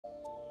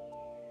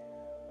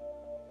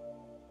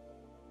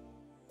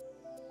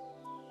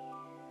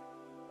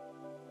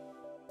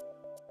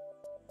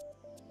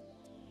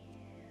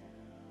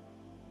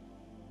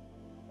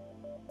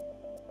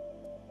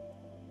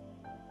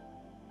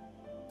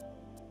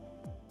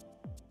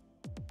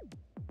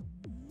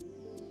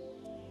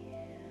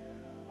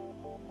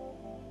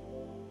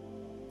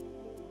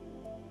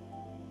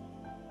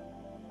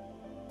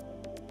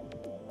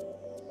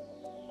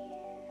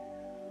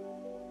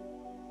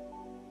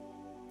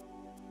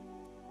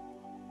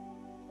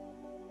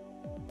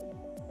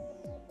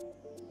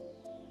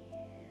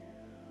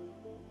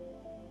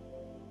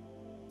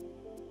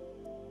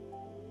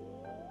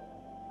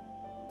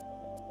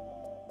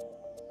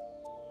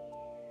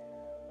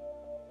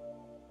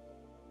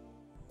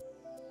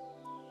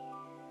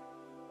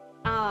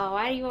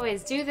do you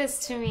always do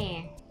this to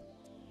me?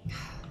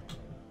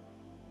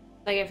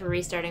 Like if for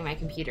restarting my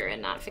computer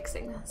and not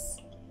fixing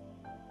this.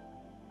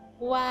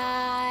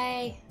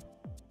 Why?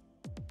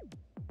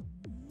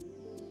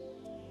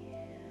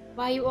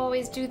 Why you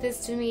always do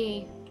this to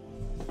me?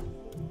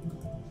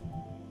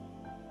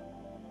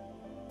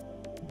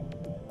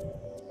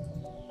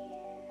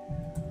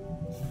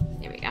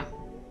 There we go.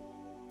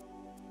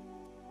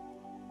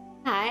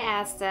 Hi,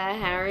 Asta.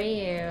 How are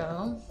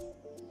you?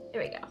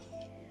 There we go.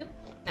 Oop.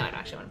 No, I don't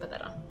actually want to put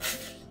that on.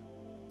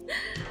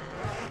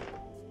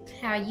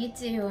 How you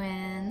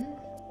doing?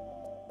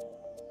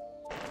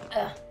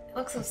 Ugh, it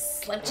looks so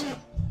slouchy.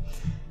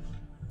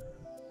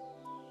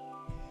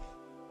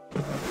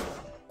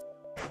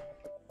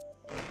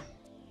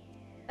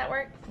 That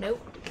work? Nope.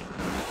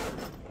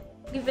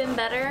 You've been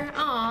better?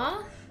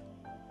 Aw.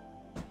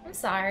 I'm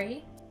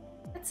sorry.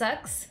 That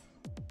sucks.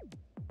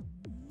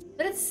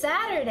 But it's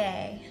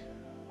Saturday.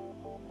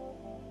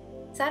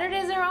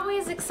 Saturdays are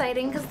always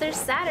exciting because they're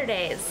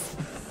Saturdays.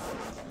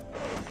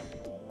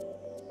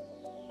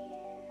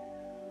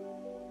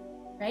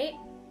 Right?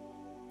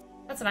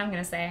 That's what I'm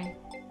gonna say.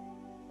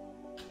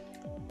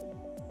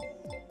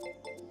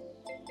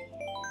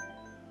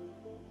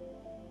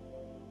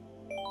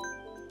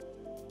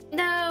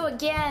 No,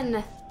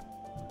 again!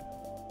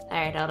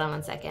 Alright, hold on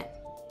one second.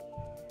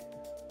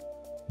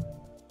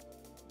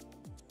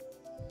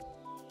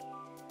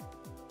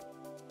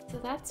 So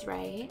that's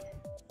right.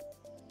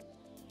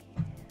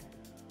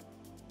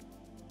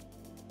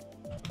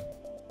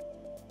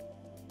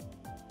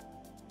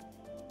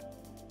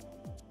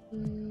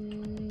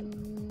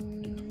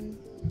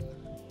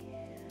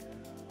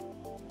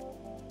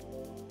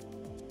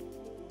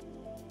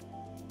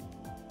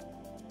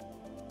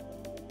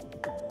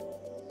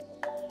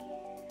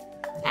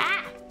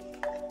 Ah!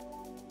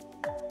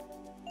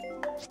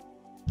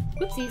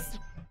 Whoopsies.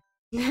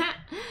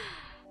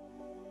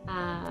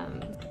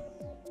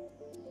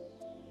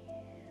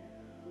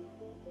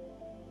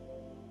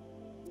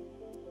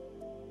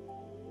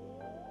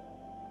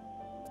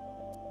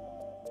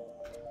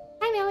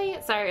 Hi, Millie.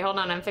 Sorry, hold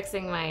on. I'm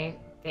fixing my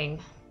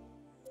thing.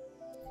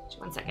 Just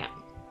 1 second.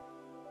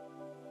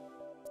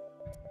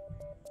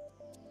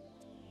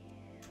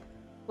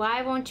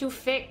 Why won't you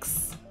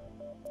fix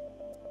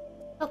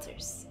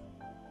filters?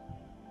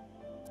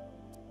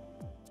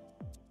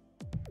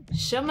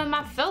 Show me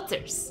my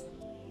filters.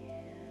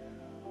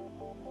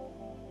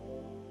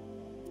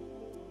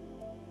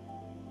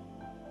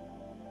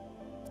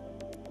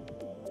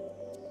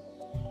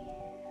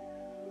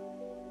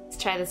 Let's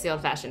try this the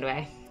old-fashioned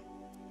way.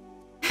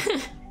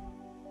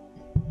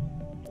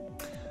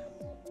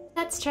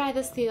 Let's try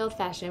this the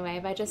old-fashioned way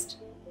by just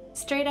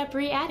straight up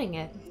re-adding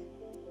it.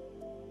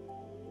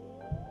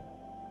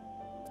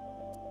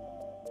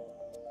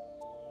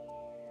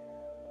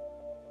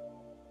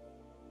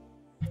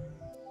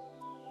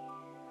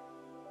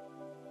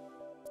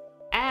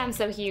 I'm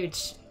so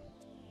huge.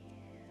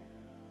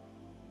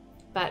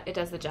 But it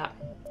does the job.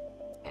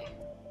 Okay.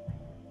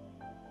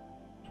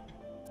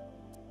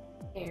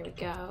 There we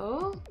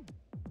go.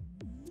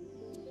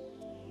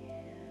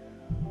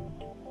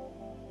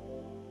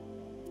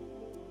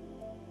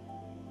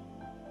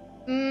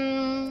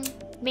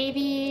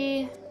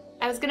 Maybe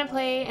I was gonna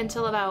play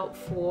until about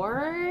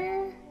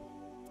 4.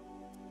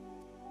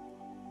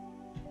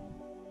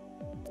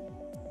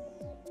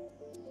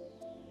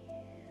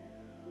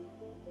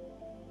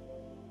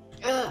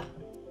 Ugh.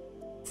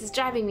 This is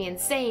driving me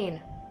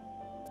insane.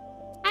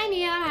 Hi,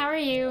 Nia. How are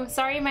you?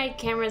 Sorry my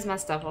camera's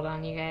messed up. Hold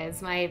on, you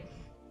guys. My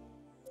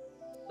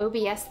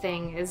OBS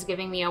thing is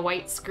giving me a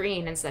white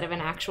screen instead of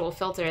an actual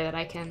filter that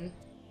I can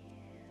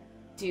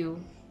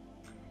do.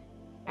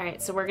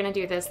 Alright, so we're gonna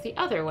do this the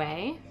other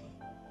way.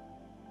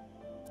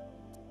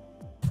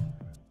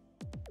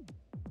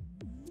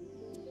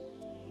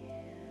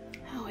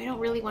 Oh, I don't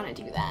really want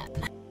to do that.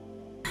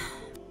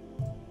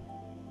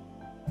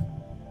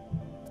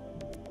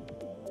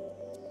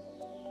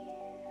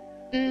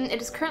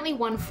 It is currently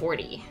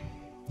 140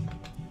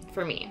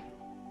 for me.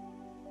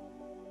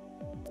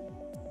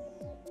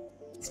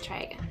 Let's try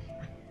again.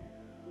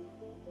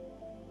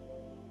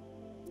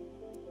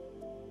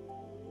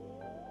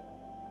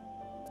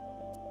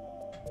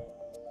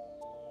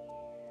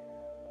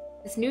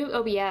 This new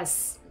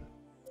OBS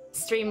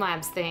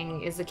Streamlabs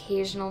thing is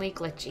occasionally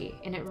glitchy,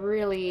 and it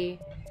really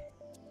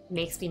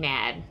makes me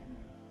mad.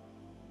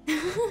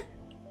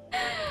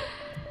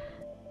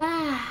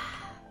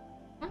 Ah,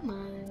 come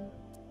on.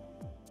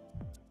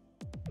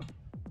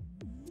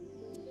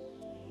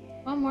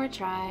 One more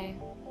try.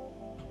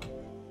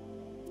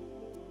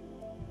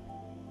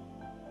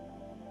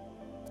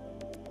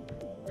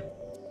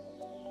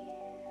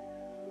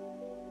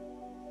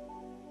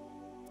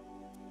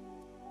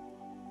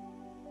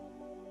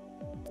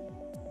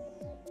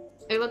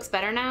 It looks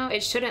better now?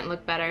 It shouldn't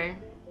look better.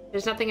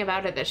 There's nothing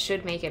about it that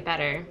should make it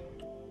better.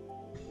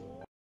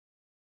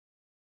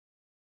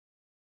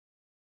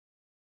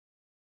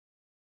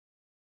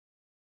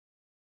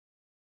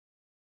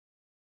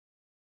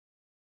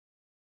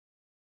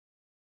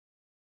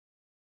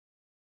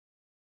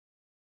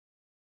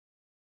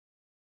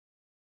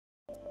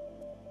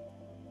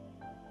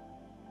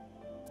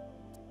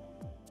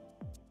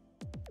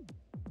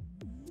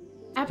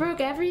 I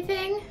broke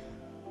everything?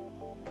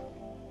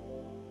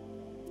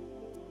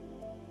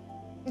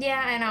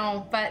 Yeah, I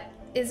know, but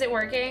is it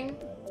working?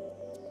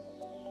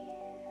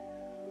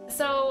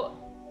 So,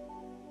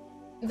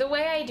 the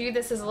way I do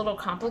this is a little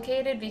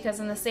complicated because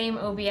in the same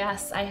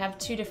OBS I have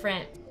two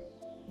different,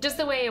 just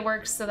the way it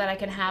works so that I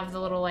can have the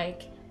little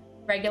like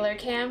regular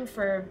cam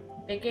for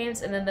big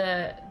games and then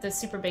the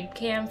super big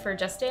cam for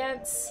Just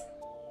Dance.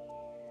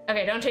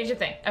 Okay, don't change a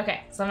thing.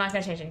 Okay, so I'm not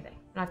gonna change anything.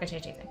 I'm not gonna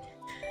change anything.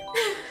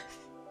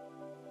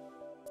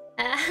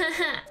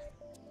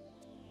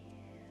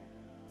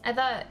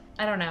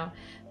 I don't know.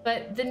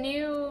 But the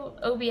new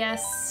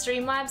OBS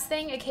Streamlabs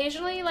thing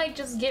occasionally like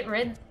just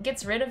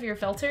gets rid of your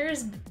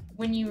filters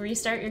when you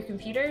restart your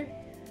computer.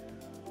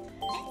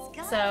 Let's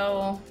go.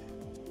 So,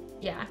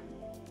 yeah.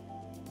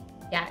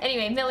 Yeah,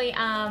 anyway, Millie,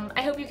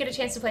 I hope you get a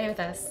chance to play with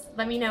us.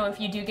 Let me know if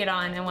you do get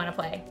on and want to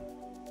play.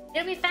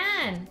 It'll be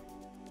fun.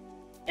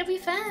 It'll be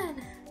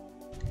fun.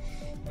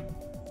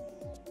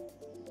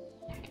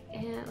 Alright,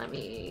 and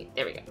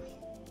there we go.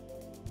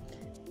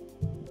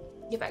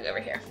 Get back over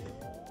here.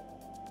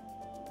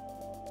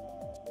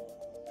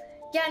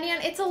 Yeah,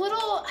 Neon, it's a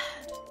little,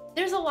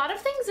 there's a lot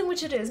of things in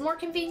which it is more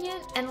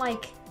convenient, and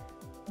like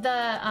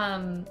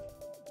the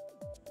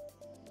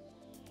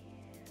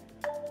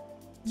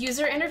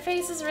user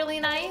interface is really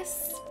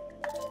nice.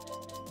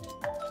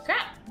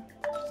 Crap.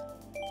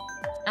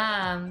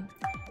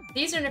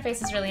 The user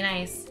interface is really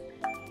nice,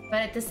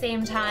 but at the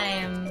same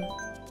time,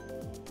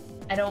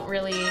 I don't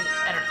know.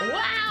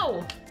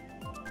 Wow!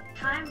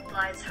 Time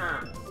flies,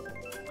 huh?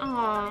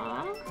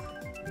 Aww.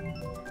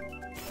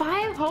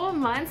 5 whole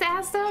months,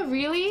 Asta?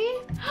 Really?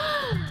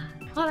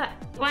 Hold on.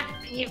 What?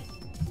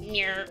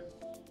 You're...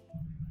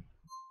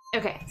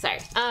 Okay, sorry.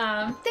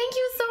 Thank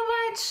you so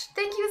much.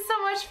 Thank you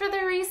so much for the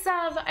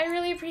resub. I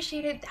really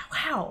appreciate it.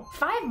 Wow,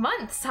 5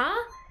 months, huh?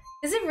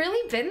 Has it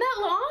really been that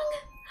long?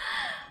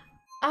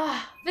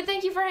 But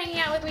thank you for hanging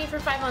out with me for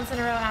 5 months in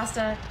a row,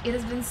 Asta. It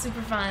has been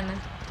super fun.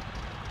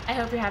 I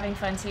hope you're having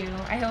fun too.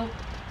 I hope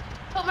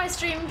my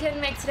stream can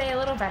make today a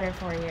little better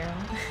for you.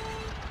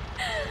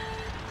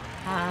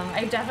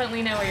 I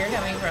definitely know where you're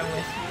coming from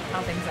with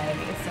health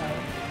anxiety, so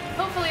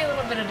hopefully a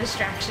little bit of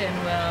distraction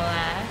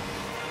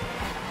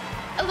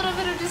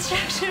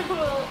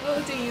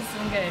will do you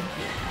some good.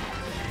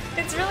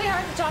 It's really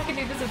hard to talk and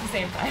do this at the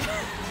same time.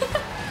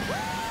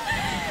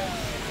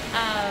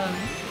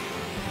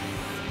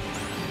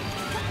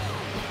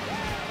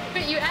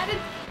 But you added,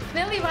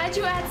 Millie, why'd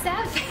you add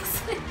sad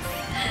faces?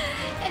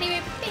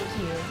 Anyway, thank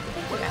you.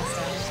 Thank you,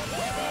 Asta.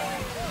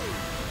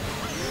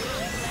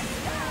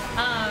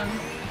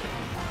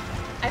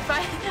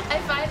 I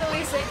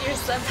finally sent your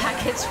sub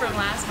package from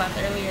last month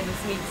earlier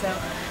this week, so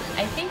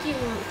I think you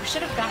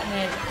should have gotten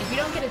it. If you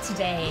don't get it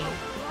today,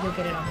 you'll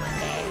get it on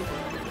Monday.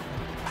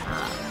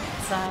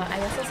 So I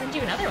guess I'll send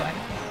you another one.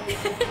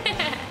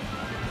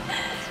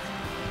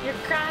 You're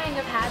crying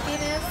of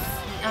happiness?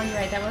 Oh, you're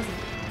right, that wasn't...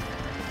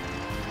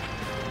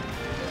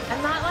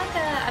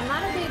 I'm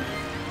not a big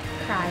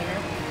crier,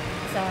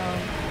 so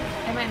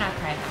I might not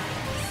cry about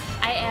this.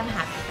 I am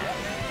happy though.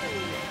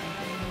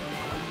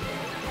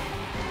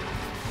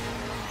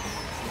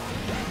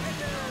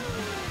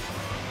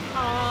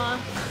 Aww.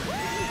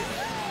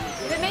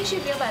 If it makes you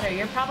feel better,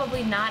 you're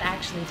probably not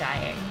actually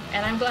dying,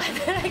 and I'm glad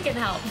that I can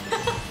help.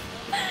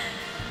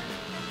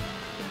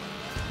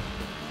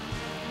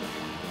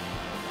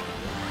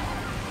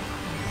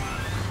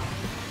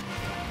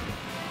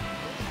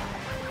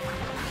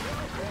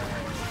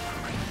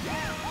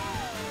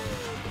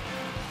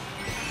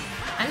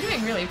 I'm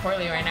doing really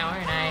poorly right now,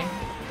 aren't I?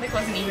 Nick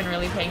wasn't even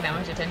really paying that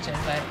much attention,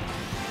 but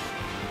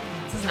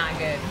this is not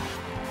good.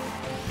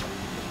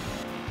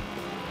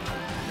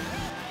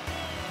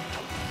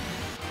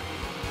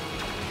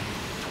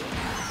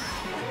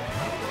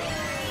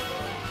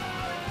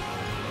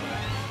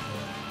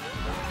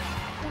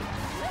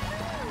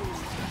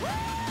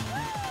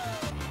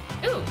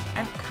 Ooh,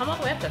 I've come all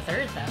the way up to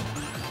 3rd though.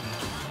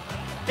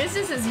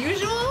 Business as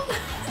usual?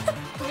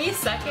 Me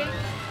sucking?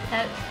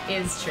 That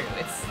is true.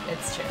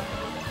 It's true.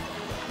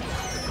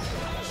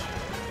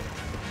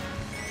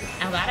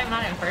 I'm glad I'm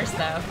not in 1st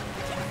though.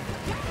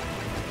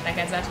 That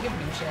guy's about to give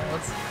me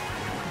shields.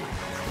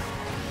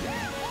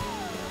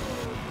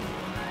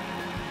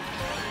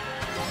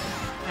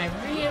 I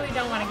really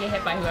don't want to get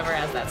hit by whoever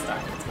has that star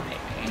that's behind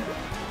me.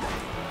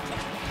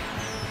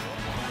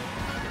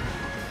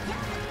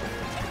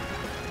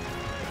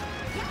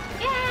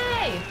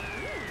 Yay!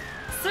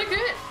 So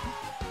good!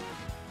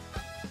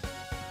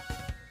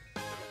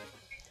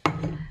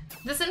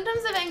 The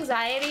symptoms of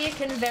anxiety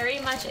can very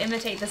much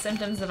imitate the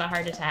symptoms of a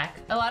heart attack.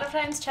 A lot of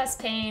times chest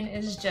pain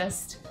is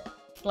just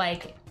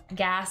like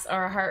gas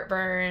or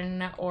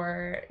heartburn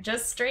or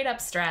just straight up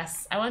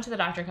stress. I went to the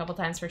doctor a couple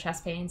times for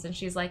chest pains and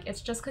she's like,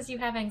 it's just because you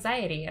have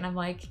anxiety. And I'm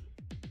like,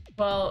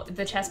 well,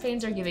 the chest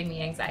pains are giving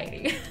me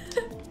anxiety.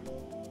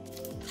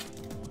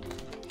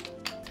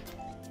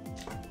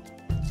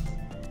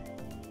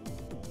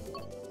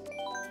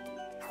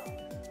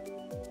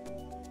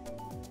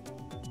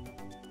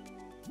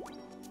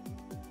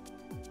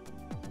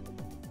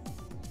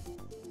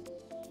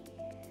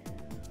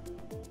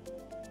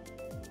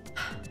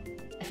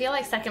 feel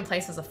like second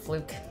place was a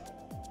fluke.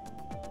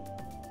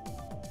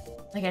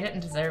 Like, I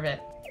didn't deserve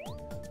it.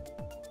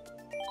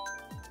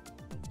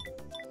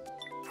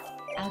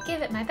 I'll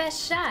give it my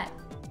best shot.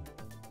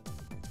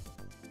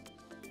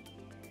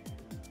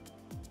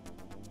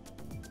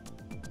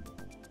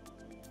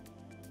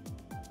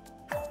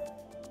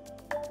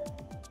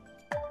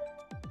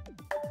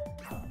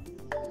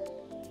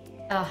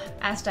 Oh,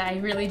 Asta, I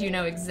really do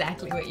know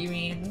exactly what you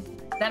mean.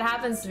 That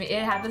happens to me.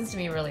 It happens to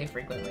me really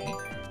frequently.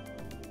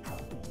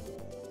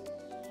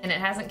 And it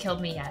hasn't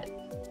killed me yet.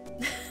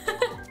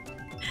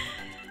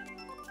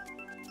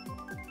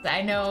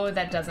 I know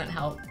that doesn't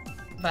help,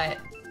 but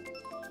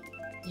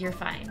you're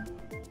fine.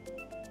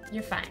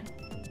 You're fine.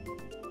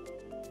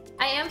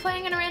 I am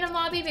playing in a random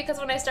lobby because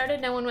when I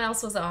started, no one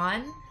else was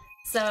on.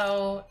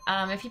 So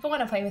if people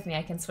want to play with me,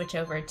 I can switch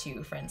over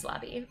to Friends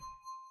Lobby.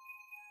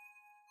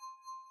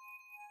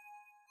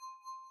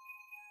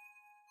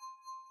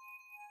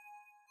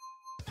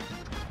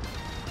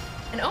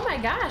 And oh my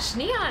gosh,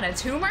 Neon, a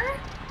tumor?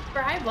 For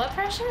high blood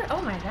pressure?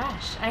 Oh my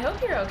gosh, I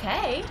hope you're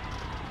okay.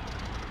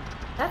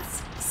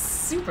 That's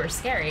super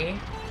scary.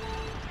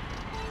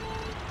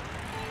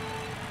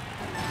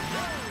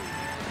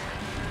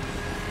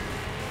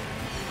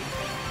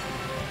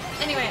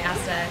 Anyway,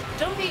 Asta,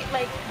 don't be,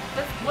 like,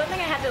 one thing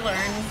I had to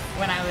learn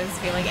when I was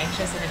feeling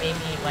anxious and it made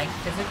me, like,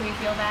 physically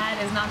feel bad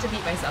is not to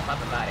beat myself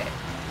up about it.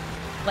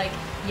 Like,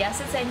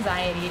 yes, it's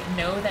anxiety,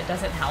 no, that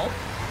doesn't help,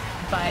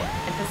 but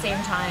at the same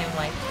time,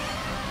 like,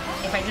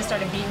 if I just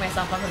started beating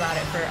myself up about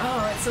it for,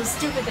 oh, it's so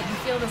stupid that you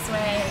feel this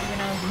way,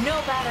 you know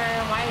better,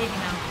 why,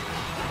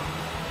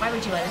 why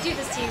would you let it do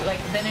this to you?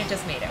 Like, then it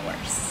just made it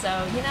worse. So,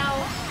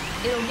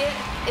 it'll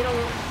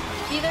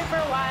be there for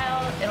a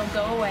while, it'll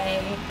go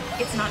away,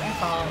 it's not your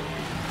fault.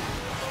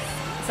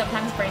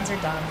 Sometimes brains are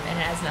dumb and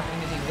it has nothing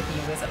to do with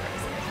you as a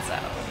person,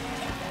 so.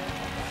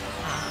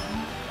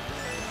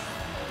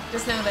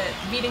 Just know that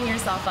beating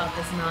yourself up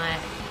is not,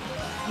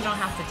 you don't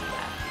have to do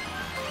that.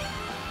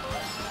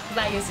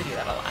 Because I used to do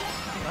that a lot.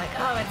 You're like,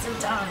 oh, it's so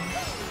dumb.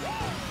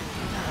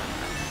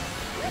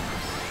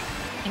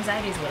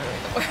 Anxiety is literally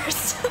the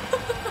worst.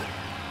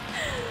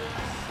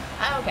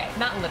 Okay,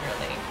 not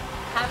literally.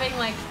 Having,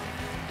 like,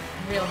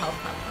 real health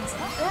problems.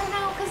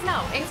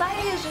 No,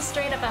 anxiety is just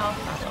straight up a health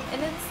problem.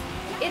 And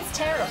it's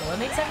terrible. It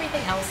makes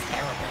everything else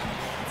terrible.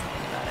 That's the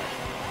thing about it.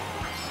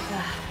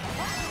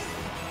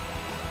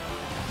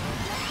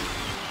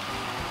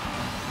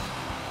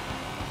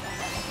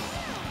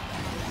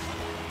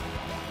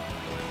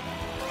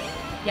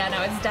 Yeah,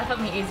 no, it's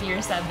definitely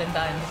easier said than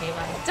done to be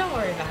like, don't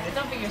worry about it,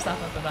 don't beat yourself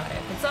up about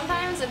it. But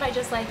sometimes if I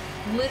just, like,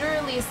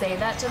 literally say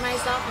that to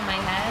myself in my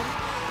head,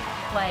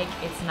 like,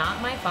 it's not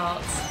my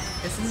fault,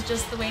 this is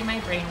just the way my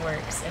brain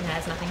works and it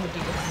has nothing to do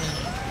with me.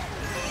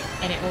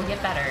 And it will get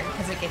better,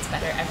 because it gets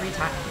better every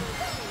time.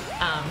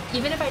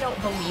 Even if I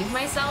don't believe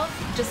myself,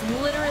 just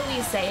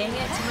literally saying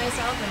it to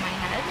myself in my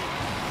head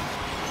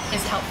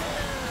is helpful.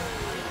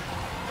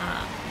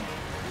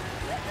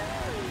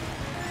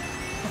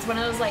 It's one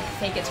of those, like,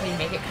 fake it till you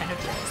make it kind of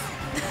deals.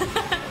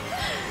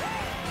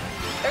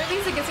 Or at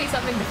least it gives me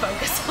something to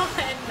focus on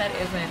that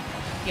isn't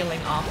feeling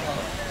awful.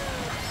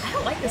 I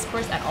don't like this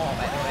course at all,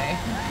 by the way.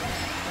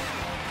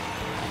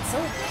 It's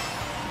so...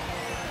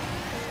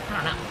 I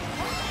don't know.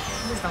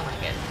 I just don't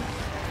like it.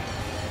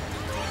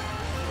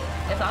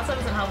 It also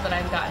doesn't help that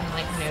I've gotten,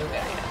 like, no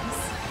good items.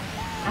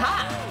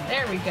 Aha!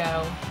 There we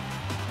go.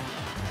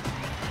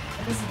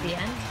 This is the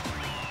end?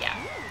 Yeah.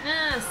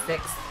 6.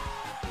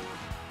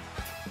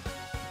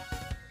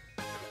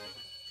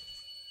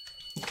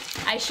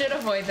 I should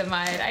avoid the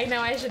mud. I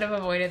know I should have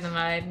avoided the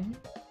mud.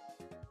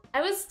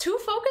 I was too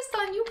focused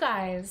on you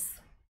guys.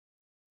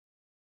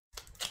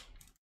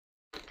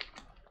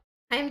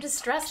 I am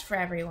distressed for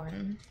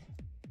everyone.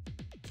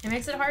 It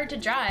makes it hard to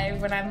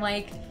drive when I'm,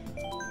 like,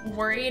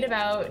 worried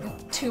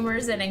about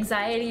tumors and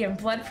anxiety and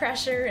blood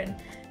pressure and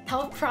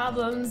health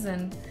problems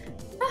and...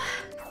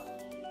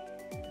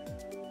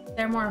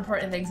 There are more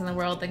important things in the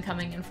world than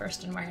coming in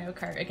first in Mario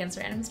Kart against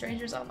random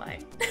strangers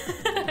online.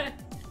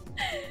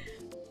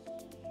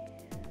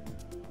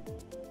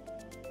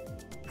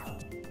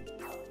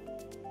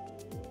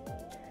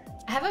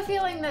 I have a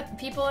feeling that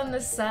people in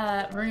this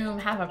room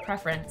have a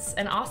preference.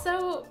 And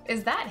also,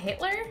 is that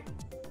Hitler?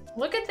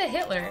 Look at the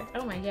Hitler.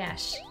 Oh my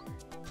gosh.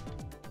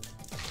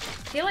 I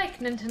feel like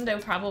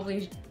Nintendo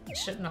probably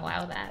shouldn't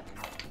allow that.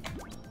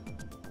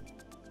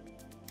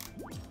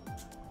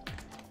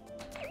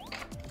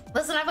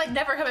 Listen, I've, like,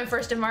 never come in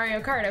first in Mario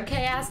Kart,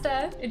 okay,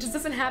 Asta? It just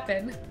doesn't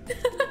happen.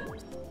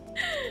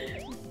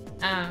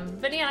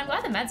 But yeah, I'm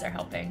glad the meds are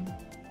helping.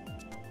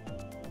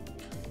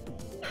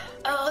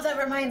 Oh, that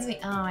reminds me.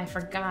 Oh, I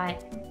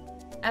forgot.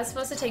 I was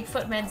supposed to take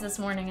foot meds this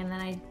morning and then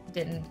I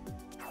didn't.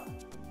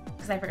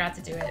 Because I forgot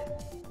to do it.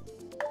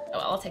 Oh,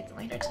 well, I'll take them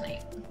later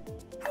tonight.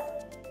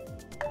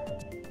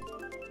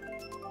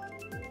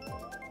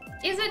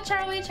 Is it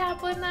Charlie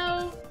Chaplin,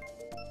 though?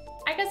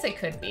 I guess it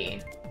could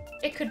be.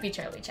 It could be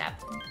Charlie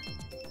Chaplin.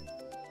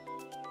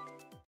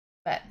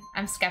 But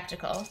I'm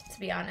skeptical, to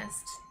be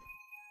honest.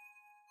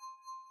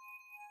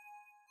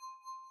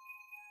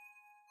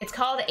 It's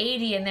called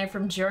 80 and they're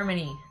from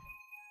Germany.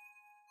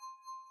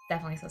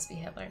 Definitely supposed to be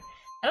Hitler.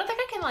 I don't think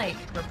I can, like,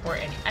 report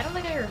any. I don't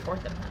think I can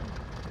report them, though.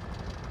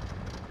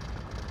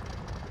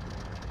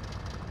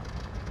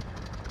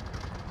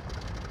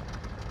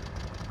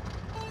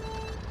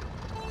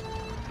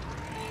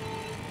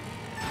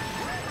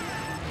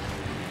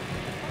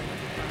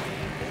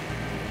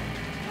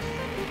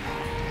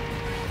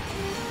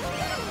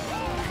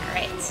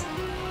 Alright.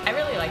 I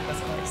really like this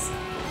course.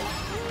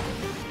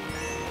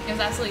 It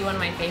was absolutely one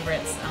of my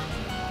favorites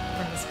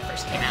when this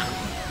first came out.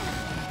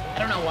 I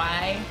don't know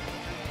why,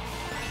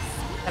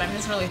 but I'm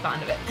just really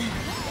fond of it.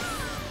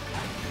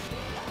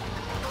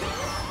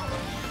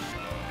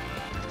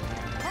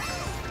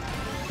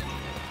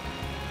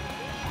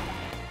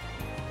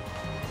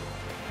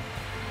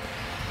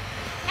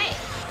 Hey!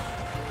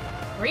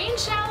 Green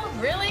shell?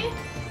 Really?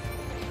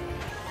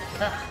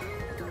 Ugh.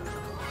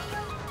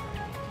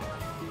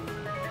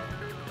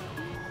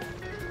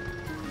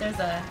 There's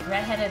a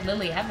redheaded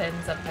Lily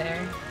Evans up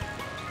there.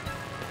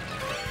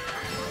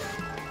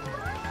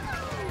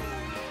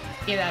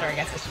 Either that, or I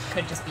guess it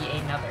could just be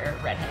another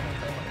redheaded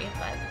Lily,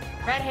 but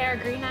red hair,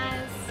 green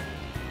eyes.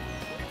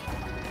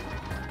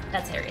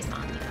 That's Harry's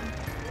mom, you know.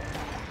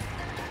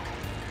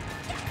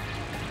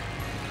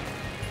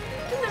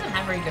 He doesn't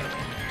have very good range.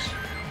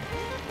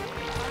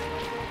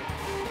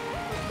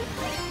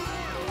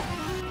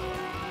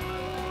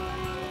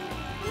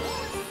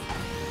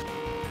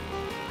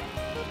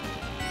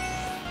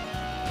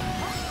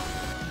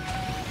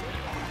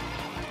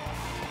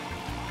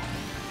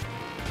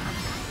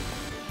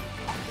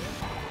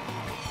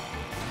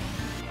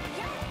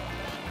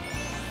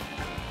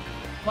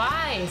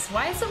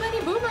 Why so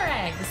many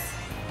boomerangs?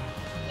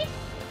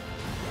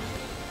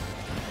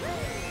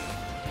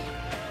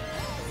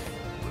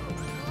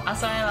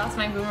 Also, I lost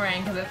my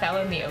boomerang because it fell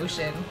in the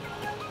ocean.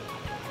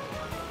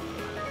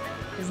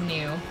 It was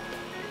new.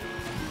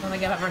 I don't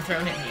think I've ever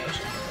thrown it in the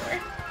ocean before.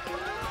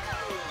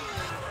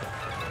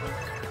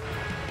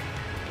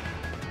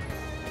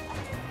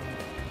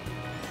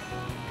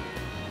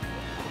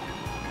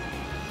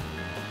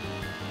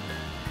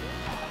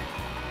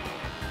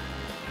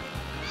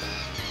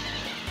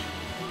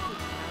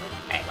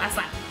 Last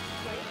lap.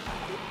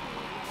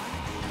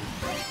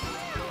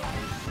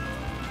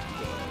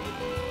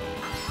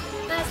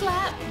 Last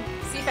lap.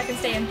 See if I can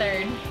stay in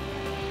third.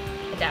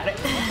 I doubt it.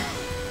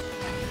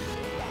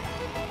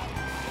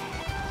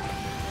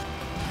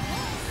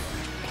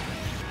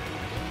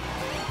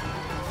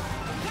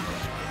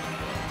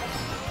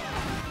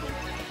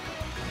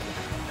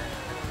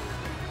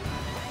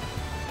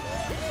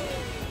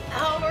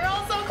 Oh, we're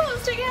all so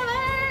close together.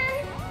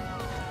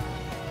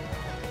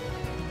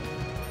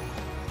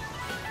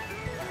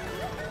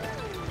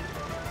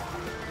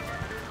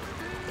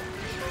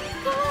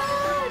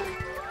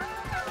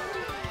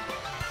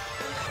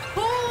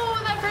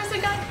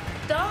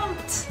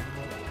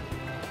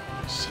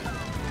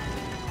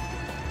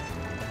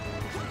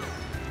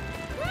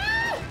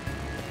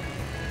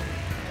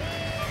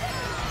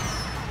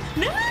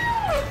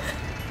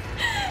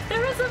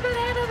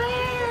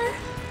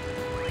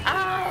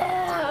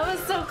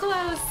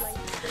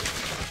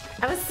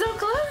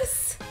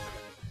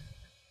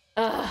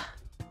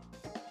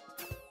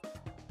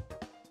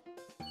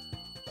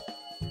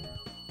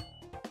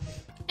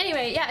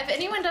 Anyway, yeah, if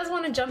anyone does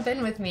want to jump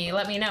in with me,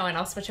 let me know and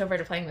I'll switch over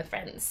to playing with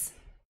friends.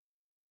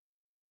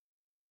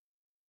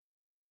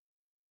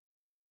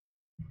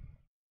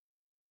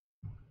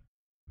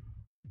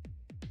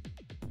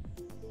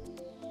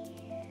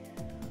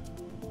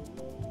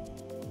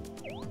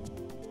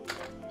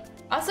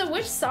 Also,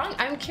 which song,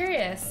 I'm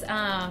curious,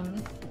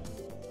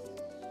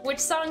 which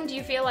song do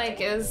you feel like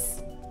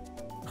is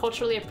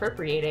culturally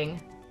appropriating?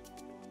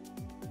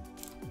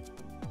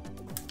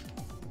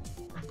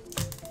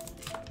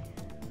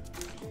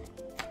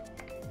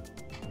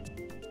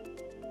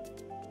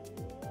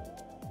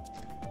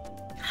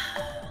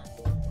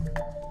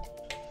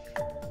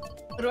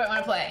 What do I want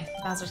to play?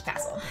 Bowser's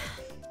Castle.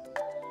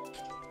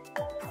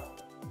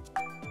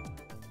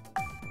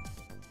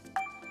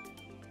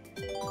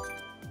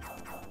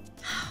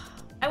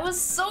 I was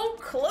so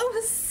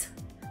close!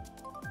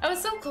 I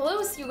was so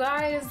close, you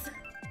guys!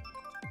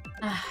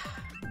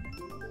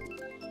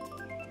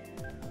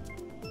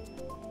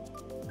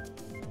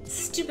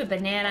 Stupid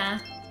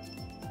banana.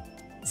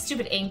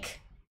 Stupid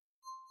ink.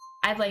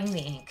 I blame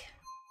the ink.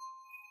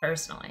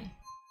 Personally.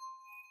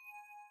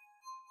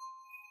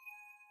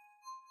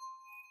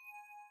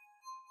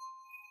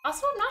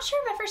 Also, I'm not sure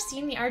I've ever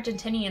seen the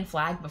Argentinian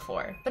flag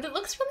before, but it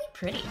looks really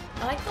pretty.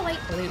 I like the light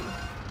blue.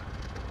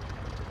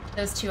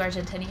 Those two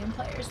Argentinian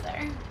players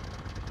there.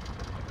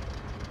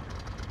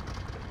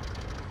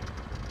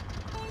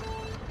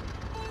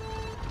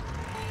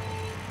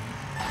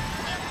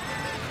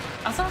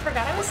 Also, I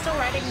forgot I was still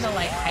riding the,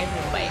 like,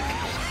 hybrid bike,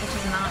 which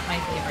is not my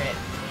favorite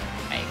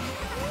bike.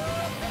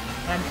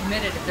 But I'm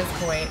committed at this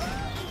point.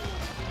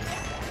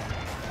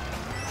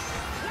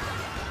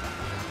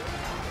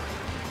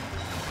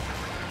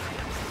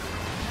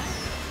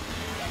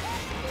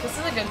 This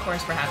is a good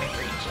course for having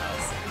green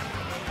shells.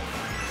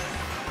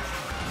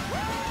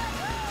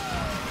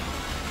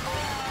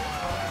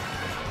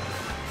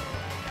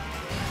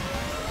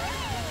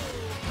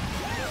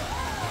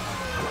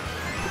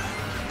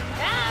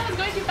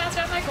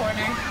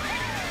 corner.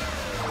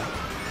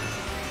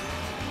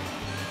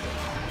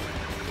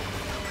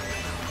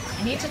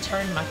 I need to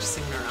turn much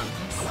sooner on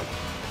this.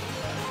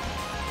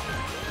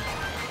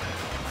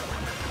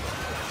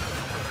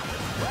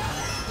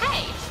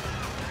 Hey!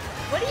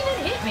 What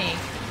even hit me?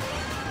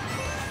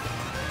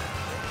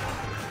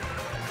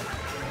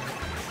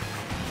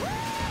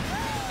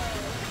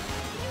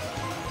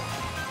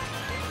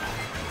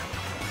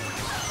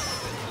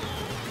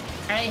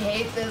 I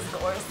hate this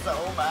course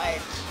so much.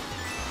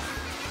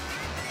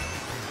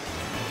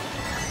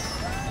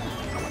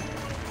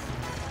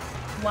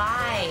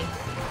 Why?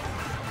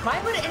 Why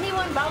would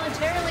anyone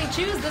voluntarily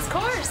choose this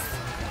course?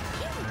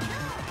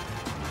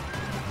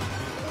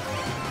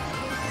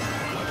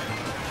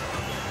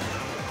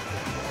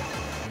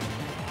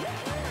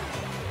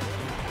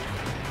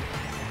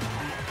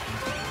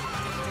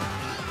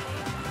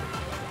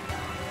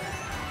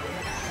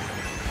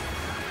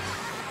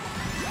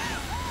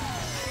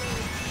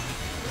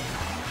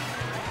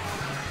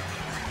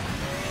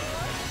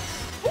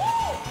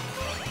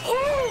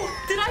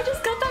 Did I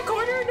just cut that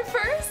corner into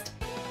first?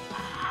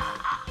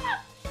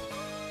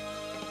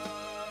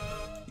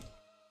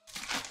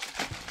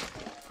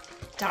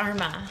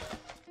 Dharma.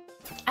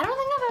 I don't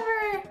think I've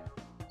ever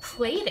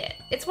played it.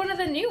 It's one of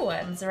the new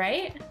ones,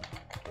 right?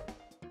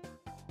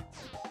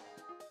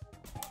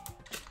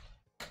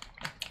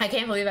 I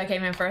can't believe I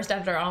came in first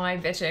after all my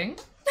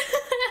bitching.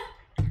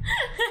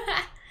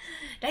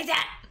 Like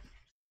that.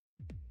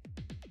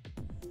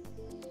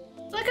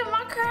 Look at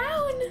my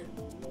crown.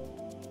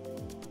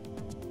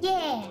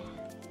 Yeah.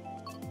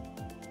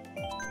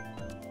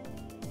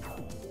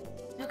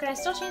 Oh, could I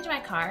still change my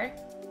car?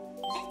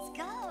 Let's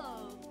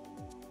go.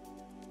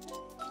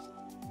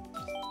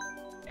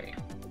 There we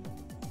go.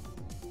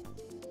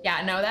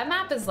 Yeah, no, that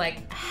map is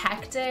like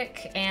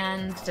hectic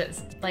and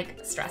just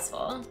like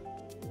stressful.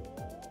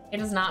 It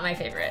is not my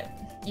favorite,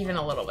 even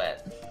a little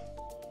bit.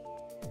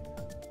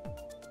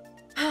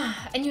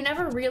 And you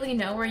never really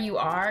know where you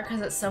are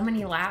because it's so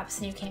many laps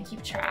and you can't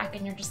keep track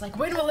and you're just like,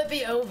 when will it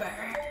be over?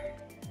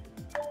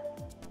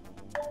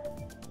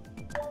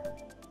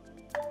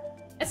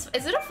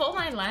 Is it a full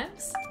 9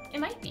 laps? It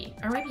might be,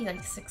 or it might be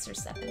like 6 or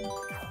 7.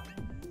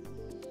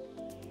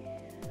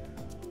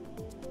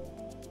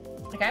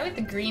 The guy with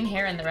the green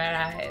hair and the red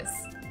eyes.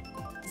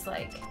 It's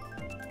like,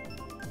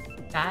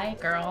 guy,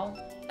 girl.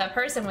 That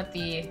person with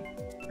the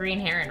green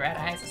hair and red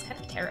eyes is kind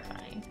of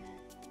terrifying.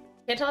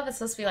 Can't tell if it's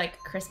supposed to be like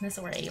Christmas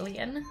or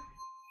Alien.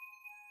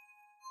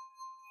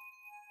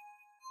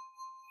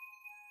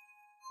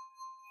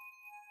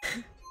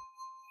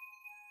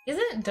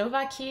 Isn't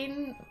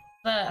Dovahkiin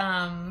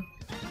the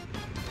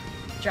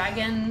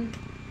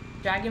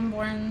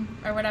Dragonborn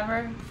or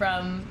whatever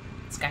from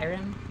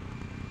Skyrim?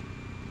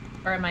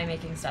 Or am I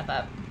making stuff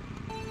up?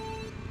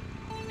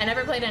 I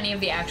never played any of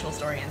the actual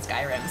story in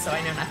Skyrim, so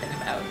I know nothing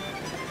about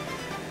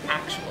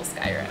actual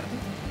Skyrim.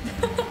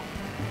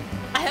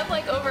 I have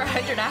like over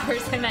 100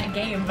 hours in that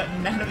game, but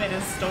none of it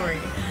is story.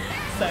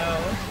 So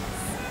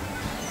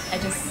I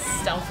just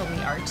stealthily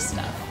arch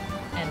stuff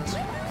and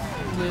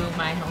woo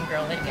my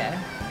homegirl Lydia.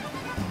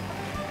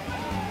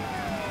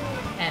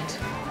 And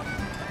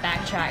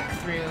backtrack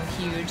through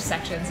huge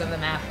sections of the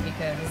map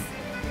because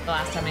the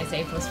last time I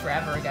saved was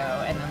forever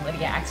ago, and then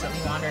Lydia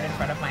accidentally wandered in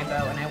front of my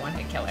bow and I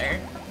one-hit kill her.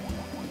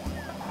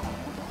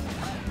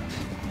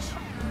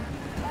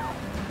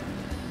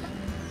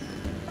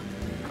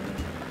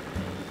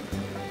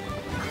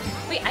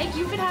 Wait,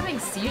 you've been having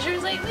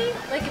seizures lately?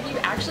 Like, have you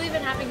actually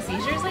been having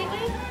seizures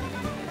lately?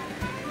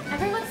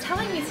 Everyone's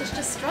telling me such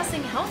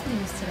distressing health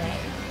news today.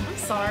 I'm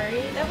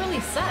sorry, that really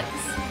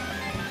sucks.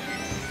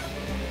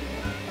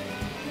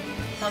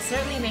 Well, it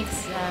certainly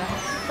makes,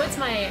 puts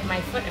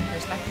my foot in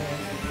perspective.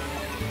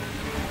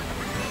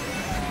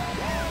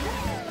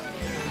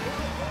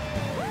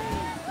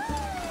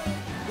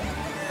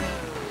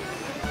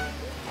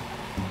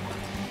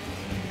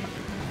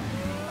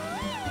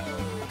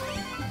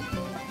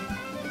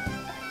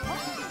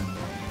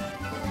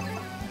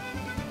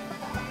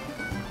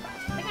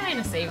 I think I'm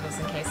gonna save this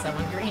in case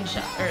someone green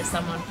shell or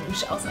someone blue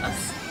shells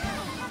us.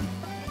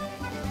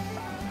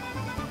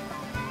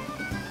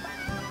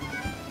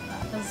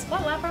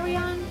 What lap are we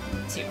on?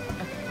 2. Okay.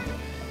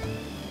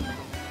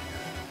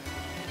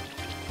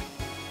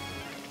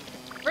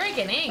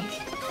 Friggin' ink!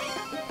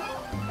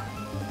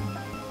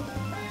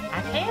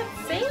 I can't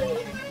see!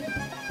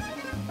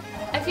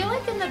 I feel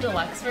like in the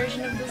deluxe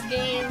version of this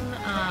game,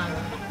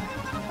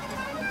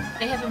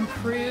 they have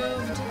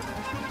improved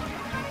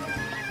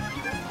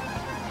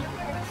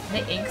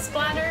the ink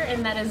splatter,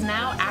 and that is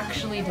now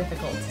actually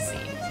difficult to see.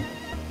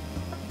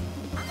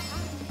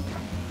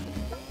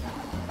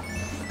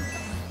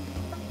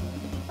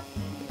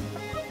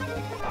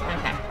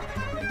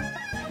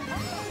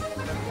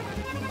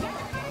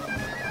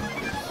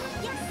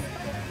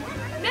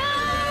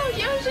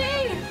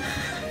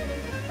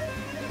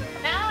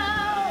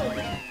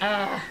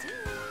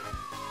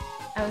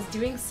 I was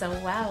doing so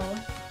well.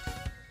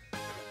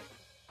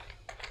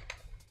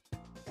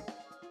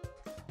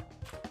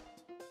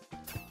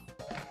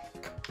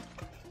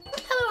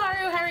 Hello,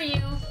 Haru. How are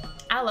you?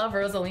 I love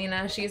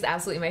Rosalina. She's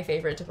absolutely my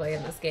favorite to play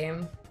in this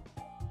game.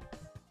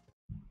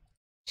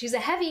 She's a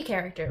heavy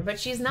character, but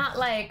she's not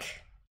like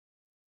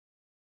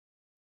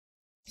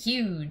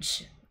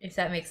huge, if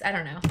that makes, I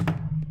don't know.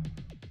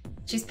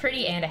 She's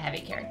pretty and a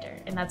heavy character,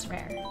 and that's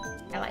rare.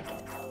 I like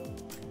it.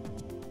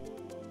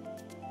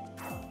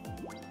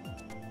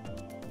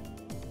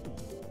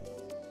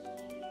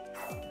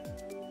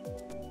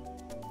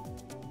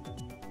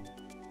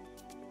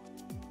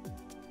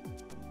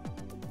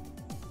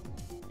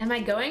 Am I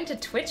going to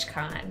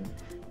TwitchCon?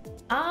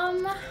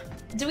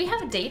 Do we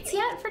have dates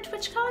yet for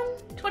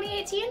TwitchCon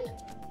 2018?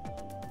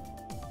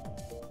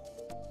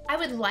 I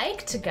would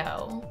like to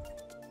go,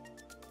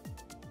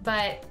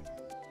 but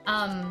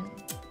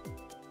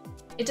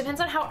it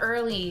depends on how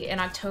early in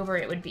October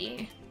it would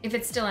be, if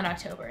it's still in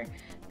October.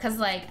 Because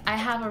like, I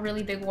have a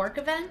really big work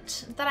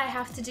event that I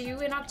have to do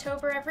in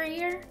October every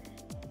year.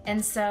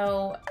 And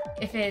so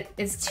if it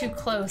is too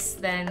close,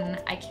 then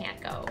I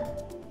can't go.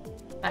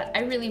 But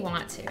I really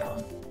want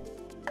to.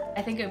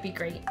 I think it would be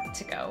great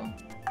to go.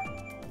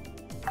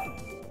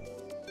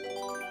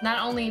 Not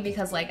only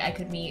because like I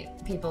could meet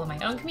people in my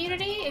own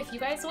community if you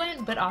guys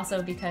went, but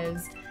also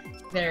because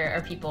there are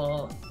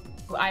people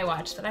who I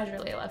watch that I'd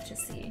really love to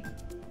see.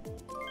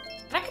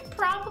 And I could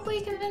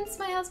probably convince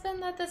my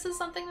husband that this is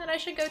something that I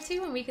should go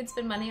to and we could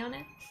spend money on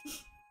it.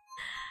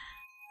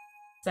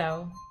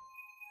 So,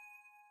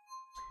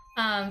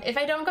 if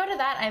I don't go to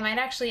that, I might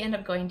actually end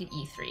up going to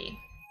E3.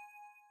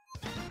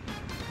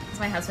 Because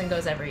my husband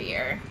goes every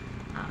year.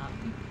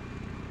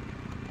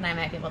 And I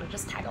might be able to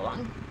just tag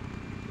along.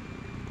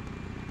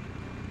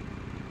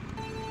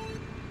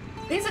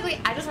 Basically,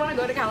 I just want to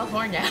go to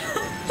California.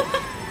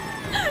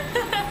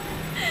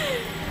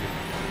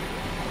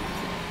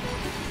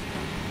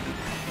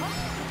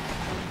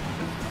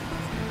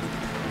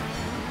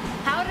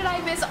 How did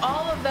I miss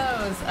all of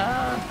those?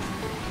 Alright.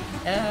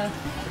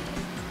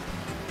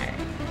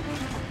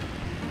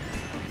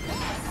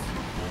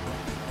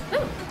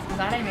 Ooh, I'm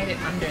glad I made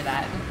it under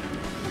that.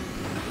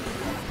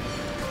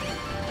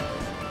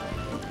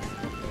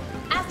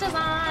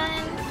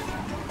 Astazon!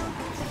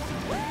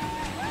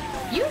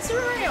 You have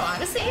Super Mario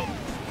Odyssey?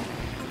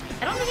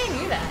 I don't think I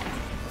knew that.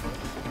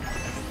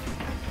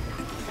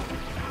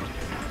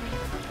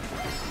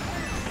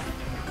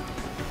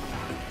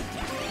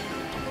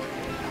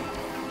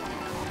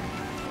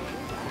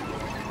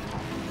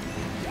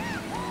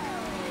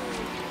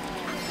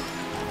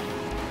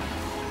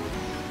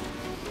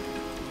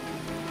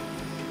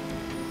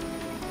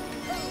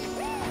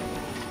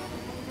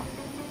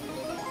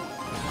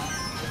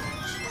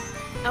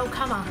 Oh,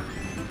 come on.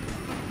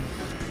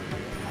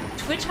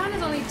 TwitchCon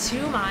is only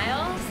 2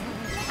 miles?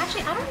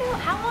 Actually, I don't know,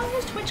 how long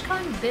has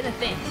TwitchCon been a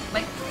thing?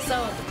 Like,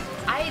 so,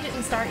 I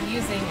didn't start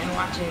using and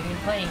watching and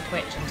playing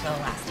Twitch until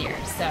last year,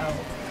 so,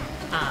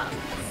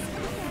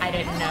 I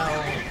didn't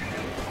know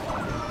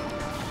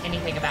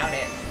anything about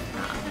it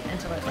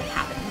until it, like,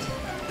 happened.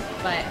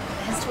 But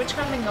has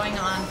TwitchCon been going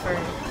on for,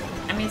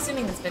 I'm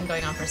assuming it's been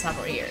going on for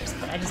several years,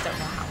 but I just don't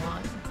know how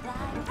long.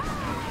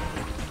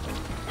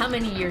 How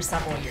many years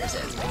several years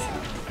is,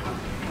 basically.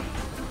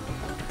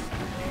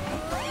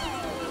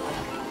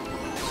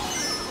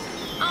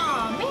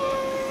 Aw, man!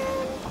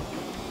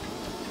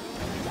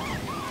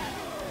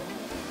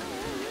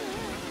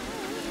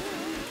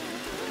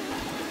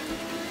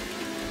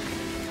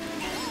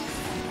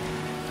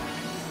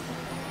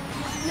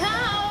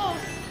 No!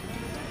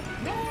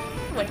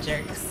 Man, what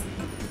jerks.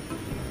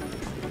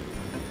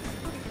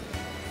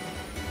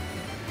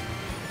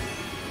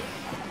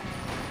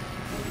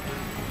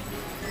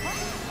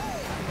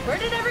 Where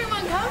did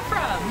everyone come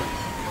from?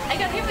 I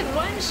got hit with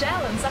one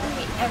shell and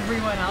suddenly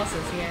everyone else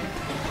is here.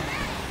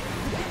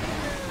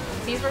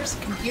 If these were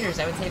computers,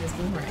 I would say this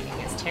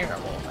boomeranging is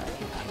terrible, but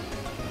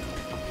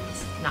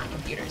it's not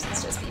computers,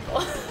 it's just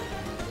people.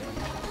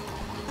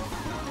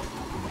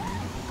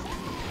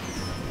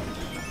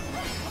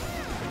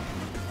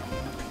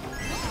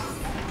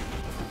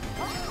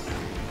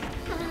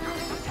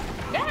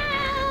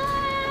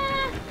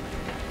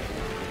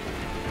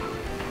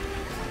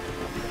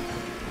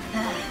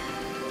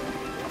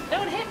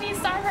 Don't hit me,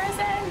 Star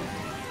Person!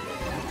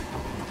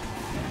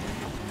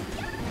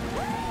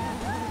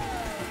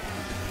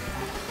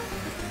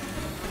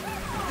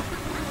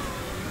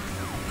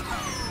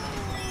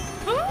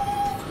 Ooh,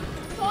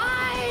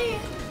 why?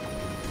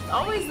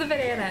 Always the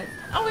bananas.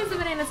 Always the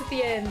bananas at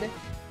the end.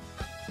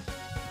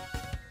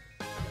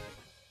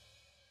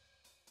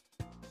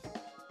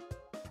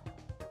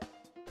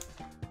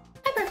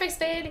 Hi, Perfect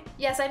Spade.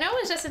 Yes, I know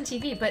it was Justin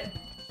TV, but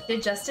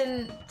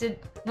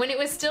when it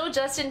was still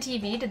Justin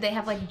TV, did they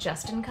have like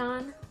Justin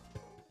Con?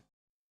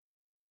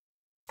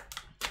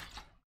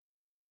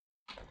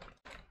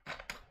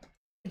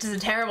 Which is a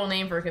terrible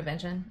name for a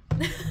convention.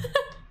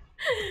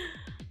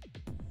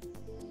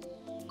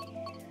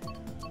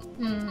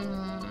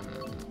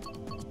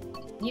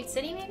 Mute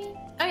City, maybe?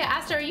 Oh yeah,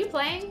 Asta, are you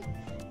playing?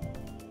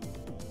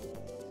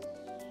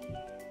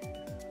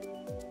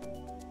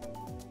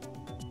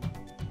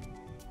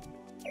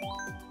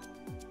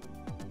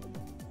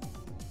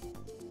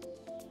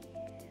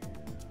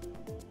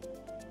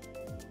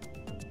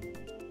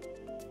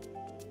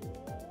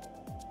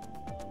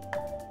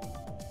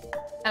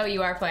 Oh,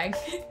 you are playing.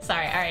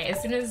 Sorry. All right. As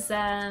soon as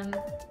let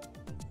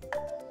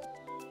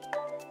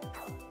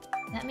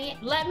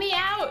me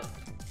out.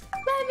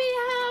 Let me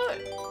out.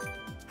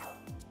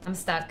 I'm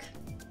stuck.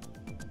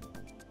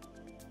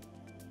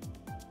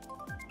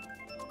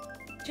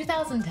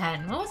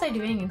 2010. What was I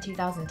doing in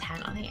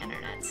 2010 on the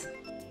internet?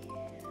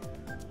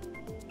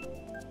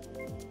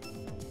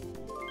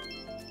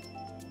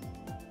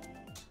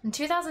 In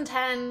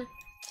 2010,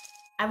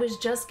 I was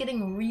just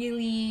getting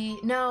really...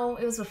 No,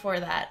 it was before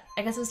that.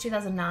 I guess it was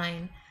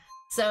 2009.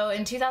 So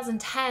in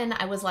 2010,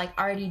 I was like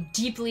already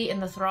deeply in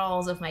the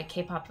thralls of my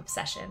K-pop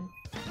obsession.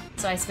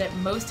 So I spent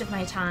most of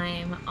my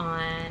time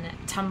on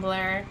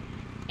Tumblr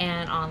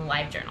and on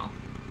LiveJournal.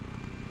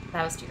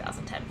 That was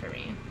 2010 for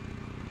me.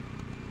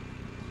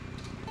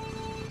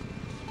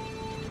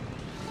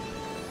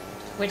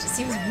 Which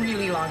seems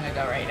really long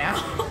ago right now.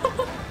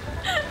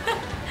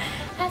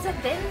 Has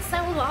it been so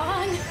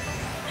long?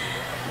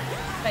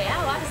 But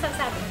yeah, a lot of stuff's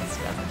happened since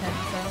 2010,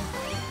 so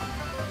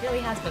it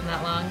really has been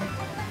that long.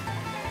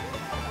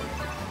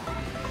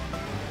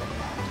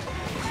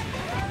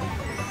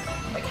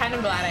 I'm kind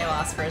of glad I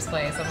lost first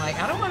place. I'm like,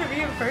 I don't want to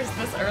be in first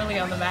this early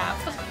on the map.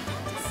 It's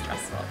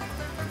stressful.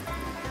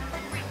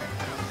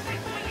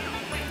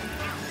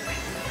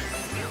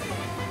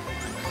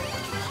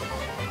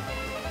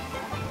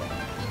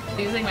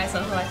 Losing my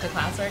social life to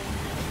classwork.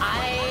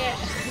 I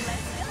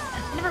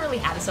never really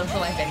had a social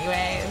life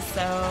anyway,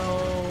 so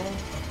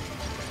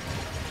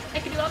I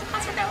could do all the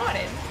classwork I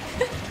wanted.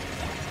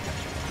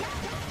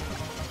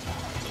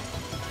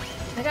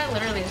 I got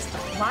literally just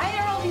like, why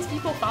are all these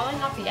people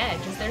falling off the edge?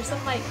 Is there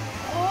some like,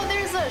 oh,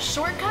 there's a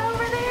shortcut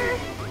over there?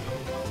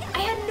 I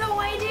had no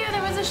idea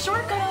there was a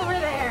shortcut over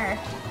there.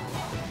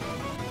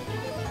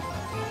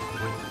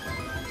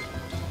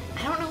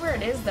 I don't know where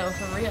it is though,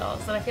 for real.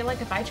 So I feel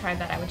like if I tried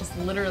that, I would just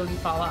literally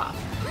fall off.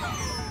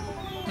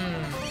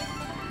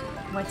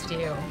 What to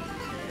do?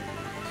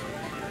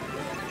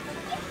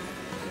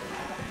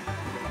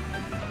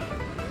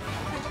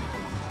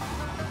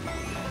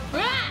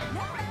 Ah!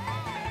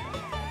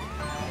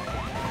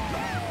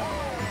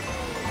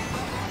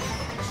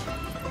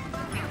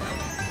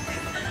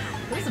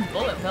 These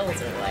bullet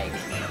bills are like,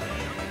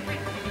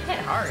 hit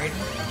hard.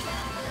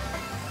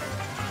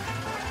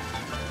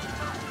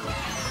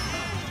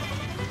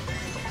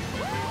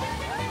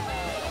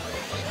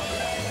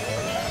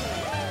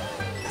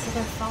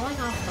 They're falling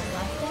off the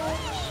left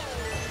edge.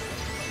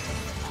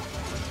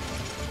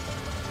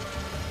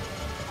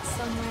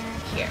 Somewhere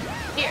here.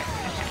 Here.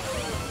 Okay.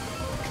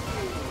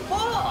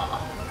 Whoa!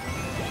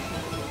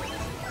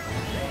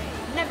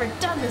 Never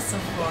done this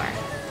before.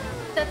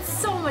 That's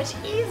so much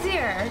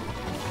easier.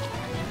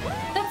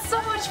 That's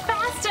so much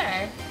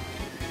faster.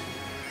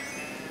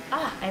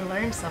 Ah, I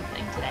learned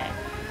something today.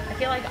 I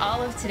feel like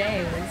all of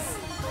today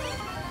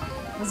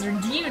was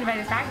redeemed by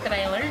the fact that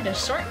I learned a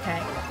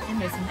shortcut in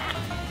this map.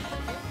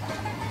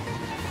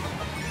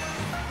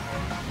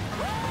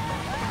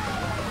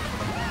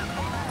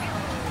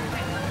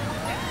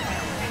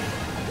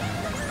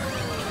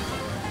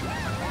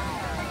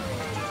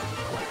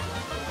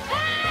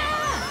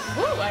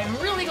 I'm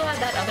really glad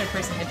that other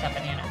person hit that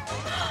banana.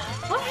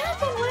 What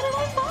happened? Where did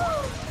I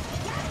fall?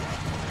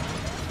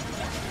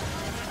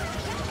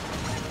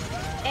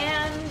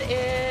 And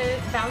it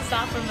bounced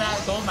off of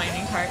that gold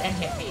mining cart and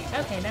hit me.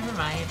 Okay, never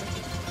mind.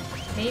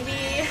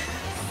 Maybe...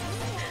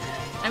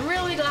 I'm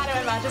really glad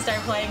I'm about to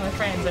start playing with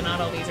friends and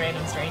not all these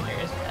random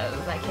strangers,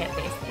 because I can't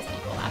face these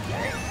people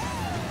after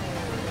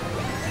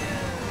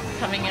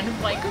coming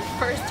in like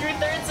first through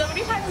third so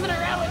many times in a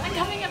row, and then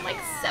coming in like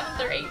 7th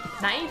or 8th,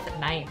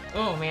 9th.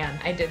 Oh man,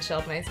 I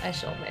shelled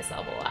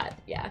myself a lot.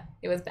 Yeah,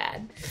 it was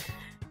bad.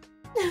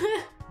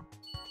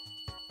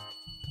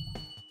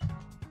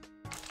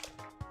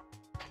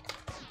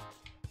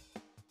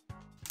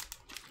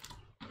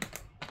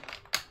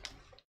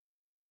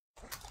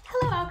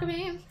 Hello,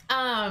 Alchemy.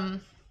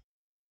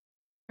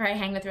 Or I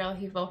hang with real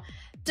people.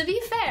 To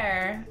be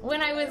fair,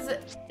 when I was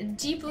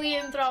deeply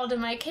enthralled in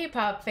my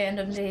K-pop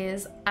fandom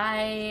days,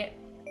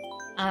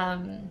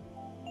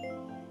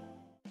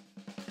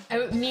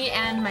 me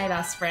and my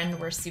best friend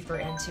were super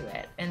into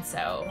it, and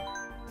so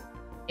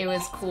it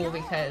was cool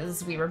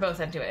because we were both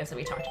into it, and so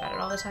we talked about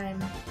it all the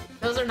time.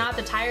 Those are not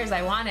the tires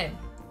I wanted.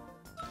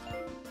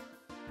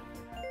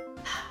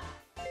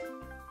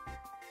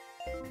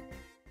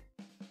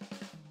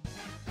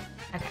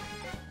 Okay,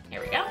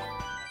 here we go.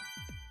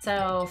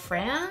 So,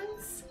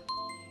 France?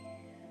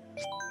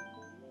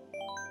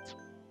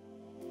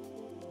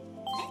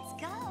 Let's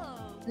go.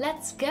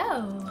 Let's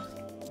go.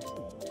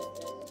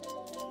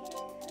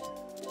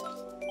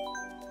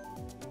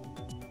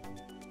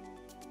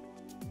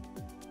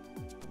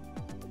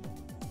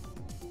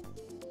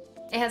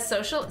 It has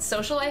social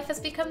life has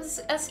become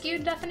a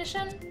skewed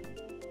definition?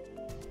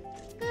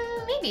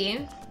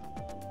 Maybe.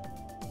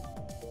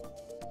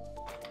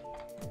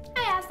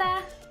 Hi,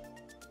 Asta.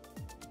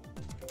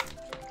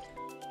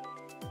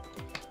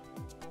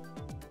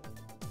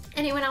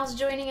 Anyone else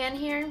joining in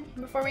here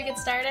before we get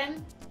started?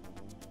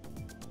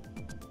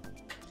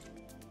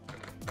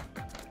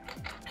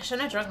 I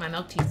shouldn't have drunk my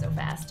milk tea so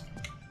fast.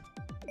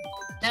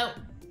 Nope.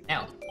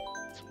 No.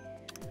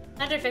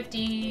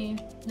 150,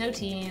 no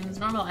teams,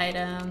 normal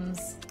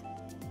items,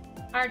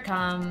 hard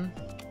com.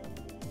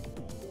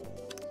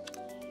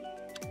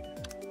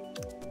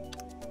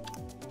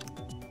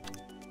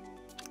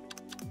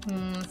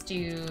 Let's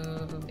do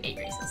 8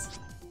 races.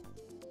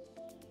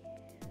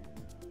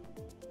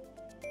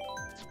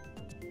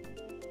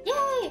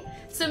 Yay!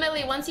 So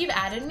Millie, once you've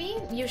added me,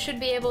 you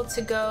should be able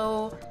to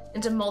go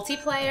into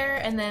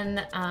multiplayer and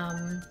then,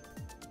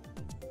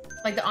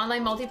 like the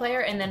online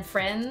multiplayer and then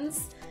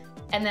friends,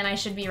 and then I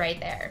should be right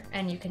there,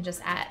 and you can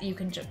just hop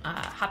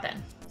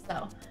in.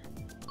 So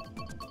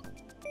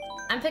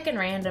I'm picking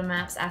random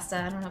maps, Asta.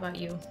 I don't know about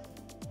you.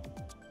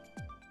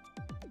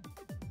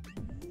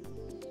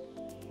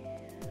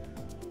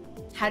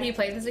 How do you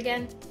play this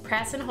again?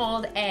 Press and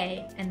hold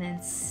A and then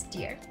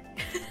steer.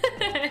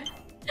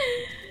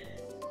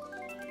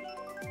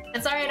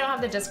 And sorry I don't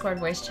have the Discord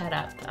voice chat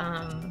up.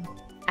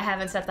 I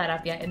haven't set that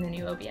up yet in the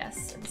new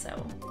OBS, and so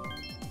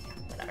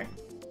whatever.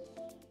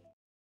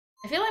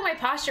 I feel like my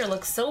posture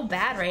looks so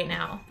bad right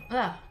now.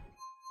 Ugh.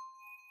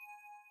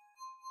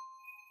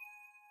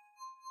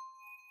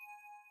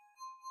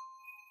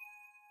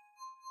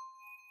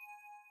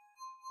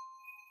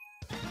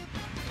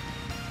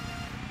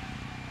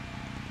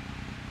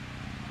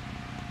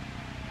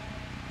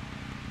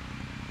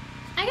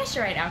 I guess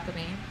you're right,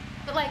 Alchemy.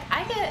 But like,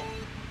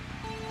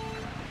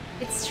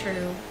 it's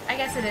true. I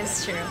guess it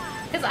is true.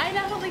 Because I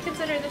definitely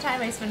consider the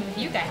time I spend with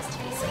you guys to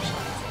be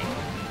socializing.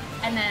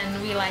 And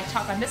then we like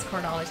talk on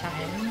Discord all the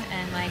time,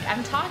 and like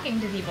I'm talking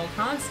to people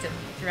constantly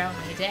throughout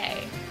my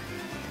day,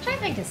 which I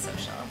think is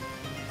social.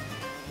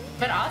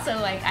 But also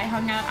like I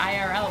hung out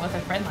IRL with a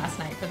friend last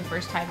night for the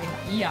first time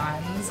in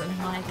eons, and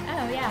I'm like,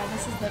 oh yeah,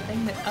 this is the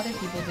thing that other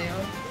people do.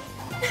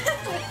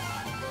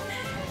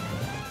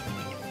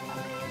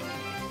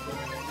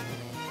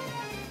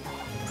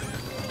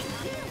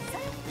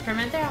 For a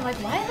minute there, I'm like,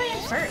 why am I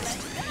in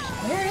first?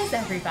 Where is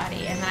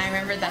everybody? And then I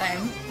remembered that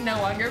I'm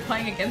no longer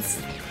playing against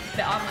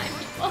the online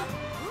people.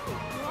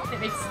 It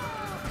makes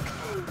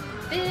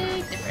a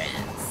big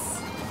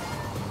difference.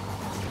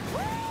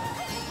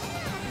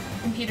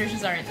 Computers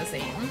just aren't the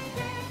same.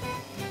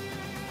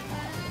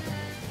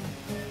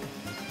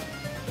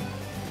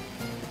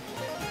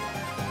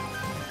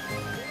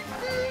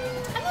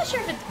 I'm not sure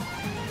if it's...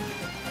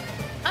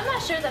 I'm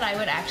not sure that I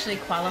would actually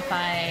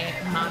qualify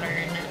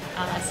modern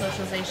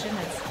socialization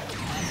as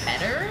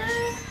better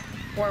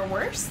or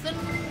worse than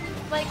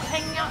like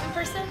hanging out in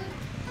person.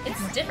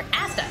 It's different.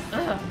 Asta,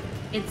 ugh.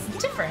 It's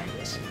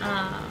different.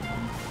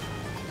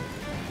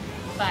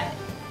 But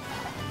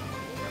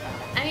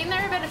I mean,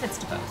 there are benefits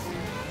to both,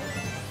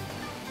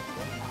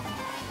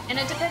 and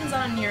it depends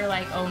on your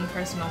like own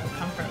personal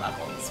comfort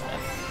levels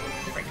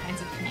with different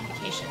kinds of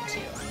communication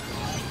too.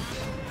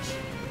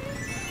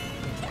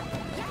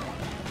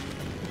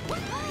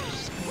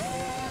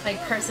 Like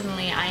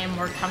personally, I am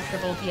more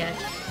comfortable via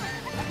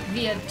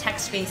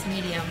text-based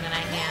medium than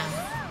I am.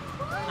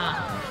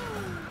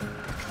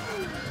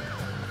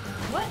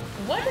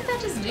 What did that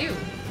just do?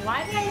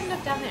 Why did I end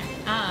up down there?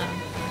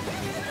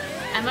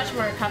 I'm much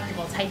more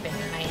comfortable typing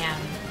than I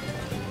am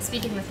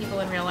speaking with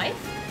people in real life,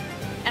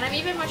 and I'm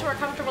even much more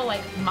comfortable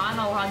like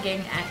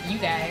monologuing at you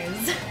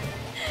guys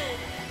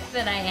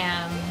than I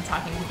am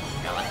talking to people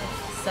in real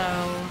life. So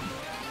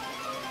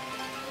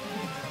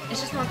it's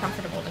just more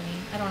comfortable to me.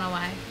 I don't know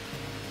why.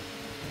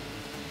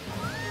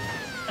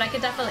 But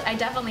I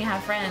definitely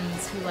have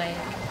friends who like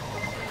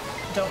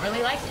don't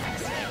really like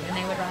texting, and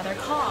they would rather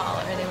call,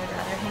 or they would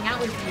rather hang out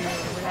with you,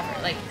 or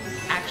whatever. Like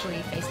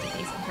actually face to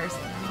face in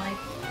person. I'm like,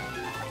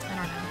 I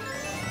don't know.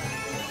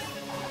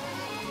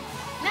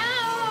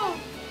 No!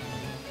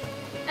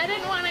 I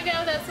didn't want to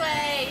go this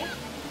way.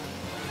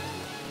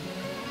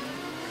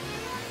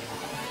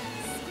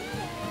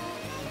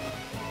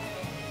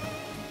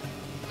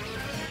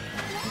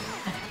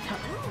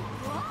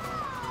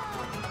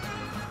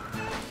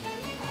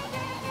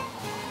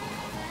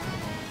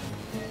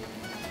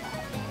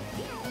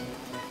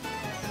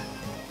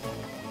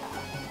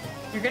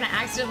 You're gonna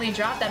accidentally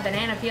drop that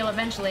banana peel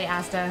eventually,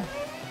 Asta.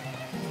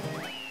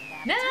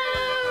 No!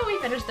 We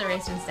finished the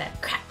race instead.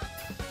 Crap.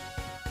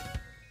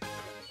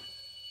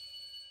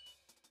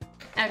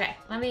 Okay,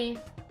 let me...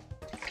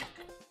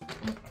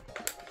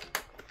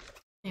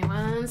 Give me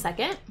 1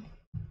 second.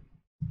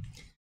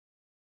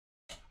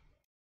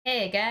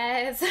 Hey,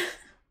 guys.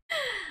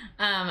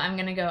 I'm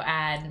gonna go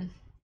add...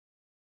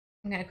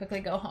 I'm gonna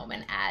quickly go home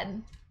and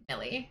add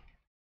Millie.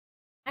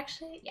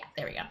 Actually, yeah,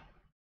 there we go.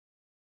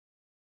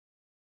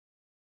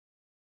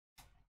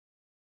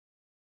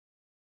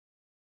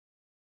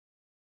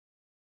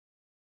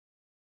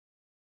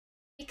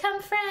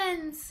 Become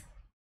friends.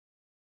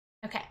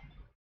 Okay.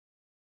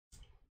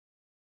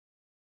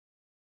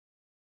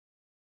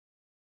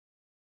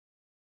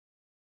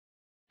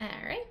 All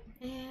right,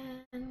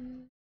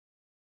 and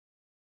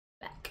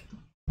back.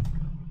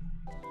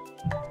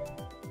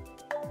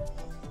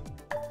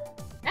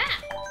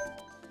 Ah!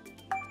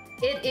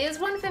 It is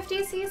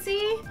 150 cc.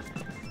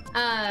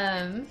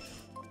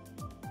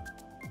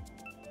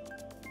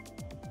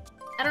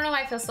 I don't know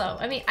why I feel slow.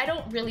 I mean, I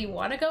don't really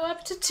want to go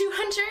up to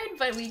 200,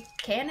 but we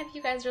can if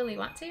you guys really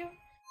want to.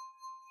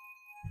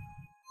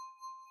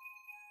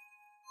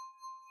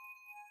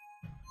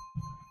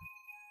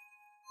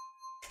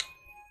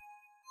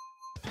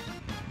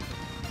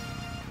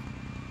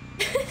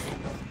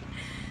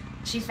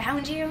 She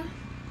found you?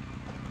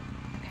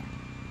 Okay.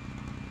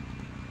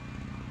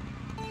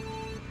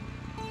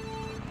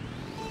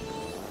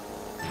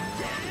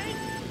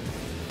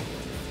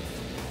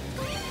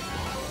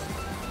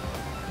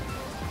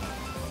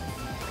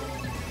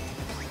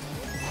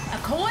 A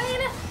coin?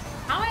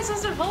 How am I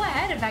supposed to pull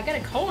ahead if I get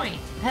a coin?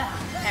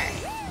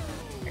 Alright.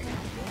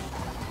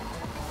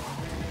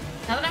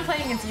 Now that I'm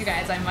playing against you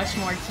guys, I'm much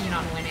more keen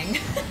on winning.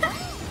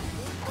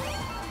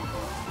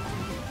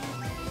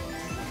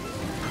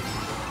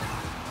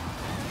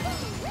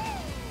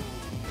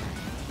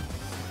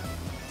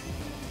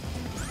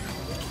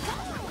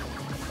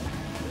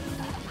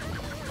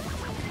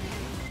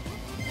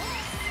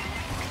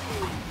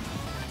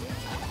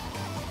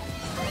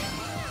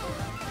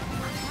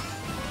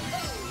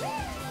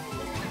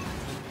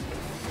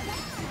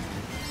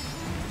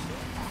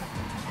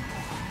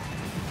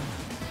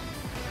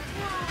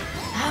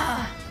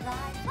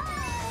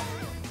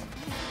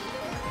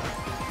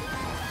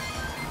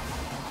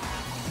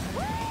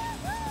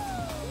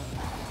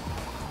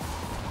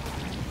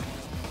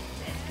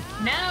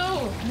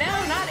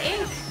 No, not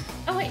ink.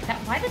 Oh wait,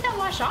 why did that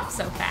wash off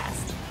so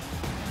fast?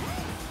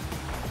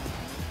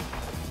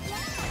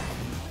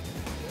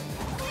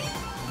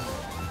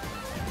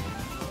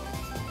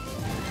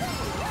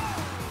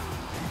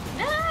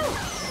 No!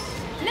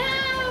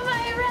 No,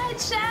 my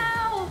red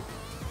shell!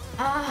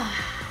 Ah.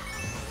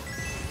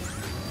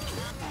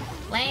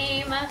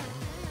 Lame.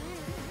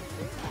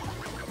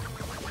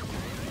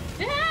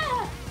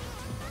 Ah!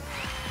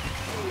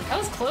 That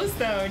was close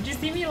though. Did you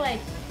see me like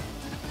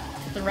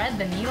thread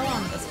the needle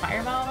on those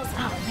fireballs?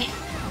 Oh man,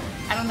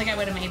 I don't think I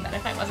would have made that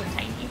if I wasn't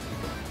tiny.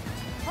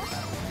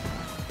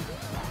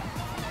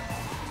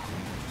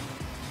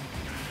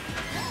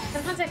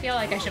 Sometimes I feel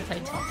like I should play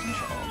tilt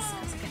controls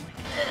because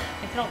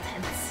I get all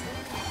tense.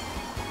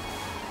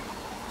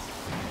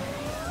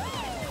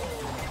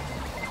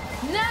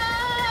 No!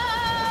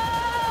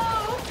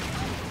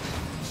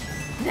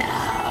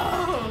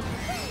 No!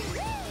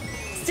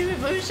 Stupid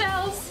blue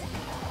shells.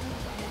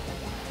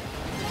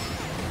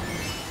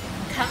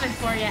 Coming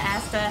for you,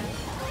 Asta.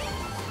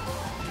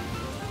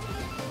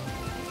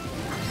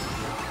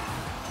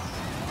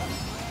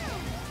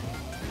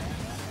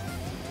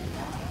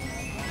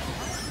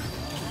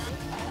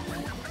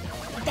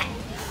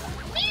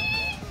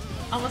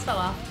 Almost fell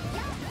off.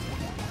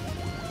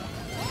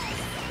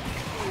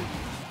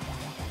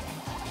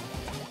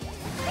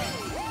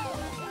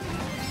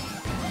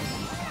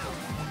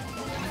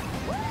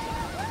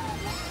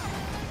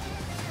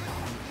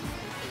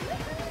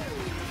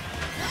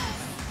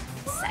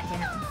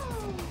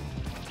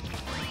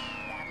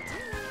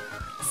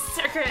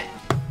 Circuit.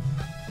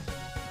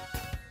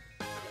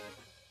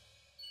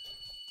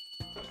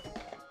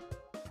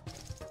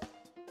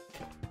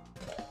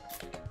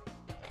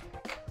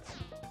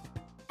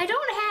 I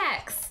don't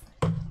hacks.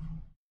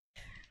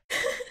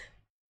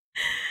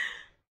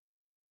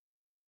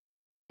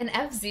 An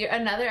F-Zero,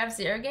 another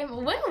F-Zero game?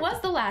 When was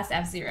the last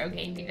F-Zero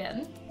game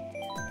even?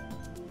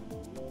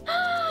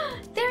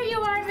 There you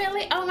are,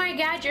 Millie. Oh my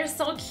god, you're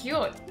so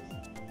cute.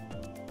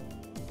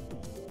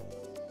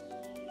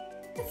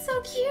 It's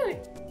so cute.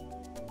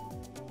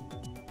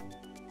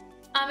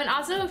 And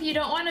also, if you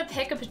don't want to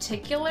pick a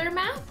particular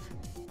map,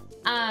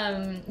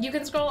 you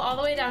can scroll all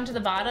the way down to the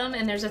bottom,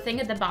 and there's a thing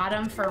at the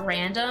bottom for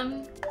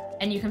random,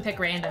 and you can pick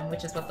random,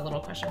 which is what the little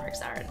question marks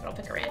are, and it'll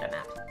pick a random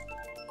map.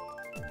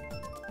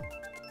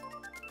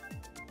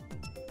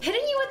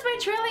 Hitting you with my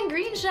trailing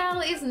green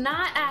shell is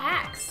not a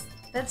hacks.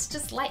 That's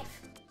just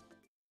life.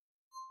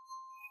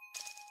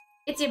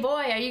 It's your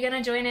boy. Are you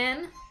gonna join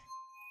in?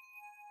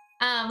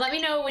 Let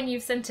me know when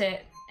you've sent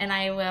it, and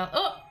I will.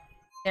 Oh,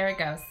 there it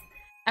goes.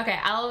 Okay,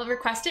 I'll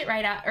request it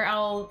right out, or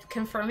I'll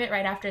confirm it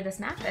right after this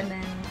map, and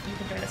then you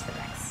can join us for the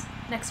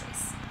next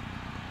race.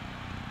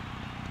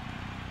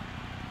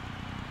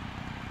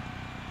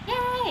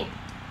 Yay!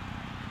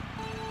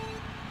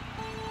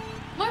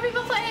 More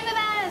people playing with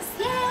us!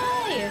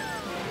 Yay!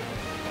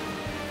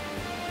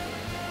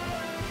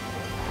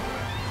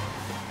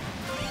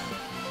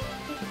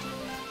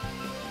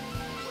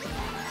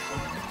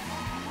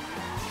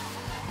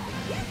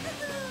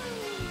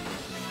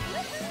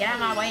 Get out of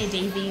my way,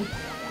 Davey.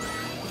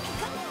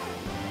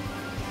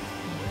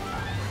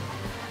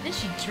 Then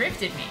she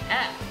drifted me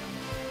up.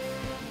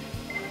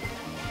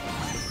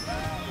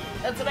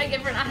 That's what I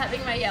get for not having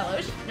my yellow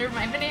or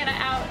my banana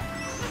out.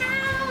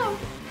 No!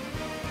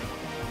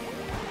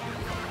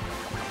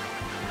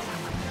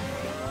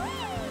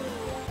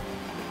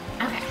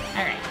 Okay,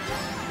 alright.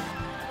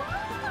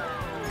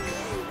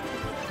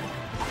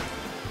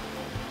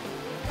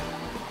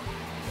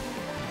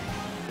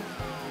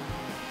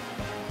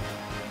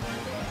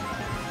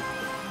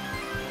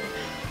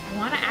 I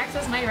want to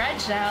access my red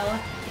shell.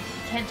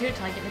 Can't do it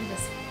till I get rid of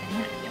this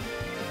banana peel.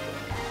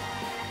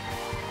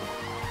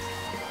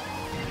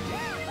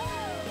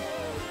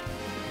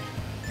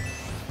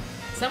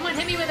 Someone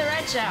hit me with a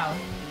red shell.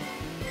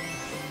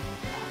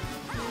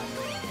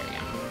 There we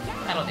go.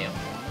 That'll do.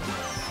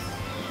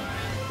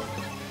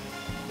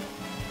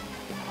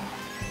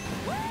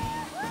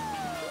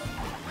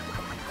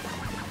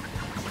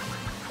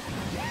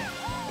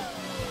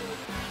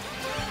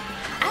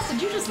 Ass,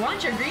 did you just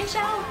launch your green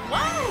shell?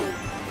 Whoa!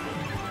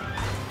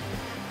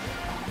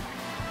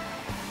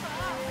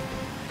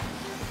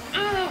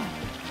 Ugh.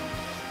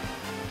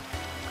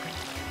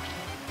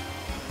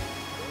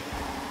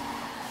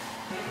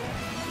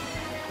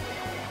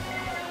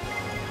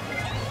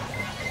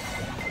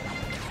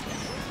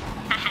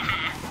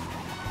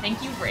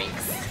 Thank you,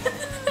 brakes.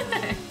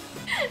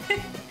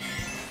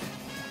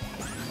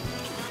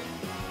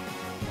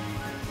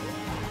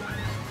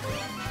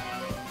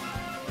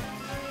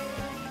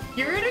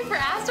 You're rooting for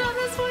Asta on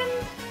this one?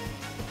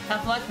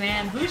 Tough luck,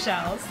 man. Blue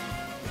shells.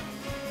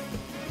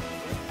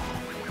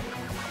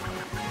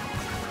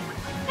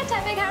 Hi,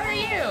 Tepig, how are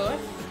you?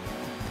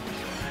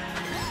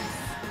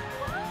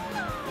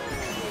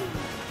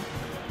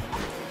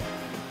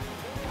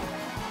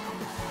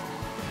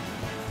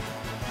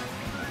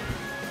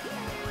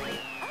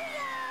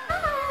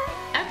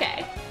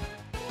 Okay.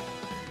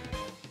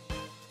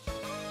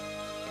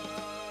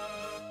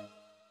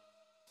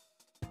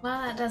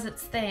 Well, that does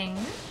its thing.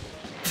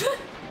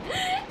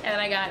 And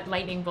I got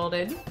lightning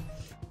bolted.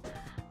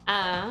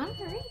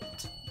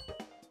 Alright.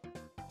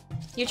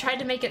 You tried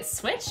to make it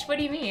switch? What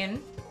do you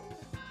mean?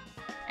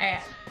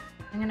 Alright.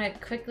 I'm gonna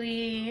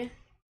quickly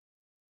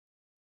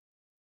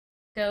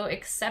go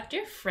accept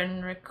your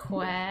friend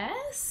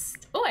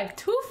request. Oh, I have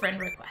 2 friend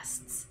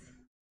requests.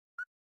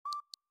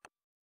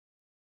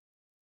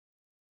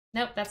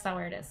 Nope, that's not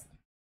where it is.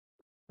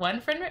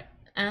 1 friend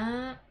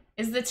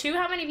is the 2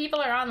 how many people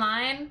are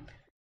online?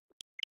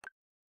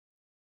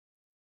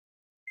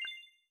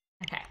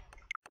 Okay.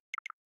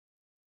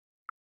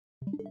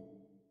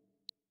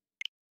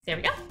 There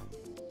we go.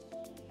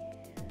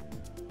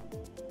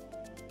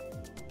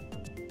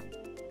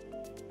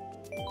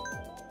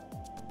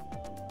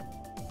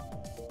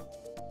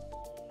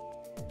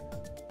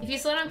 If you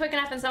slow down quick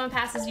enough and someone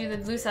passes you, the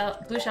blue shell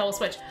will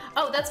switch.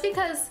 Oh, that's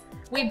because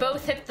we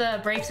both hit the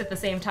brakes at the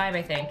same time,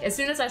 I think. As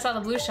soon as I saw the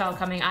blue shell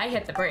coming, I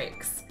hit the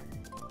brakes.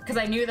 Because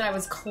I knew that I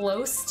was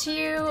close to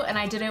you, and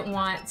I didn't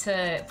want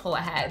to pull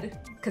ahead,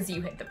 because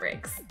you hit the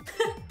brakes.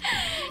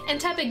 And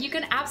Tepig, you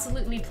can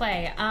absolutely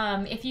play.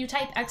 If you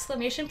type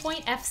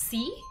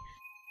 !FC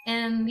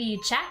in the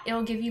chat,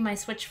 it'll give you my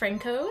Switch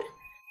friend code.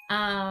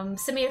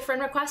 Send me a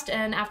friend request,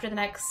 and after the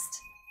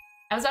next...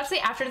 I was about to say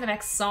after the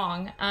next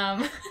song.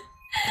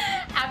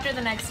 After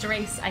the next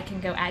race, I can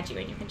go add you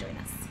and you can join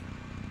us.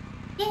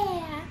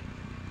 Yeah!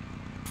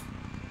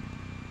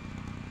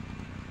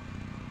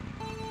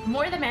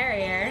 More the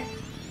merrier.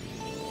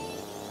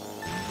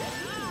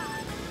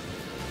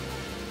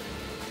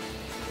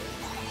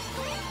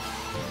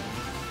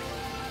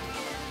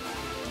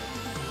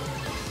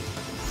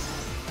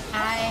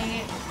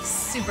 I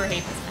super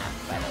hate this map,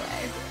 by the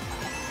way.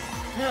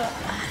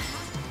 Ugh.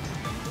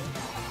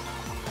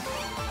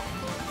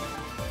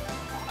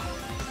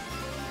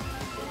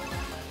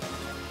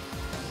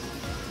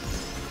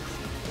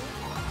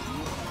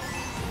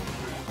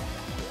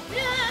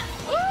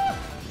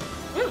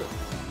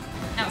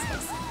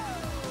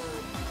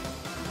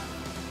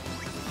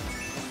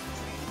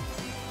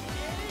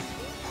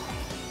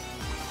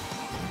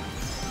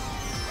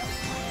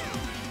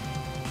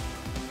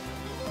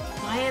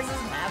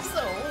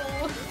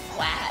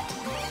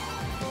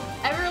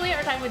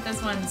 With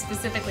this one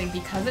specifically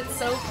because it's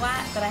so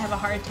flat that I have a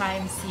hard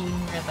time seeing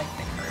where like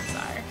the curves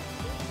are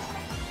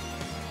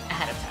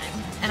ahead of time.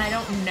 And I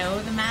don't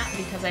know the map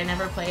because I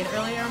never played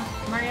earlier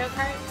Mario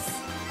Karts.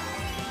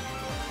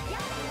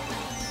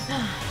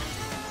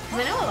 Because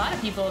I know a lot of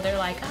people, they're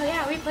like, oh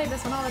yeah, we played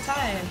this one all the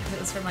time because it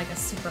was from like a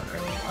super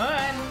early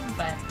one,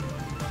 but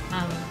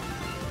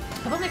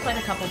I've only played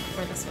a couple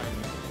before this one.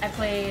 I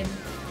played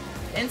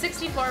the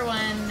N64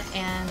 one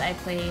and I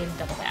played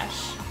Double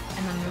Dash.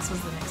 And then this was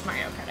the next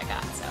Mario Kart I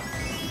got, so.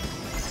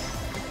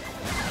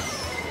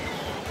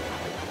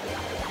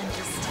 And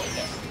just take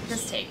it.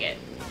 Just take it.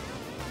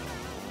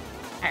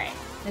 Alright.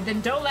 And then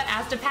don't let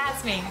Asta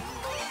pass me.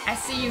 I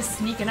see you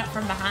sneaking up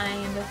from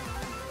behind.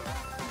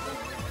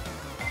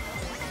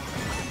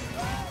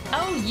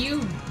 Oh,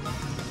 you.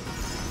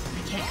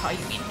 I can't call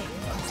you mean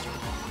hating monster.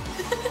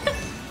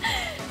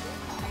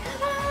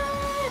 Come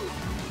on!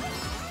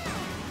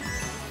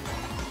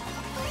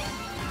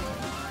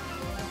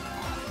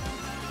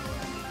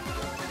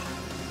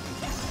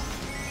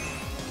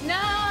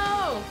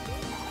 No!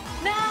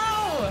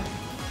 No!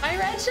 My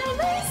red shell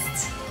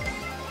missed!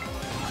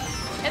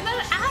 And then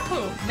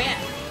apple! Man,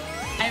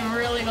 I'm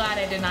really glad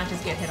I did not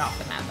just get hit off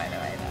the map, by the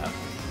way, though.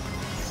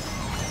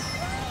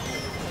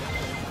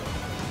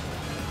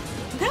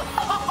 No!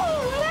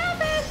 What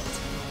happened?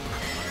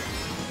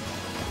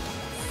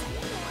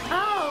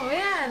 Oh,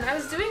 man, I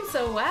was doing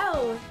so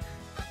well.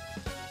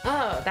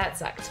 Oh, that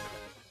sucked.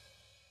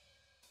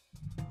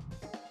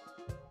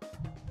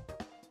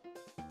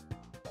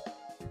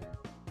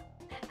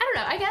 I don't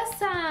know, I guess,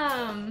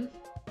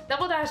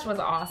 Double Dash was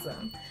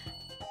awesome.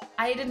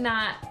 I did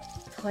not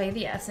play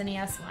the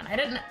SNES one. I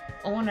didn't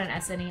own an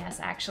SNES,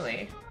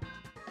 actually.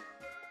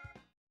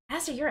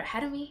 Aster, you're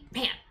ahead of me?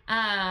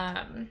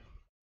 Man.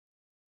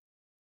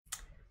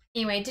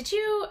 Anyway, did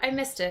you... I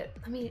missed it.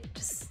 Let me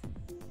just...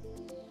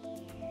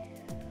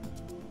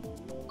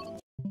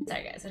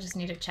 Sorry, guys. I just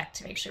need to check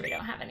to make sure we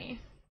don't have any.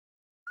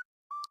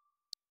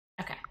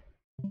 Okay.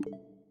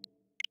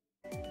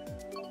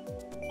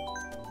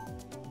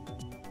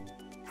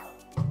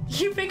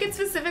 You pick it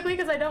specifically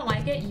because I don't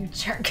like it? You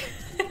jerk.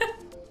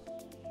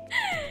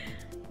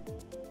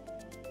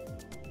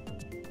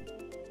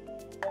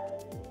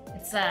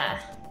 It's, I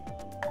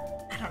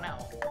don't know.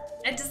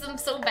 I just am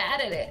so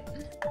bad at it.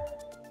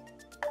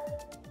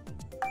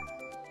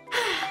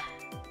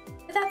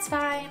 But that's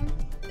fine.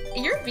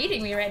 You're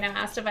beating me right now,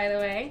 Asta, by the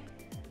way.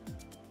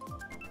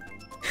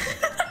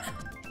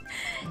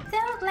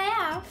 Don't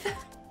laugh.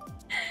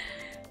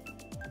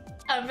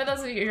 For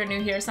those of you who are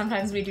new here,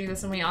 sometimes we do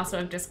this and we also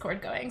have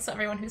Discord going, so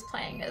everyone who's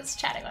playing is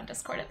chatting on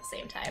Discord at the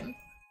same time.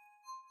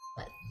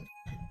 But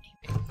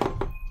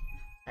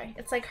sorry,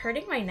 it's like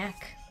hurting my neck.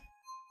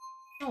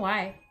 I don't know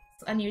why.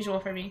 It's unusual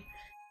for me.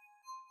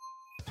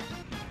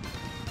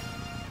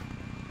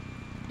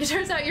 It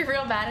turns out you're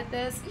real bad at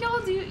this.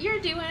 You're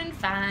doing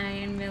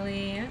fine,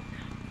 Millie.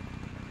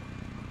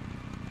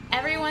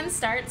 Everyone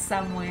starts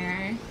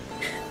somewhere.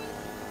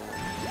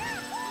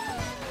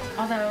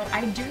 Although,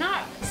 I do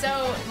not... So,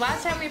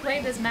 last time we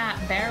played this map,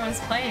 Bear was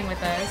playing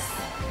with us,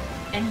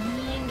 and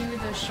he knew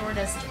the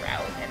shortest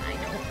route, and I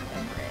don't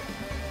remember it.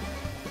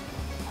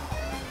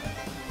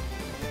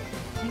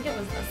 I think it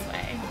was this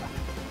way.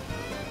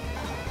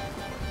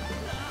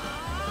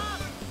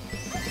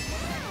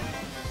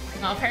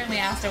 Well, apparently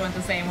Asta went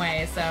the same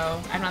way,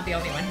 so I'm not the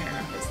only one who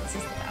remembers this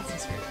is the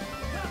fastest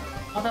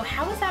route. Although,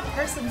 how is that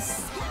person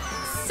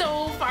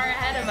so far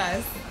ahead of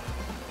us?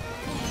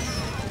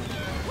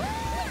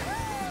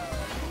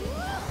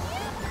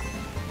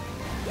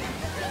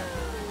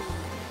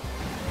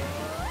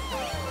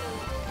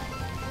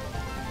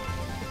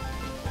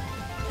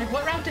 Like,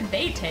 what route did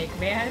they take,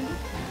 man?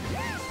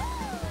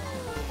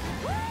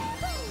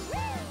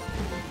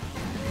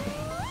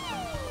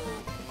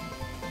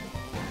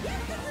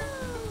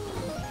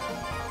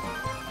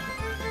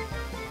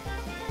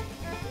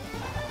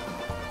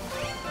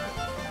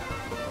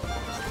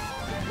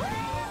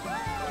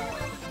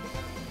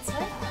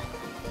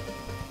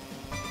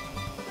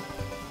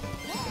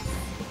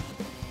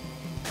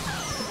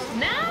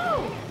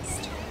 No!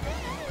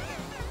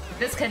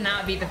 This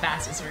cannot be the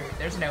fastest route.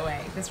 There's no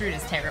way. This route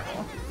is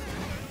terrible.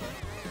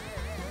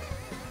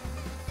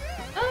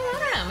 Oh, I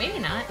don't know. Maybe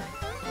not.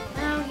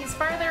 No, he's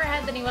farther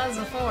ahead than he was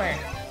before.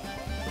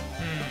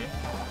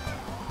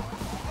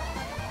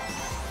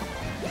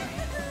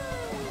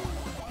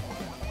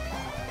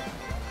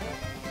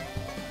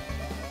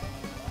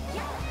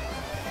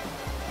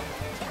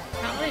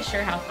 Not really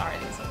sure how far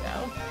these will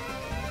go.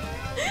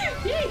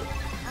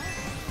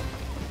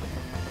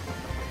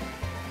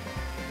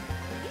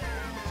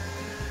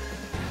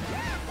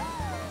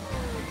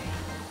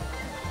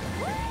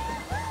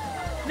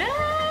 No!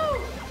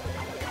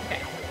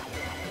 Okay.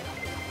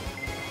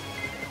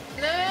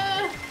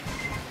 No!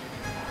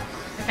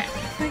 Okay.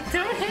 Like,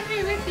 don't hit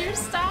me with your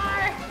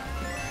star!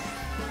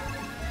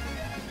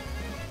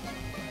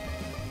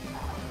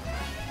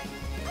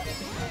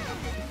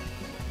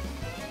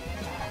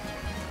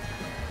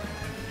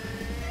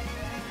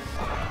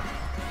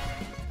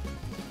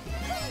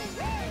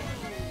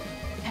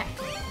 Okay.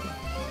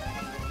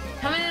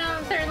 Coming in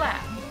on the third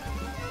lap.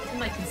 I'm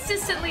like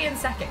consistently in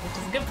second, which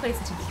is a good place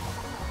to be.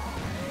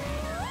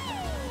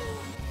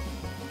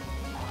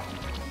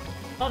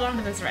 Hold on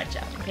to this red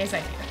gem in case I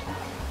need it.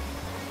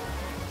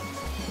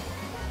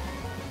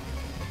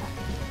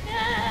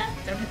 Ah,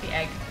 don't hit the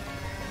egg.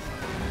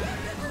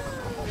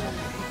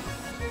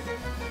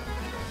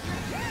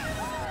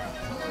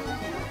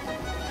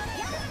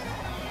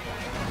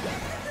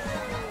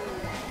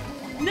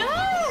 No!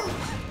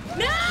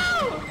 No!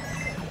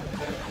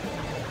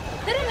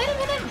 Hit him, hit him,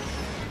 hit him!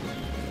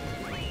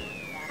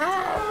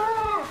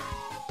 Ah!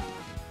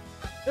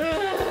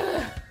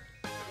 Ugh.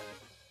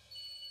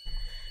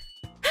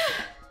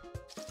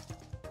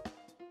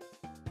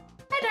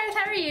 Hi Darth,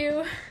 how are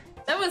you?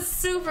 That was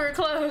super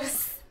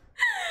close.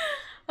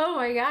 Oh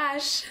my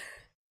gosh.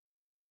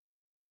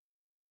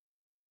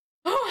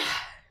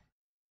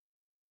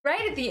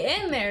 Right at the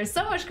end there,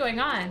 so much going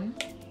on.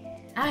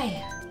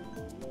 I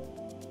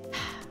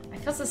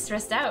feel so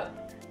stressed out.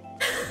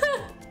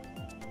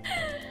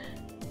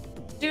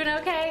 Doing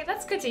okay?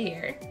 That's good to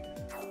hear.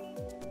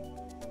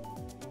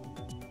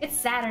 It's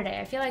Saturday.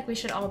 I feel like we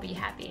should all be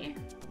happy.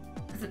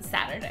 Because it's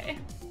Saturday.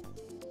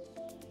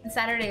 And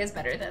Saturday is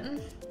better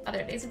than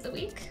other days of the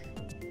week.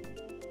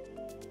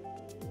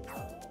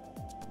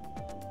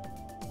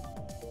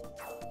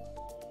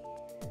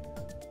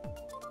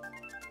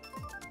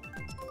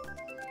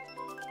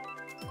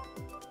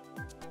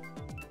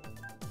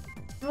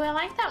 Well, I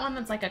like that one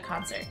that's like a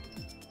concert.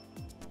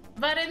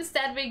 But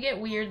instead we get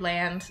weird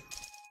land.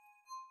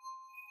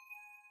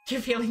 You're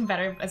feeling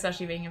better,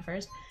 especially being in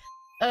first.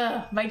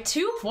 Ugh, by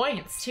 2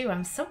 points too.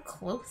 I'm so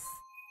close.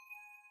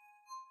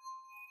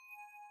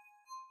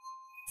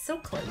 So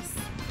close.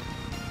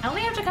 I only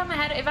have to come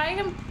ahead if I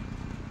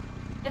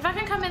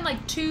can come in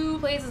like 2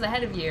 places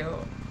ahead of you,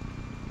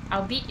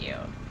 I'll beat you.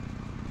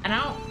 And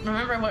I don't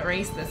remember what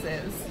race this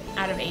is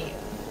out of 8.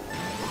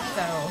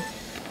 So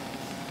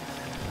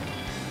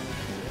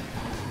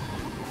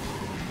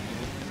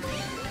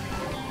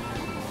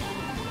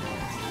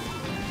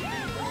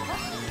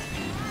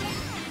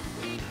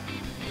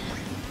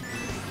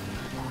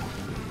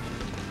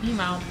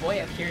meanwhile, boy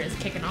up here is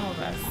kicking all of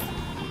us.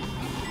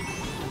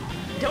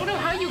 Don't know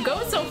how you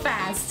go so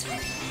fast.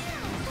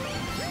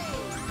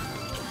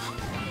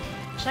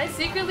 Should I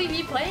secretly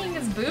be playing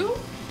as Boo?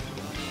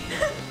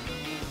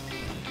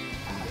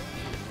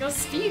 Your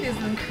speed is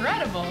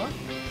incredible.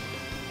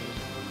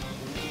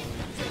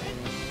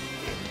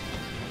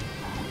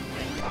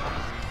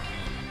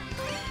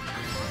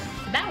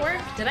 Did that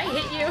work? Did I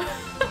hit you?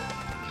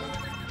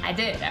 I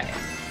did, okay.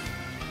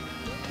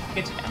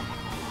 Good to know.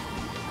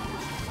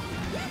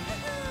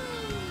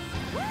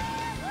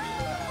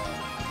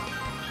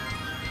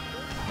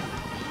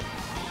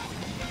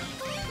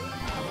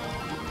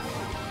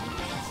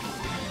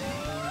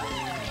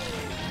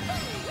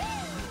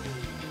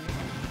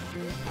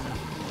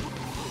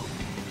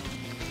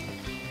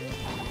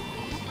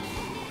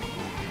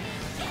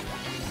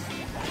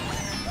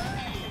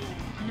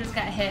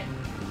 Got hit.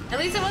 At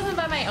least it wasn't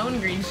by my own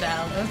green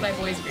shell. It was my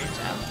boy's green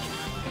shell.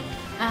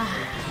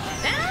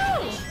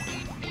 No!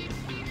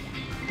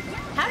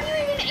 How do you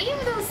even aim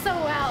those so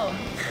well?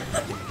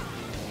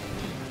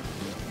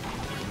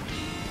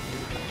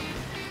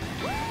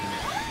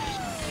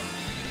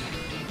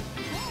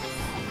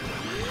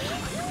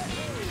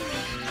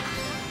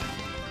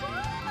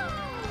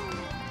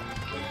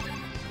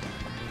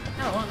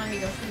 No, it won't let me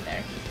go through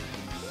there.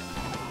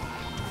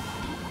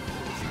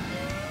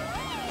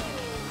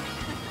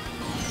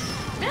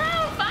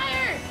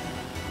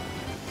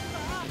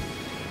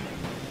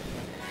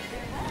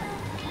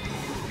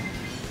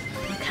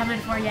 Coming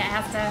for you,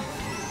 Asta.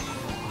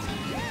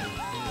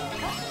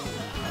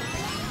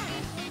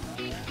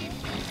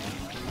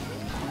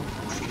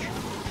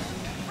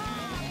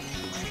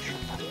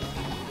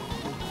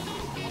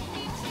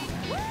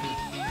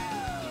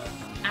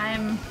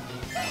 I'm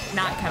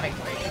not coming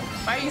for you.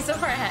 Why are you so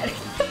far ahead?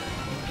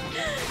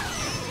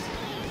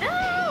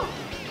 No!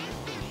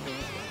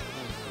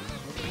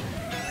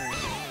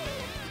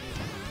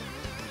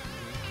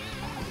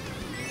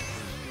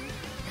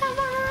 Come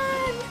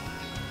on!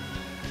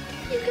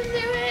 You can do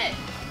it!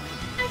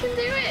 I can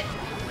do it!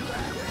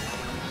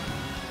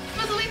 I'm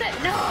supposed to leave that.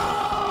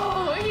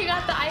 No! He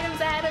got the items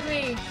ahead of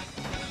me!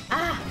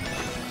 Ah!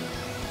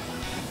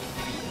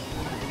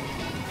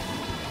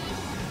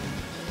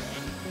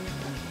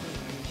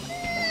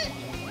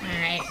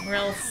 Alright,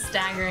 real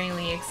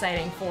staggeringly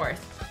exciting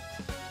 4th.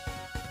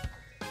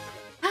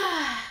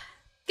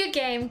 Good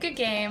game, good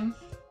game.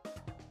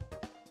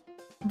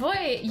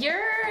 Boy,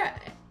 your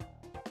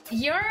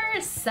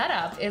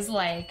setup is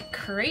like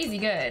crazy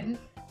good.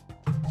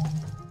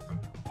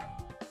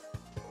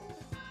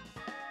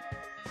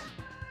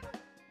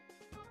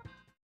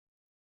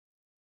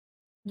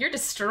 You're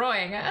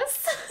destroying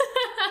us.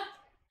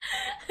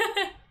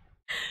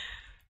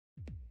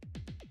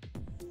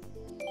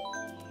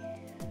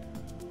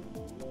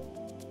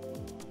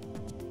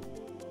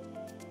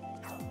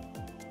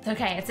 It's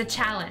okay, it's a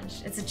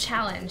challenge. It's a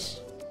challenge.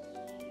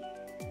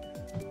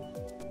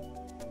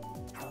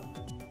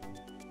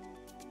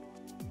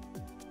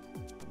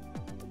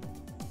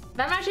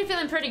 But I'm actually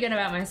feeling pretty good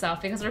about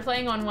myself because we're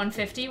playing on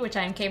 150, which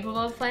I'm capable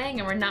of playing,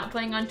 and we're not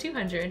playing on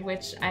 200,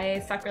 which I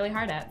suck really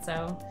hard at,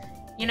 so...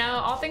 You know,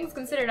 all things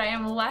considered, I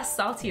am less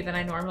salty than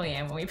I normally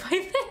am when we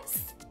play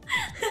this.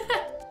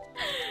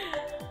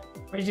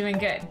 We're doing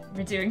good.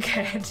 We're doing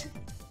good.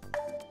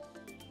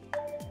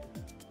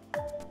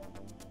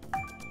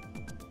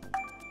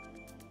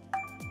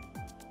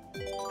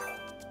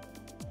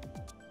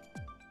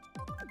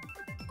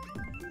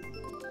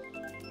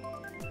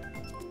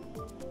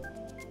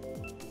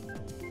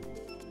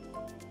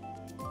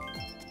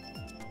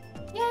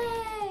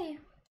 Yay!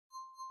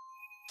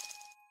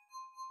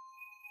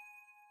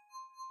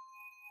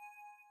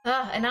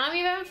 Ugh, and now I'm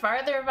even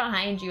farther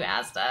behind you,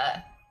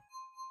 Asta.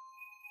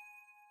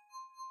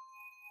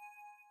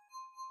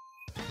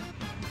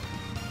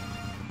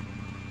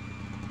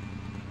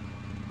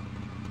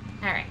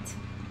 Alright.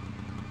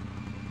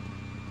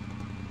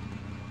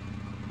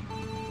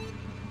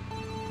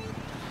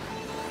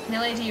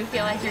 Millie, do you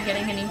feel like you're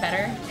getting any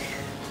better?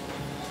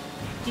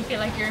 Do you feel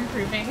like you're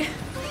improving?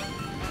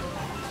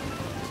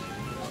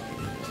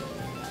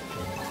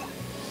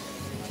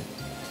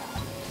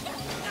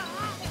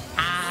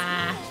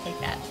 Take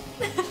that.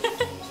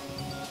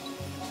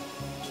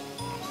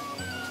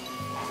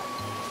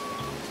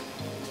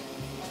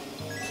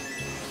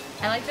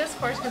 I like this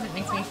course because it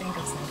makes me think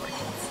of Snowboard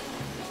Kids.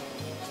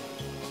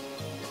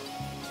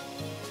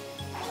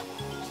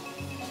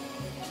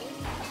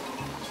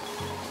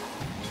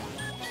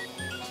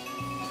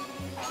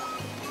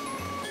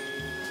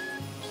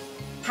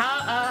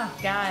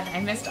 God, I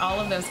missed all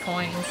of those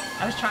coins.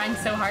 I was trying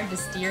so hard to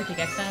steer to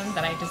get them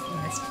that I just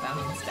missed them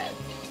instead.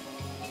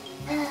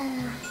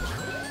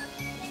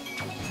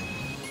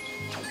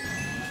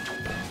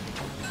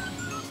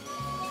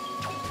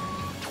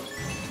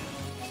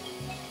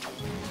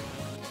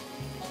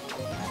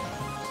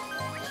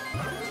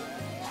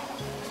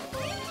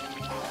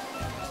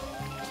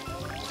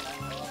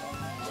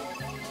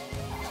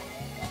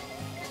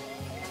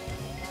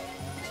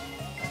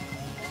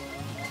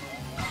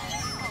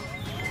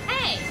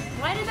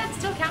 Why did that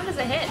still count as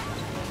a hit?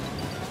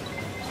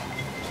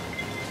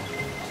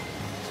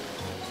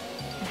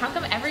 How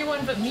come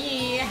everyone but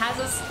me has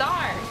a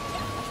star?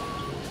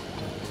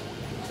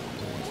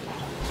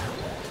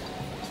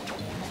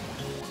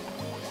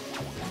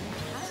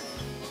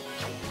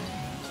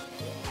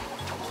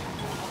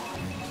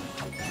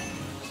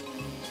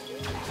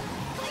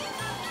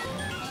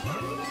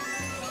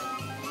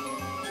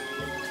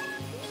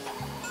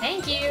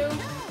 Thank you.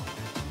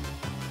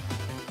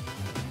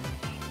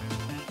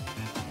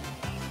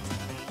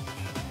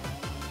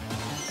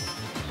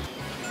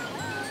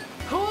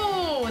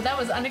 That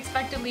was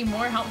unexpectedly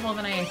more helpful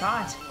than I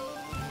thought.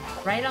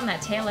 Right on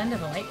that tail end of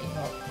the lightning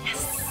bolt.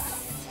 Yes!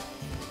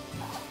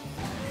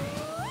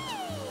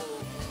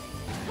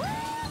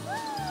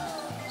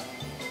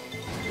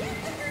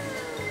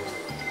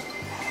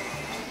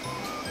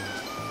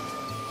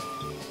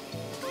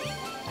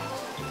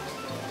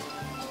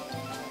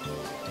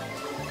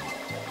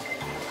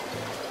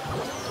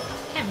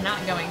 I'm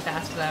not going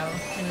fast though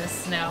in this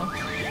snow.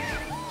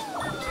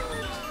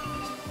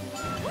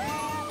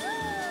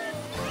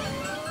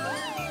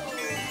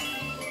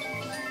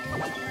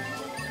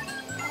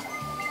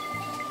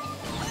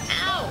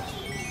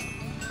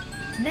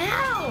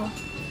 Now!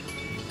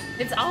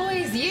 It's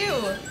always you!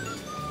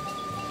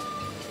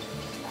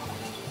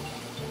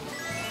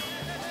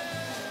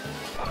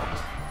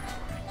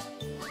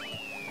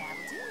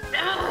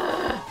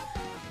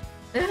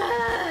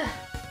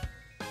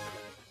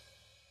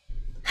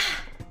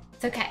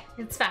 It's okay.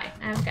 It's fine.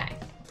 I'm okay.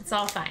 It's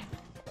all fine.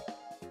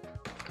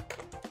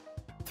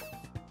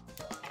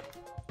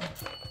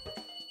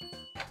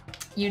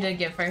 You did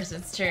get first,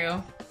 it's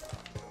true.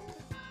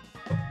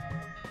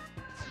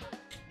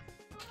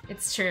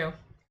 It's true.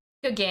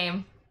 Good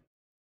game.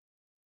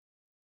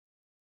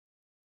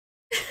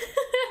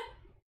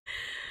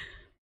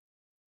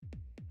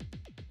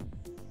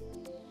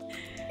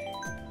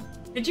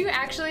 Did you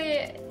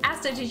actually,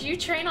 Asta, did you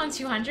train on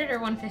 200 or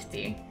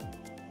 150?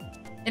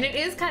 And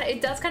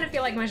it does kind of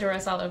feel like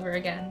Majora's all over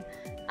again.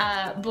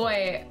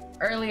 Boy,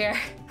 earlier,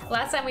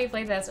 last time we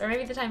played this, or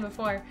maybe the time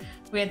before,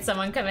 we had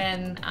someone come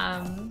in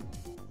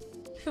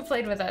who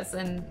played with us,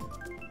 and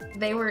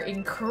they were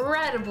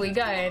incredibly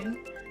good.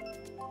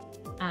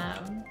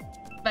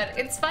 But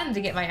it's fun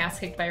to get my ass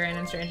kicked by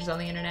random strangers on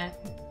the internet.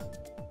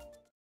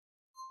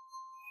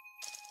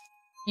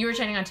 You were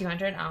training on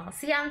 200? Oh,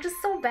 see, I'm just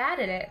so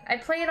bad at it. I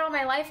play it all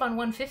my life on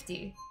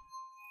 150.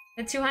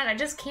 At 200, I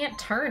just can't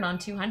turn on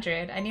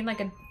 200. I need like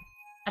I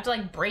have to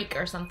like brake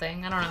or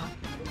something. I don't know.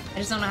 I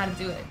just don't know how to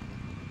do it.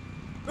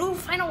 Ooh,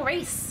 final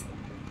race.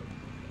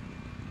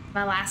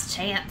 My last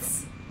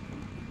chance.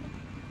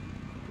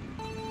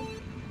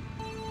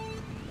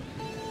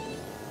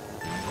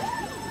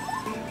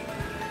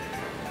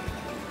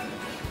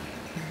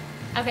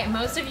 Okay,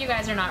 most of you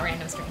guys are not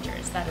random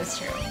strangers. That is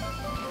true.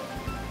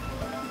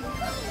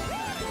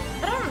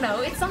 But I don't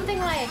know, it's something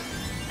like,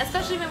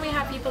 especially when we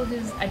have people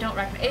who's I don't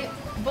recognize.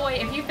 Boy,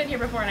 if you've been here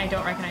before and I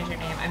don't recognize your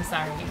name, I'm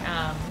sorry.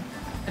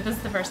 But this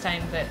is the first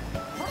time that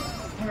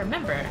I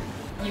remember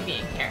you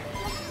being here.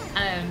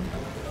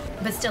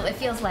 But still, it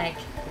feels like,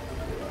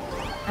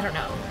 I don't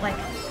know, like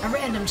a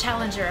random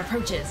challenger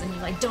approaches and you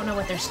like don't know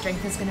what their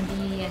strength is gonna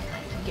be, and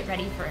like you get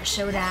ready for a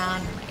showdown.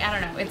 And, like, I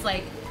don't know, it's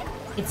like,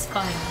 it's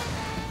fun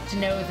to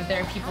know that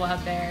there are people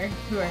out there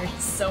who are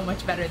so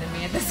much better than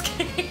me at this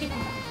game.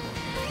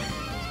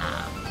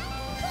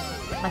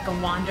 Like a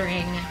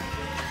wandering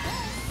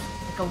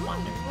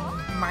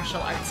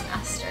martial arts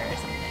master or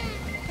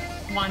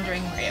something.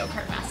 Wandering Mario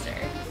Kart master.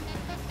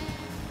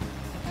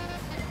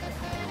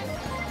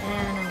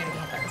 And I'm gonna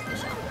get that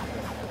special.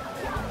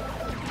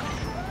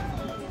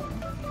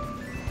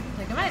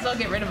 Like, I might as well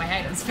get rid of my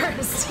items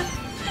first.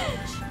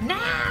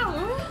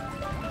 Now!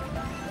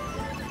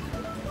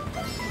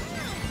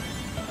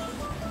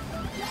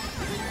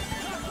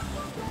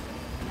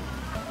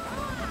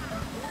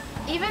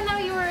 Even though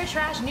you were a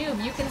trash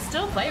noob, you can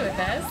still play with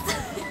us.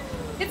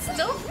 It's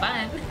still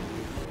fun.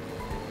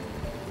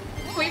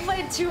 We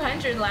played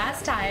 200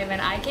 last time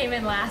and I came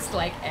in last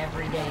like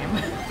every game,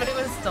 but it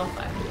was still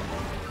fun.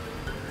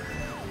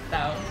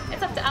 So,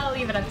 it's up to, I'll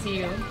leave it up to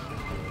you.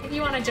 If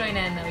you want to join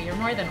in though, you're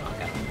more than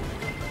welcome.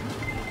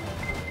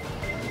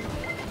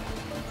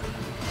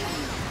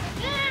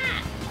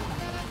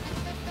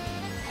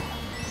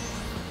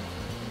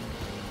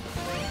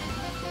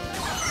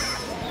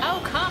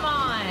 Oh, come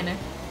on!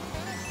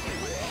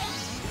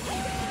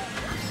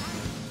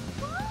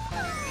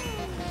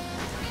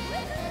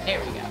 There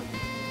we go.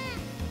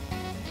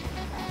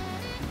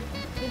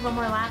 Need one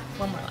more lap?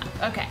 One more lap.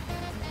 Okay.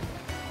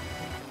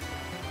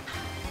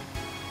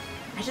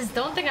 I just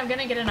don't think I'm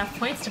gonna get enough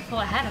points to pull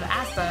ahead of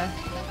Asta.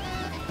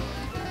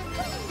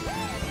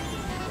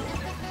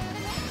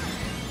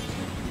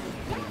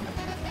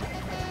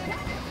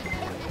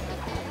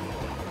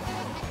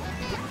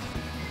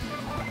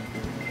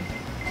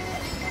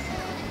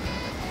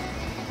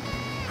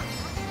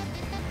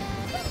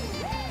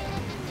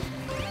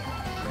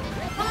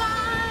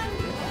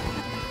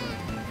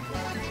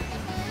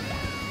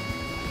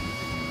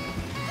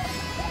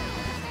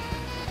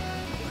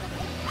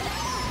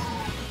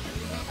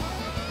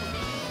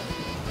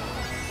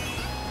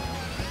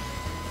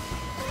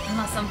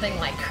 Unless something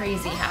like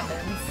crazy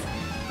happens.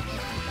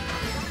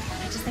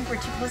 I just think we're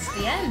too close to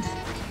the end.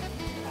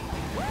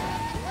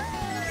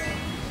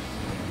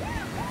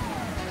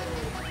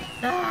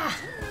 Ah!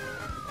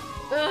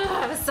 Ugh,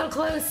 I was so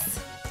close.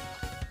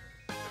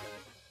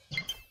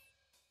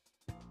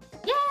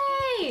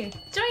 Yay!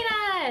 Join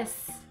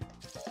us!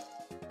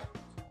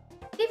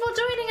 People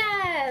joining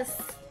us!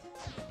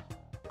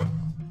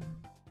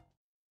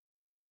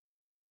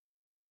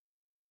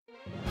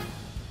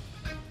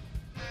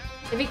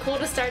 It'd be cool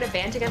to start a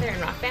band together in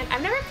Rock Band.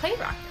 I've never played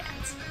Rock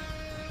Band.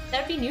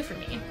 That'd be new for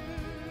me.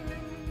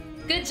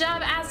 Good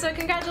job, Asta.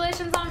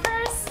 Congratulations on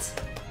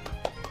first.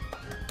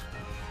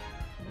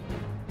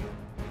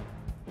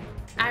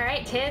 All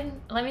right, kid.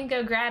 Let me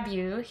go grab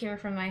you here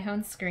from my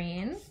home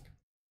screen.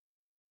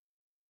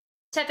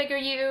 Tepik,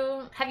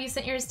 have you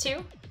sent yours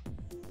too?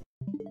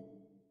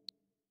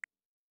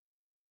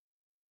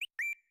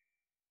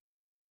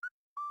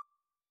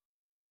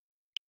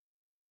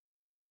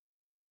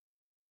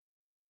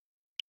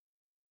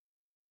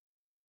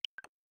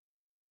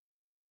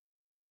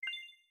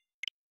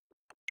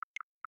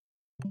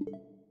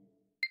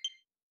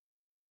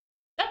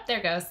 Oh, there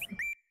it goes.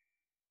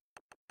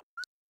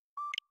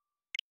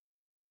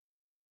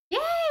 Yay,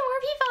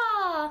 more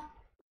people!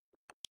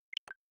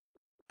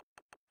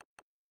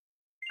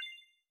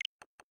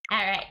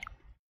 All right.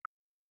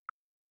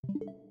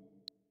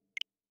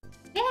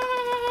 Yay!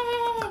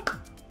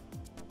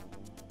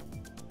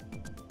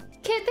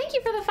 Kid, thank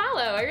you for the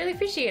follow. I really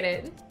appreciate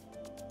it.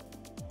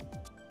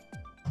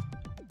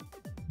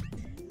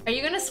 Are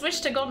you gonna switch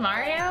to Gold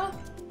Mario?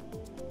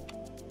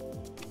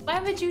 Why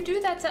would you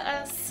do that to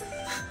us?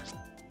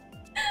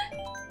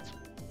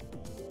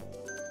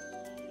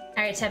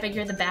 Alright, Tepik,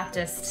 you're the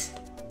Baptist.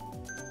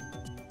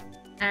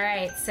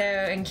 Alright, so,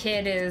 and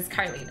Kid is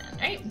Carly then,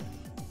 right?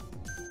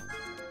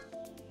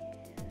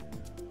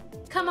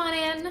 Come on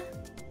in.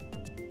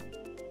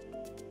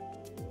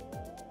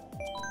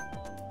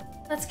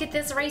 Let's get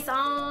this race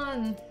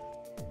on.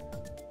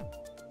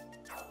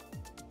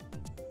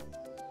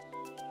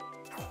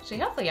 Actually,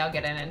 hopefully I'll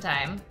get in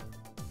time.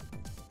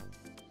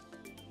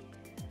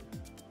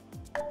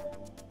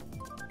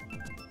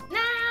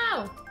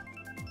 No!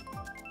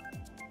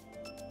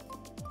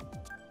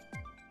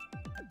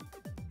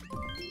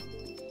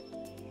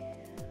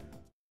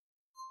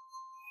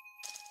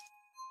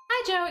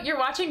 Hi, Joe. You're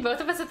watching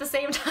both of us at the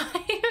same time?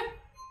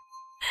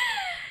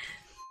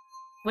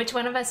 Which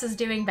one of us is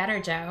doing better,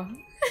 Joe?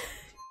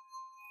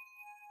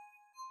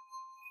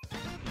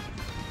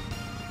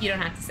 You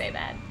don't have to say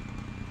that.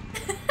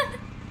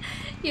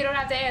 You don't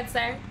have to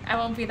answer. I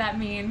won't be that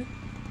mean.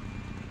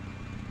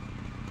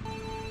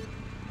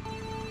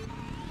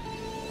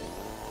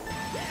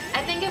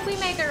 I think if we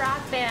make a rock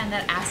band,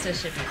 that Asta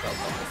should be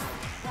vocals.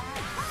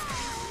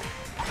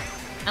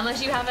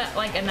 Unless you have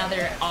like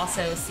another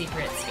also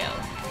secret skill.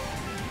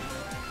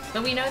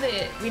 But we know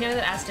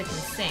that Asta can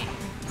sing.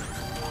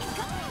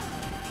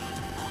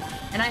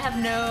 And I have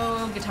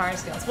no guitar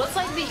skills. What's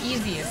like the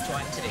easiest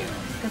one to do?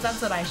 Because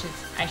that's what I should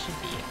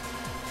be.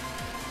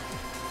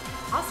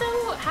 Also,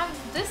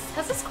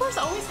 has this course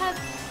always had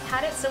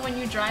it so when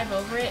you drive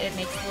over it, it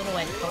makes a little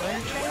like color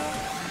trail?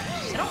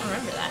 I don't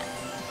remember that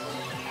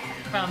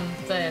from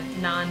the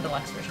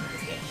non-deluxe version of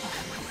this game.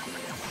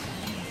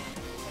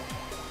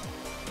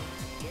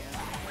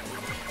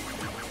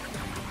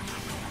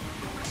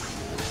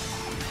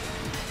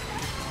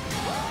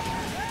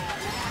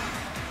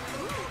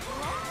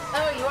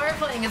 Oh, you are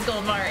playing as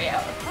Gold Mario.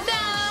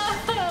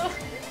 No!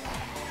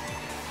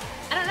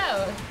 I don't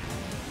know.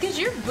 Because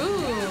your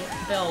Boo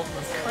build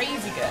was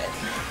crazy good.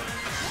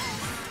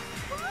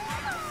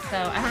 So,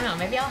 I don't know.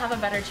 Maybe I'll have a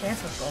better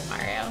chance with Gold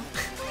Mario.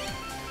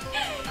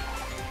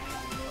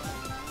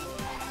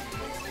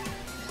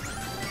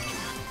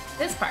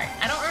 This part.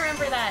 I don't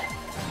remember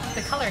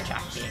the color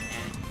track being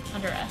there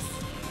under us.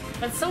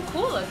 That's so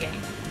cool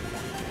looking.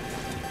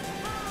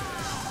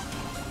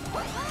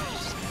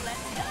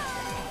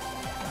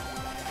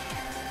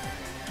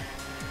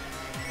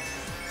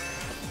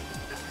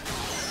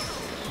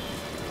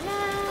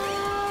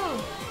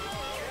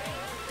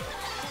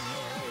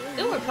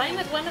 Ooh, we're playing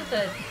with one of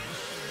the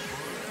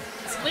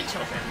squid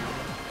children.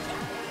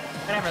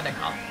 Whatever they're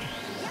called.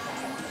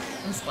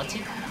 In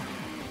Splatoon.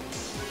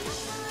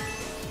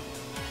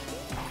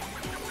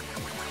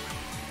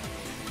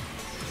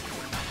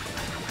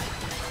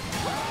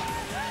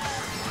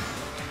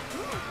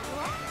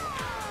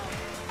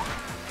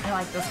 I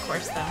like this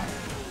course though.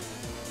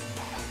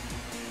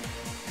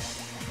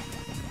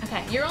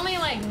 Okay, you're only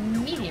like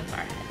medium far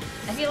ahead.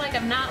 I feel like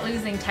I'm not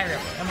losing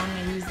terribly. I'm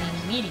only losing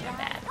medium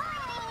bad.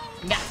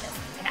 I got this.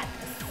 I got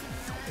this.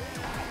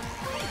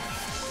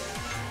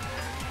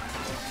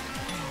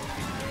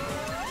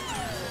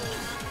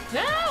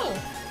 No!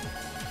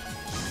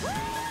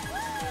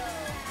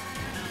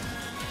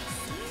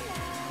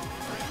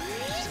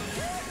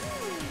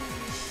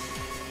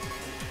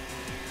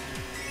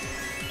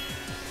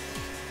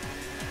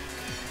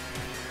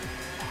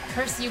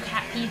 Curse you,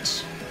 Cat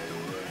Peach.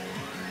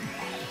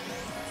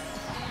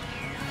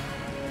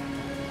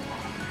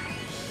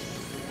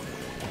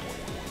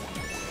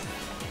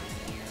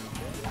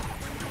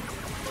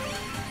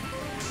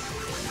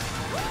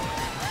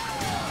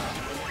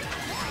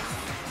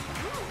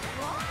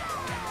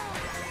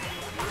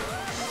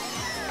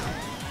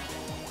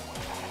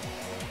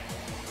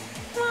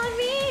 Come on,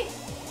 me!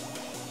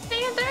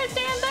 Stay in third,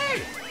 stay in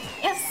third!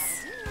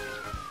 Yes!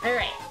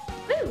 Alright.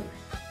 Woo!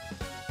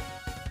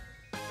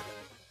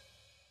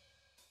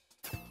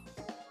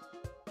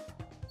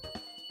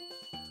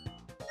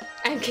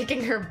 I'm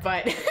kicking her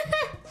butt.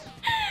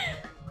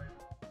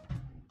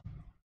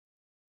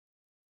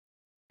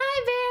 Hi,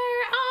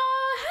 Bear!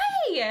 Oh,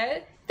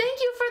 hey! Thank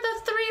you for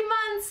the 3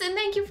 months, and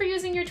thank you for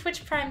using your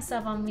Twitch Prime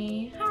sub on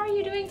me. How are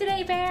you doing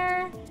today,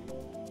 Bear?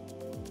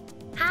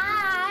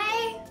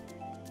 Hi!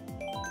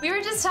 We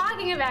were just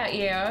talking about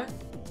you.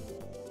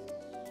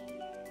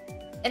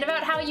 And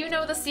about how you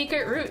know the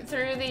secret route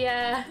through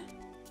the,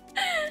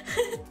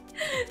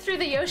 through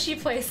the Yoshi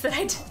place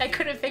that I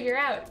couldn't figure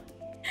out.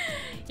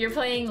 You're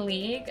playing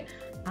League?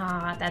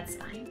 Ah, that's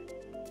fine.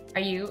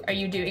 Are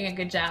you doing a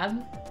good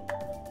job?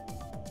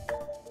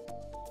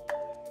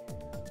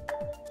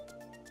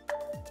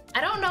 I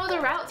don't know the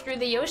route through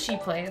the Yoshi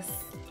place.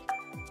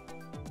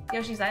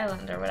 Yoshi's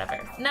Island or whatever.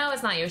 No,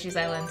 it's not Yoshi's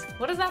Island.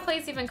 What is that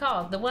place even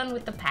called? The one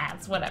with the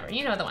paths, whatever.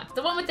 You know the one.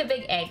 The one with the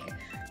big egg.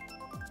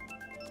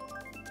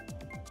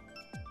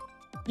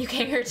 You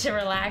came here to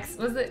relax.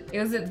 Was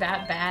it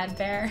that bad,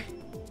 Bear?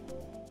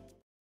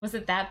 Was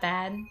it that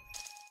bad?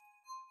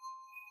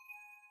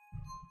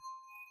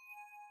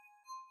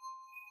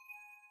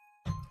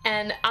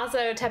 And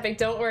also, Tepic,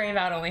 don't worry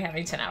about only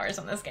having 10 hours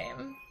on this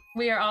game.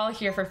 We are all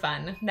here for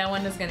fun. No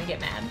one is gonna get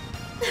mad.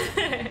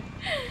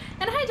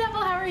 And hi, Devil,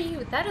 how are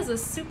you? That is a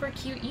super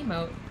cute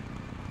emote.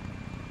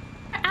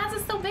 Her ass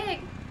is so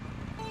big.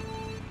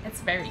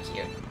 It's very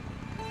cute.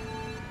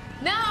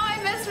 No, I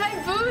missed my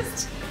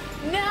boost!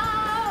 No!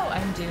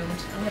 I'm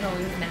doomed. I'm gonna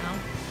lose now.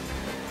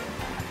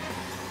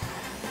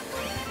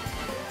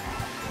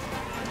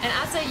 And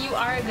Asa, you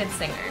are a good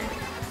singer.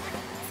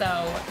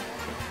 So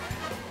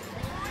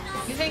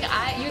you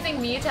think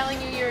me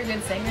telling you you're a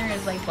good singer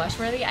is like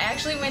blushworthy? I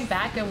actually went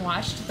back and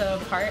watched the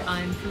part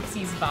on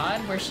Poopsie's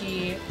VOD where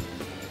she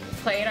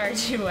played our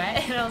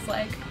duet, and I was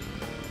like,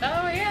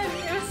 oh man,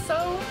 it was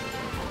so...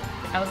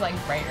 I was like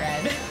bright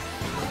red.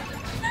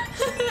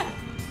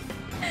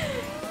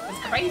 It's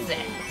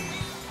crazy.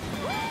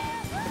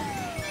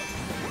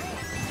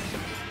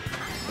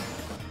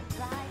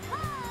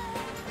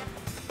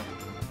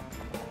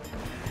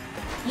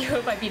 You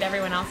hope I beat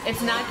everyone else.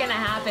 It's not gonna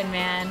happen,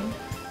 man.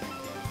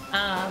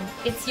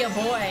 It's your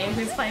boy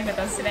who's playing with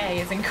us today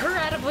is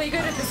incredibly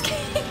good at this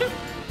game.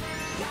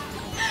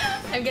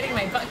 I'm getting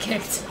my butt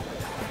kicked.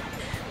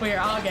 We are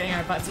all getting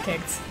our butts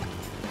kicked.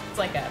 It's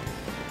like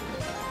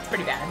it's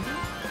pretty bad.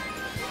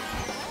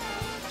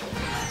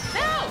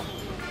 No!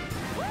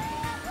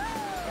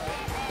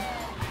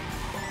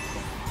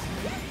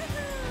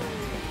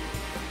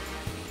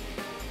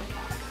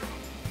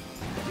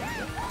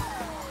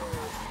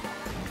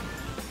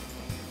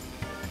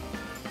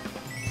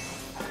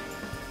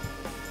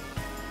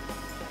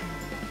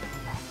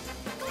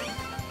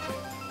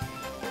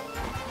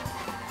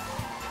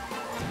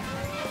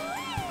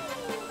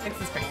 This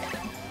is pretty bad.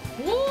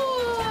 Woo!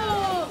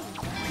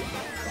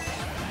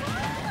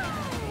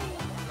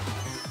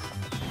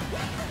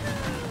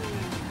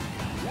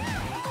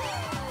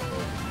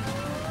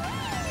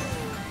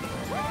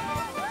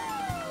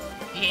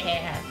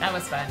 Yeah, that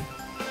was fun.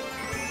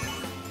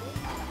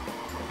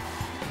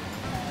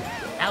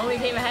 I only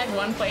came ahead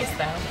one place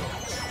though.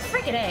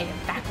 Frickin' A,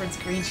 backwards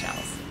green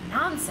shells.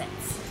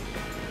 Nonsense.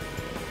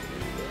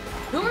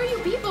 Who are you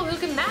people who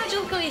can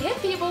magically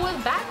hit people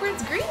with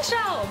backwards green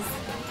shells?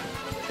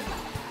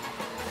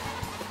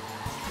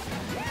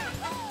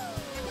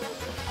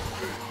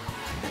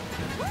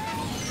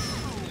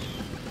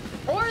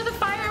 Or the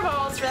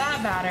fireballs for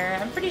that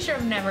matter. I'm pretty sure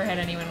I've never hit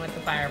anyone with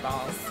the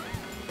fireballs.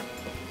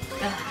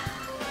 Ugh.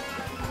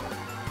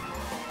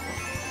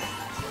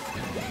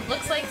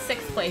 Looks like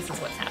 6th place is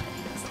what's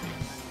happening this time.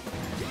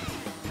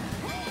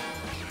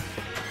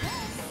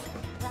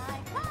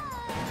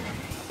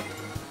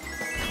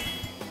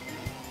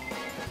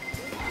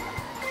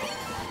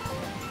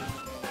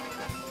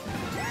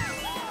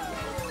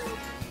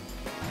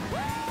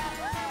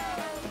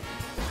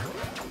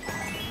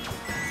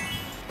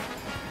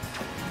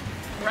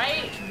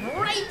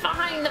 Right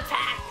behind the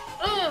pack.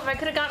 Ugh, if I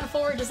could have gotten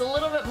forward just a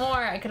little bit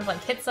more, I could have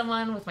like hit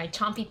someone with my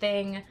chompy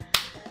thing.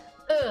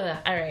 Ugh,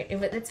 all right,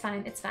 it's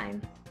fine, it's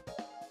fine.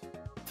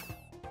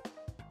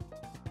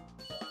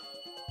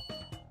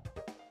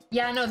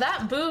 Yeah, no,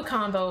 that boo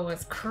combo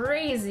was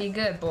crazy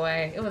good,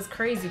 boy. It was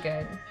crazy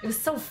good. It was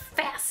so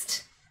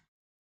fast.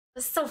 It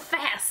was so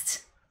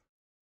fast.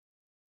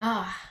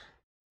 Ah.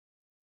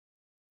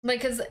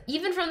 Like, cause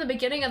even from the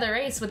beginning of the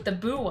race with the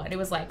boo one, it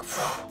was like,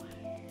 whew,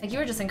 like you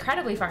were just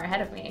incredibly far ahead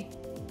of me.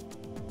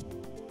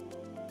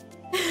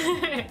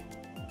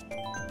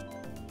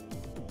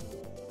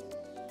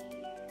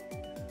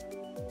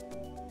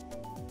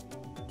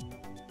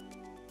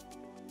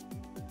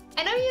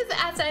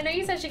 I know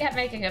you said she kept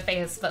making a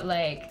face, but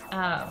like,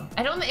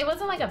 it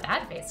wasn't like a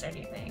bad face or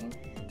anything.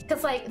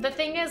 Cause like, the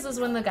thing is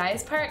when the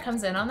guys part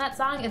comes in on that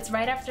song, it's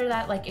right after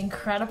that like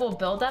incredible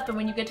build up, and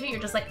when you get to it,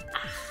 you're just like,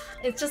 ah,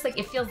 it's just like,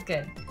 it feels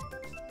good.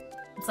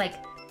 It's like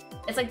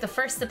the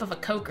first sip of a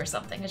Coke or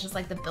something. It's just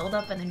like the build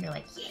up and then you're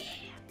like, yeah.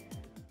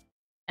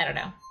 I don't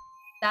know.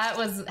 That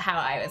was how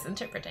I was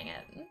interpreting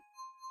it.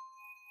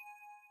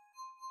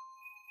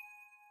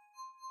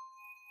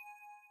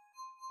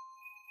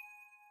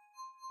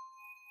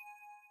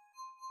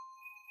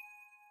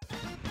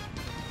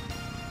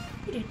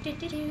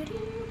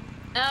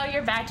 Oh,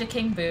 you're back to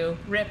King Boo.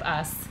 Rip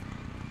us.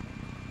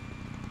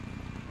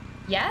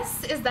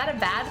 Yes? Is that a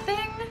bad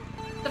thing?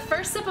 The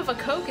first sip of a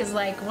Coke is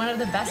like one of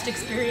the best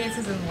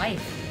experiences in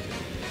life.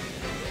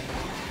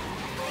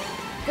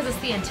 Because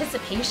it's the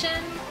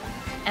anticipation,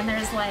 and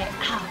there's like,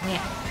 oh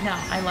man, no,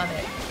 I love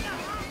it.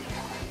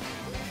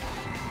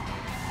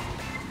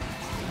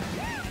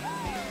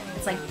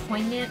 It's like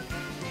poignant,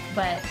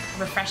 but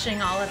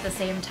refreshing all at the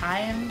same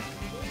time.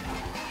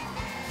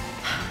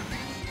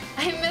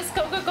 I miss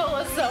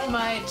Coca-Cola so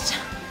much.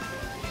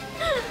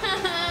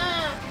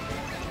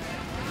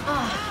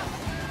 Oh.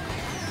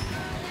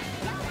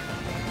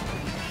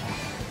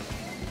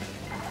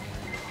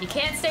 You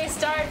can't stay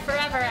starved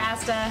forever,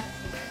 Asta.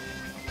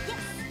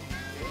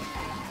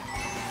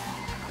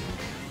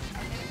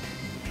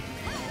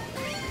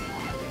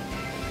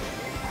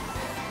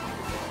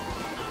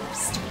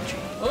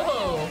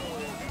 Oh.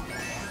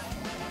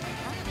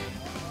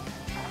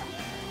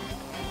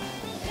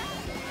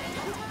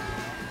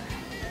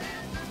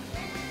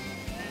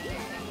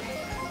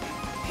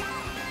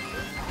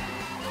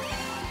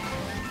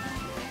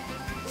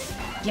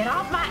 Get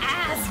off my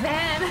ass,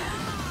 man!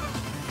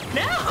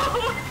 No!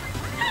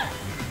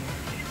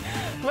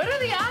 What are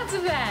the odds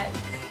of that?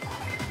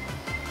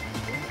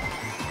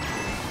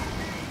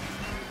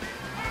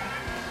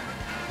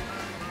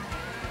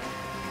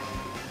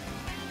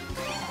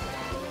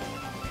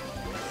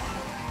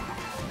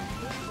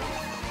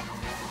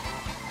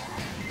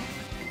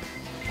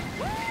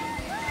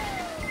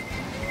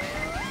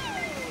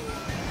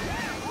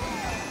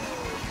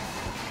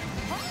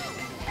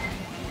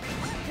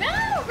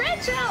 No,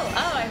 Rachel!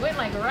 Oh, I went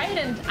like right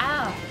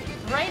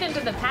into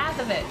the path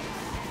of it.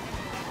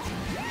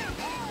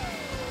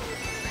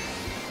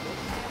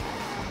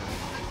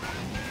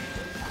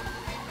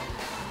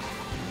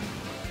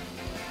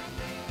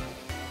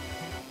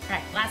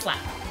 Alright, last lap.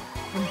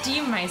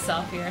 Redeem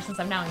myself here since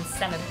I'm now in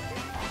 7th.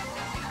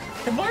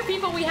 The more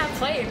people we have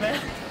played,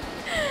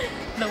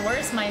 the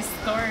worse my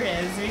score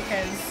is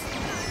because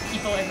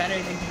people are better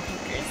than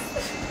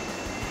computers.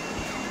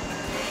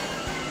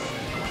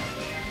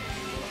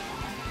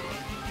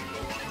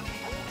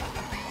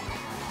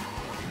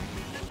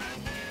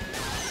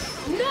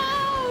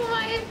 No!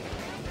 My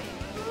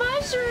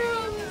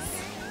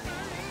mushrooms!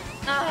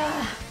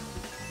 Ah.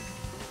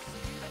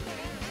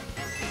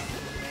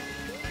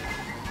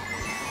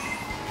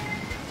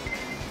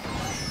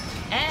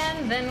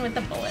 And then with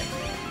the bullet.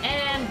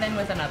 And then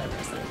with another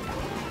person.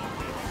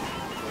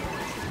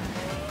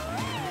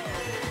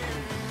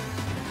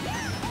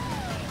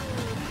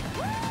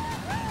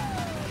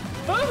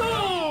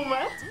 Boom!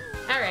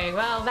 Alright,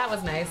 well, that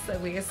was nice,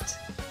 at least.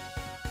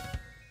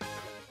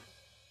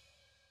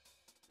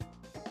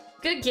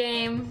 Good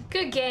game.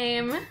 Good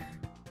game.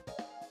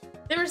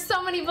 There were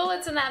so many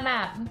bullets in that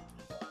map.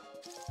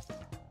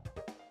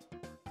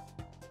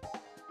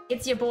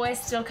 It's your boy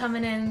still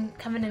coming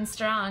in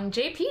strong.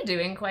 JP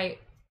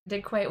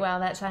did quite well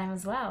that time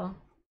as well.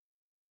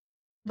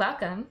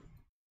 Welcome.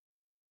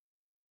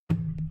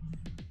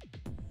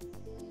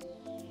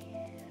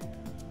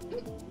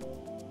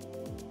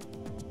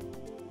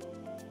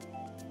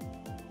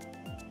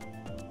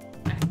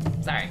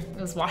 Sorry, it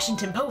was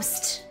Washington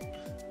Post.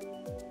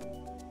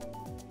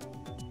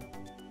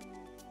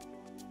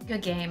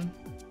 Good game.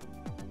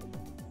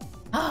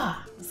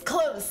 Ah, it was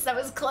close. That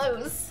was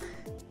close.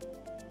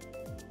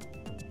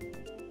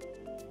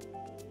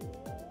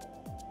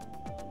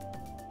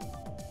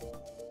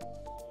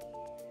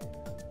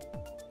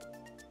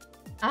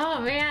 Oh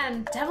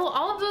man, Devil,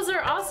 all of those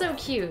are also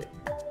cute.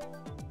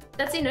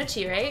 That's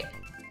Inuchi, right?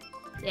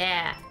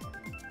 Yeah.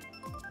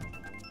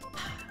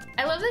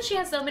 I love that she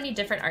has so many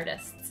different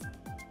artists.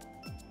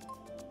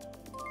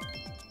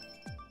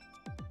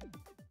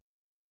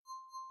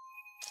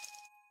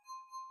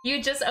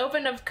 You just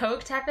opened up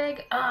Coke,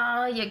 Tepig?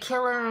 Oh, you're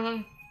killing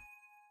me.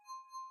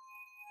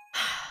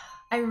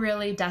 I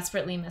really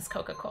desperately miss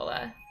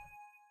Coca-Cola.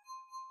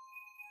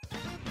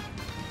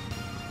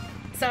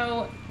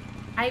 So,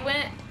 I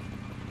went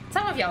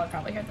some of y'all have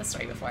probably heard this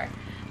story before,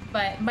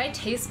 but my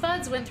taste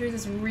buds went through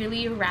this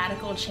really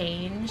radical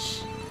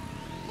change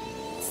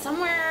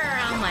somewhere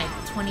around like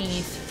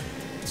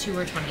 22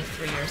 or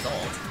 23 years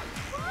old.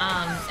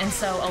 And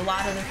so a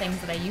lot of the things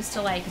that I used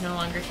to like no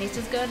longer taste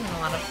as good, and a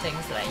lot of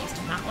things that I used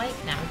to not like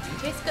now do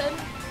taste good.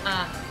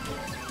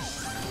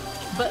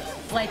 But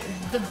like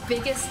the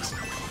biggest,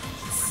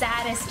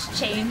 saddest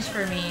change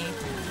for me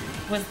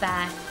was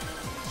that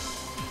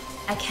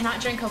I cannot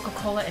drink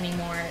Coca-Cola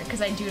anymore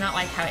because I do not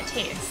like how it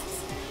tastes.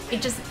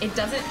 It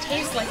doesn't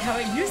taste like how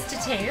it used to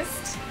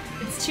taste.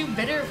 It's too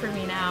bitter for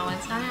me now,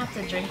 and so I have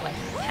to drink like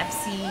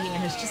Pepsi,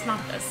 and it's just not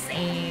the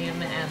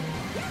same, and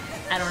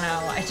I don't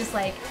know, I just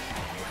like,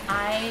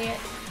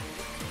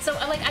 so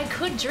like I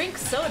could drink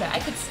soda, I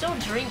could still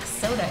drink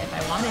soda if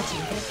I wanted to,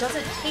 but it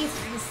doesn't taste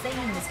the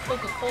same as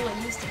Coca-Cola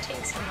used to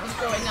taste when I was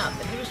growing up,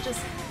 and it was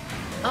just,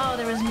 oh,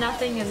 there was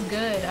nothing as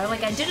good.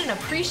 I didn't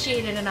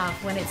appreciate it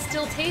enough when it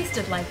still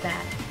tasted like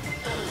that.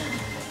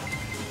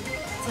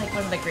 It's like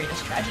one of the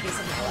greatest tragedies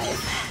of my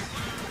life.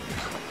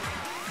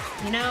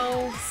 You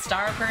know,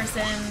 star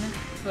person,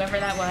 whoever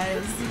that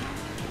was,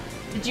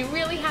 did you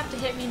really have to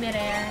hit me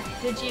midair?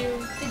 Did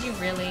you? Did you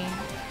really?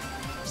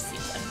 Just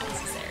seems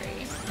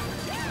unnecessary.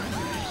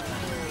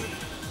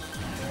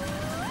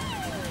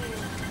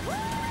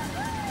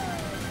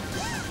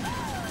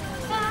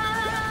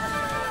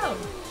 No!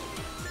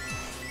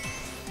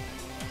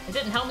 It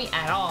didn't help me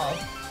at all.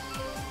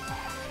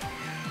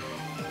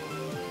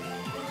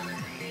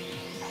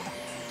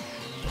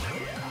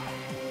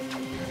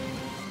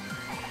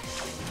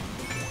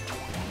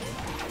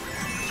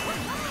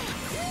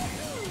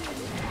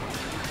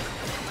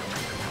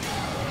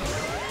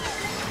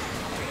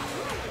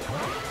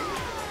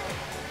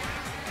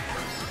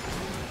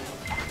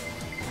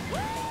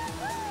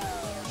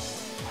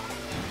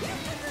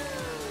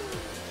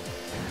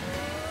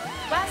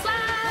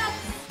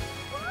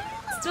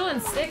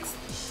 Sixth.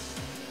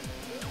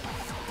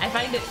 I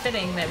find it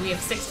fitting that we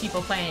have 6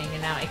 people playing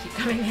and now I keep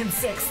coming in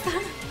 6th.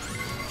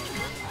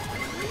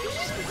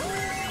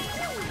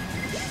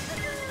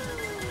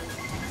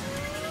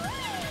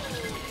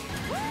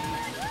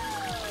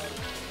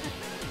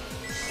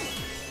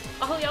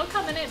 Oh, y'all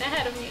coming in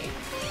ahead of me.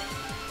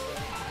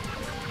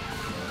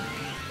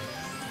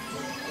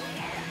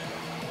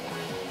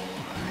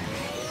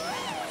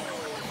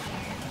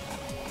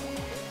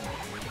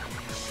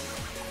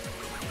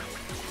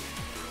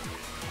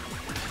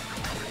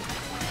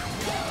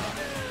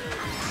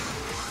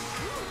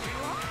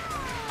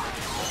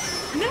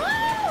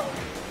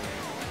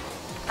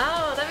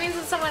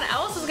 Someone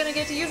else is gonna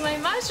get to use my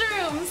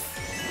mushrooms.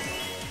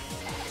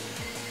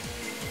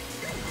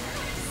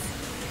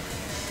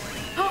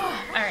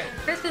 Oh, all right,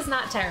 5th is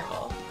not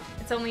terrible.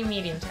 It's only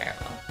medium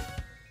terrible.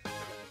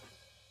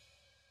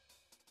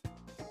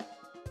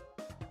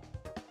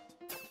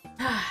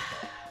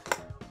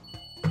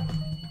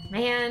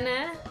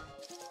 Man,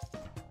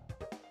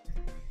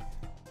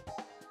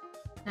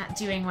 not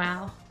doing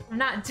well. I'm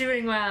not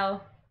doing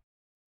well.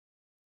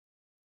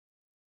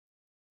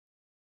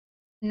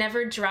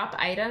 Never drop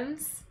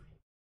items?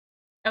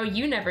 Oh,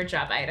 you never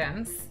drop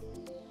items.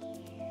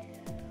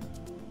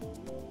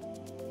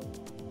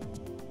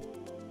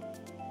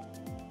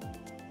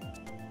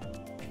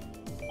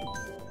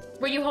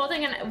 Were you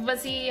holding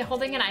was he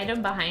holding an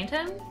item behind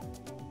him?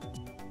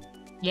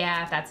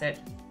 Yeah, that's it.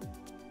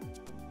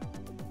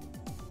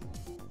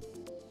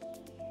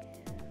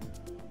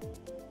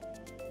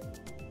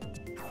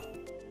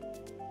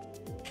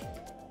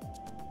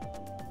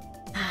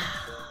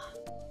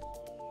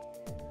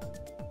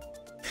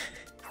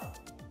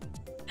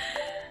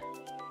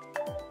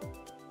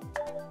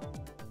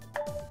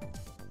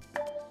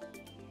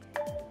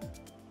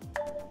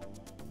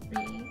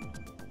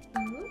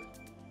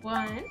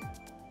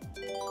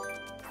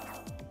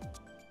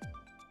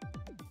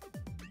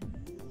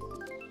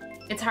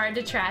 It's hard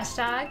to trash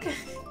talk.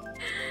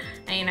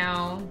 I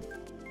know.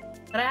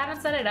 But I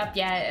haven't set it up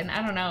yet, and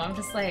I don't know, I'm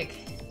just like...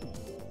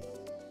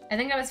 I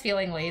think I was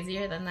feeling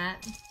lazier than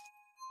that.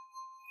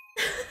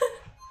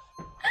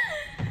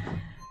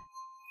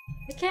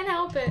 I can't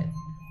help it.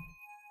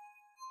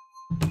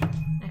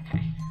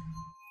 Okay.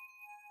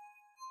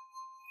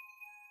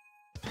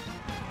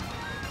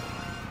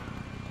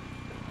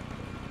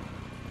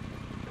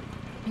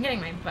 I'm getting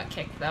my butt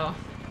kicked, though.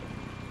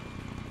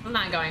 It's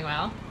not going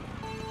well.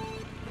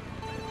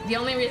 The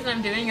only reason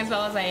I'm doing as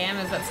well as I am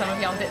is that some of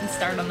y'all didn't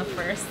start on the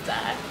first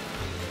stage.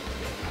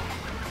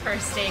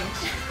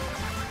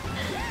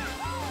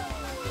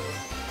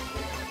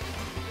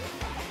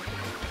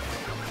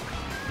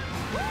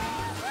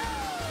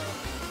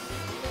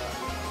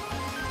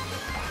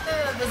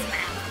 This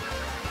map.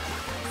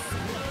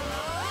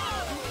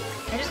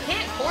 I just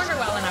can't corner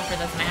well enough for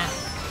this map.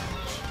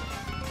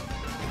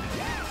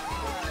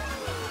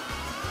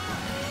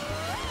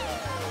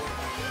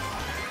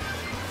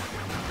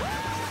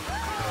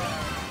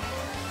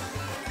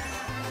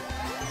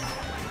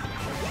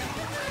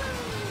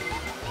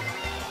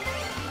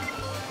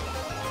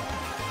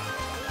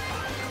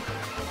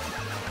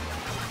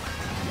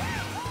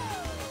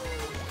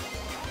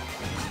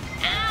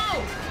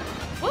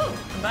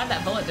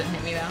 that bullet didn't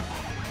hit me though.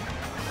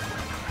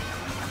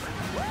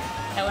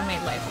 That one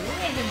made life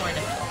way more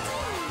difficult.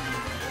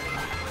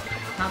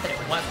 Not that it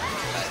wasn't,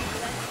 but...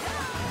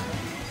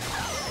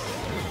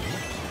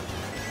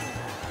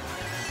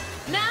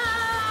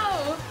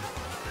 No!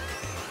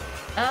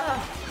 Ugh.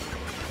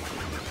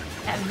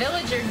 That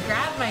villager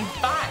grabbed my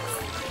box.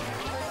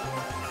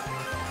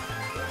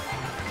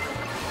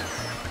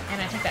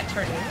 And I took that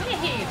turn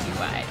way too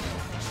wide.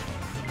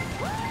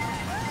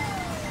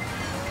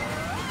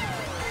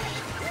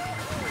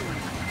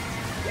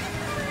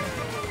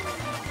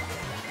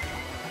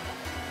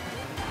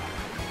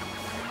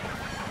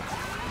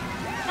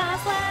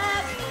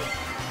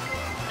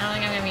 I don't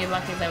think I'm gonna be as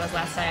lucky as I was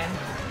last time.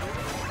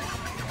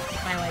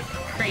 My like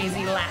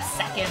crazy last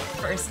second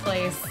first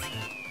place.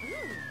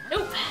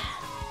 Nope.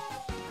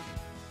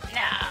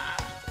 Nah.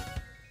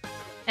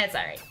 That's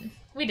alright.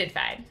 We did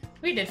fine.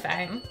 We did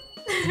fine.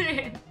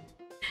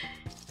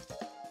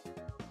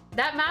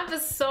 That map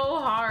is so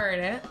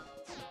hard.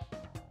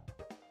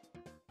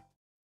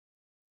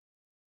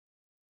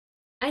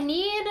 I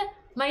need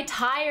my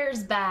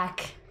tires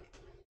back.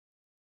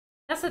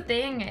 That's the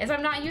thing, is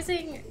I'm not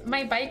using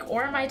my bike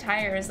or my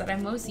tires that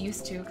I'm most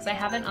used to because I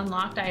haven't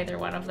unlocked either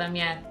one of them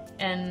yet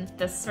in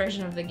this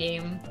version of the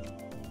game.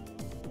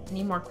 I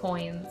need more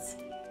coins.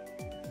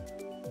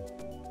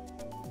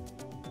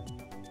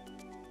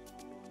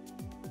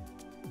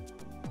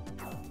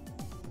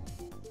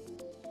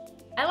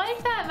 I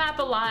like that map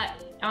a lot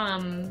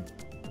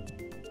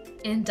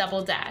in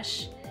Double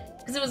Dash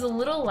because it was a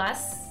little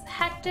less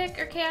hectic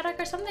or chaotic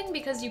or something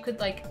because you could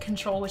like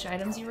control which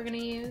items you were gonna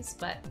use,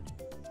 but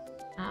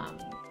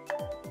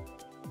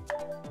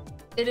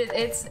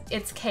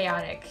it's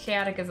chaotic.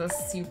 Chaotic is a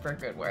super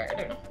good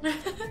word. But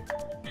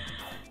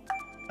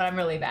I'm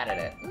really bad at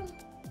it.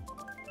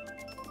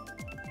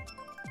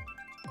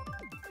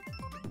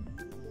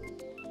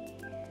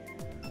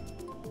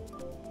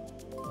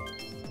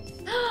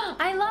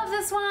 I love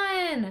this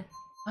one!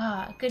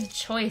 Ah, good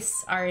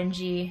choice,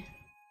 RNG.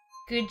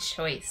 Good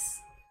choice.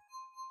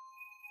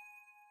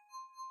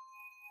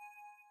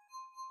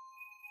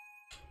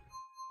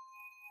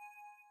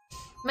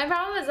 My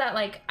problem is that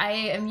like I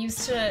am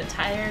used to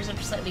tires that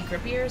are slightly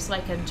grippier so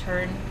I can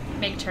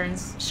make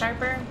turns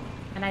sharper,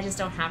 and I just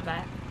don't have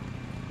that.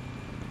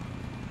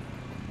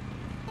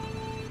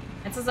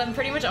 And since I'm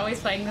pretty much always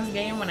playing this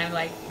game when I've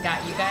like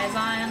got you guys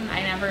on,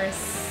 I never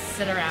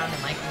sit around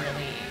and like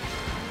really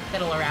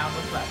fiddle around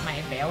with what my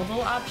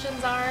available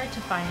options are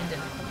to find an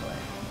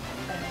equivalent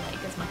that I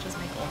like as much as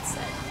my old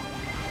set.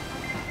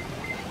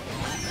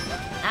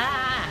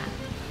 Ah!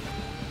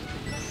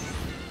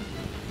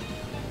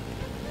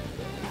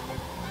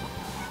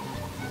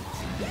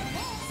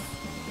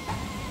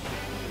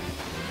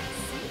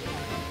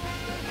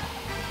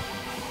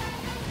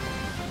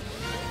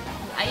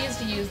 I used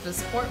to use the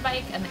sport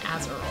bike and the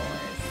Azure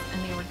rollers,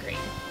 and they were great.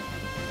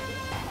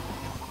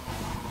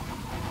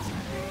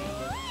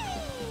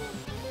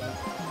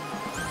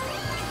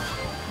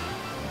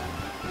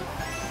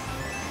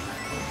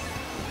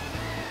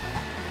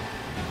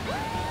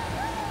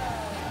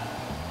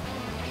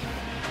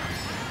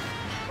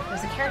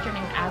 There's a character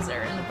named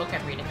Azure in the book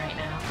I'm reading right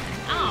now.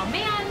 Oh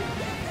man,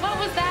 what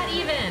was that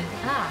even?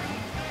 Ah.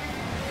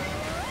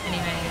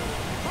 Anyway.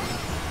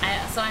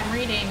 So I'm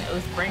reading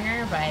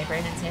Oathbringer by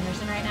Brandon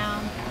Sanderson right now,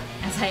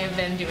 as I have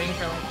been doing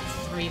for like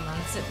 3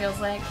 months, it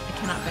feels like. I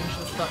cannot finish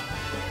this book.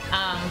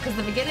 Because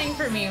the beginning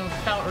for me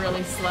felt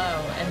really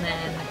slow, and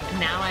then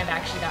now I've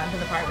actually gotten to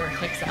the part where it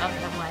picks up,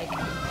 and I'm like,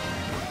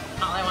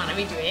 all I want to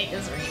be doing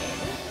is reading.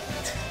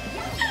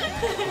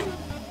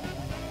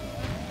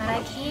 But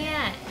I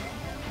can't.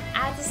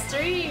 At the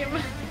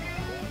stream.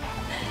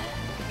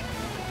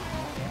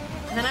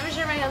 And then I'm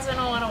sure my husband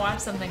will want to watch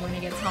something when he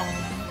gets home.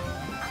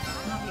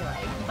 I'll be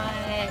like,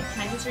 but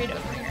can I just read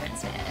Oathbringer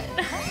instead?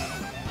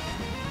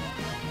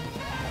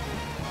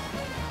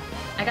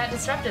 I got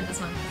disrupted this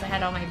month because I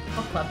had all my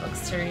book club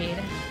books to read.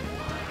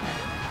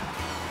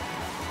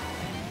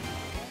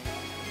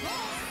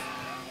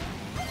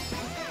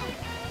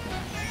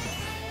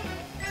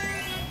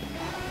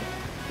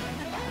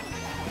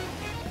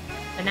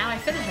 But now I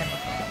finished my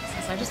book clubs,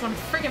 so I just want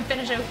to friggin'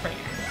 finish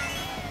Oathbringer.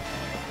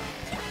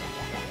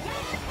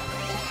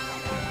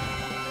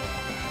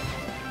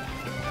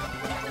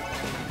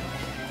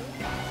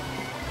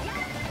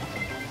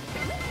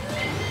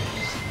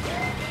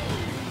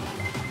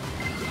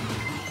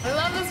 I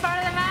love this part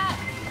of the map!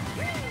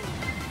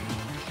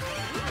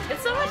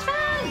 It's so much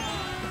fun!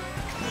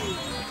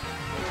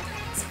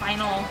 It's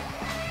final.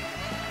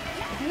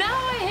 No,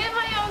 I hit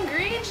my own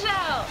green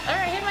shell! Or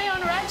I hit my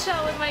own red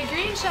shell with my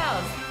green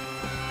shells!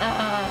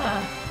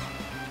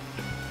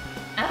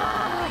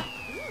 How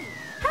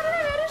did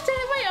I manage to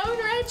hit my own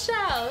red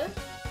shell?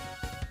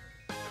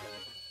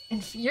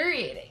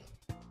 Infuriating.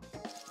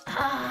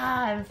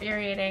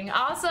 Infuriating.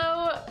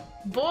 Also,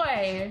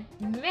 boy,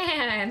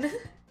 man.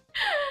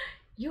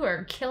 You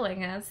are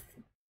killing us.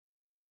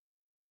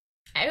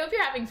 I hope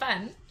you're having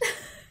fun.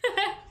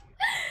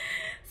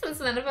 Since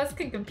none of us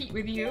can compete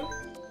with you.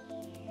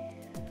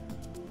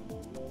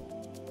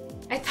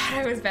 I thought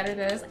I was better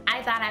than this.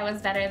 I thought I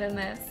was better than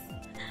this.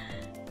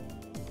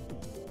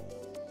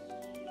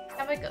 I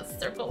have like a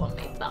circle on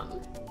my thumb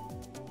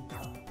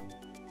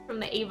from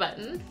the A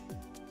button.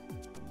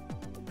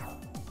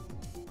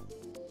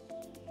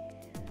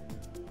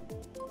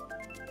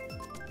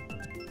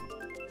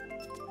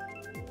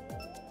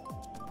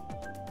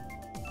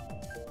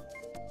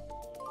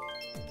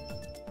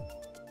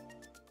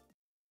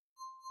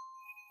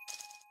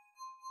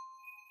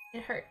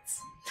 It hurts.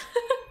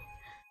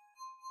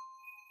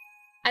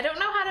 I don't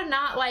know how to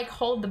not like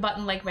hold the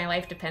button like my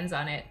life depends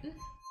on it.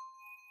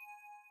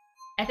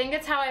 I think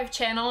it's how I've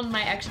channeled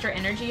my extra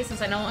energy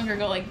since I no longer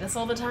go like this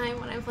all the time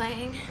when I'm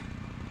playing.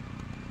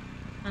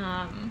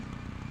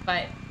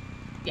 But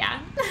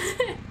yeah.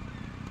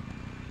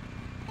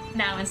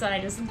 Now instead I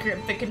just grip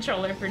the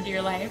controller for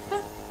dear life.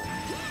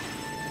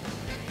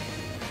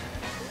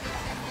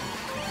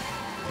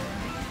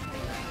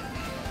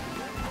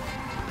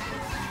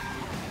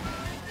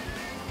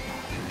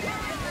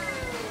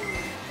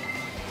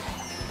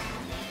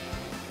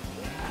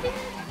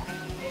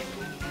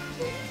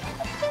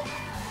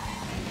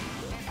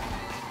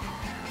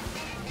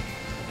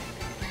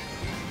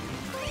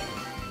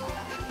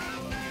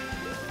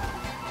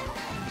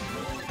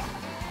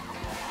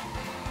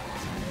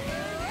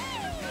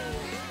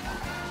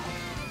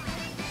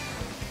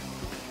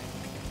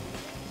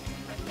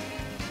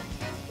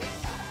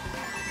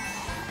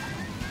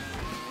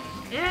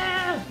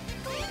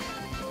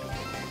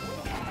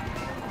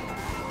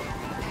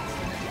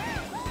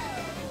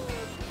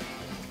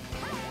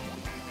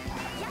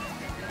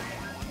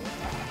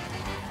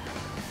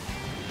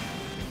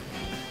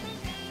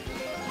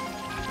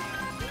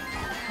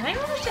 I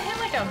managed to hit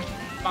like a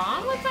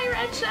bomb with my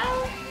red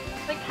shell?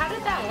 Like, how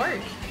did that work?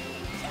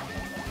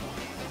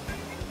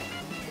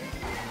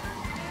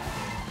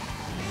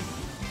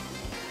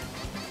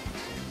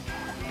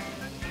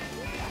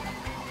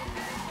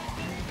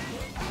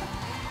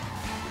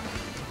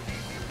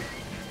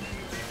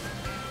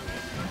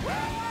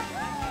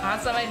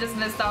 Awesome, I just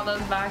missed all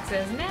those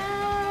boxes. No!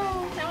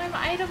 Now I'm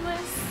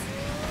itemless.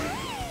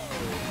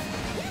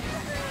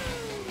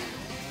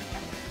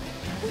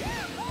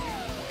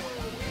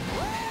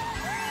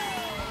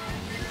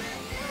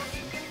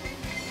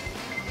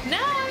 No,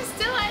 I'm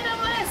still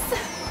itemless!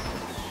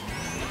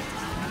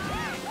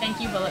 Thank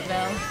you, Bullet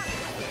Bill.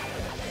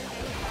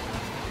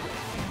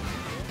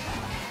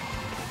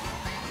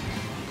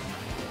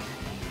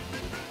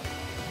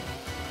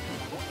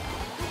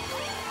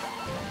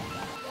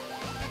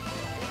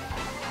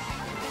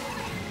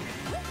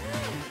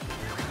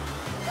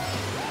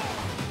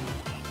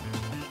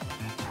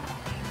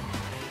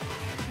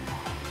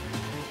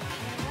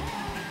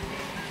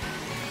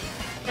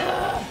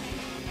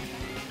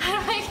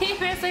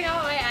 Missing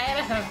all my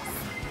items.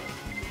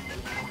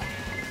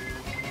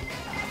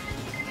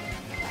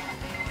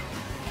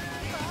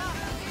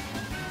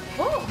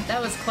 Whoa,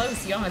 that was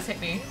close. You almost hit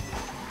me.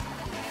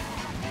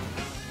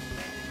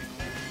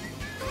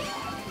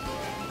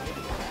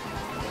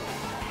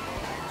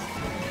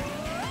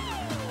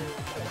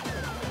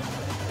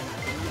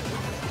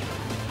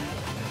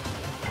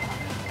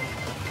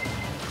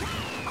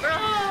 Bro,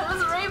 it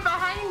was right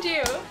behind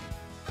you.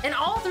 And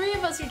all three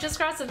of us who just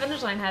crossed the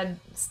finish line had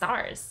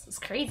stars. It's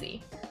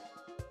crazy.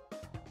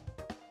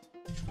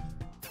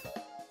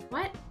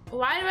 What?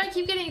 Why do I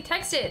keep getting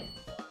texted?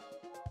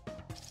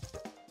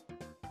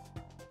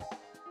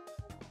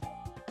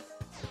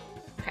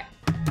 Okay.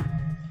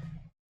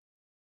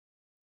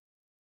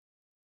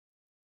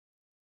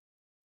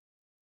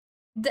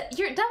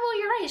 You're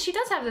right. She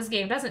does have this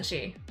game, doesn't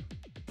she?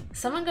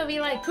 Someone go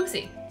be like,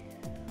 Pussy.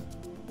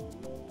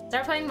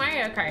 Start playing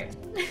Mario Kart.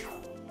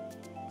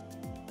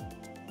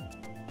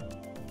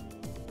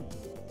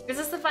 Is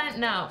this the final?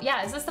 No.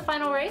 Yeah, is this the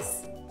final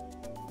race?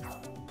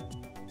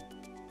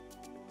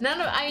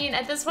 I mean,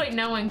 at this point,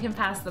 no one can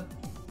pass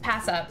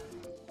up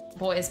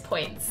boys'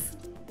 points.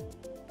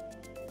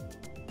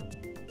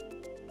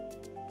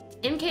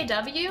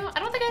 MKW? I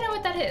don't think I know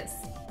what that is.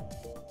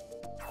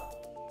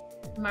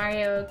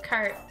 Mario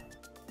Kart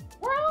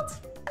World?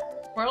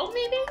 World,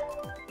 maybe?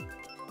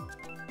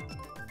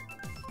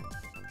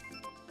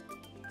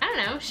 I don't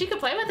know. She could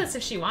play with us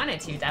if she wanted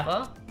to,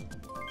 Devil.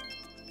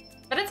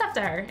 But it's up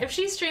to her. If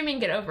she's streaming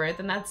Get Over It,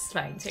 then that's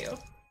fine too.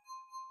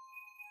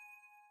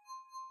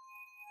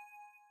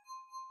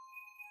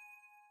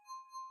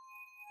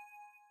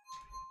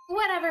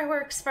 Whatever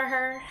works for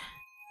her.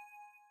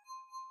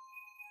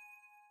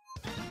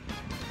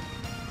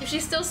 If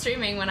she's still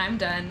streaming when I'm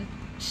done,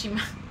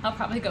 I'll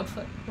probably go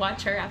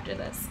watch her after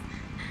this.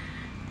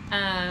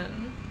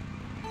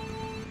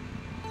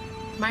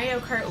 Mario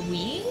Kart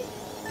Wii?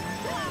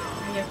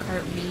 Mario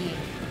Kart Wii.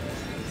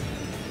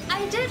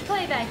 I did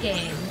play that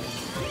game.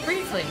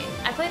 Briefly.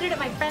 I played it at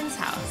my friend's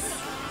house.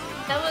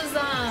 That was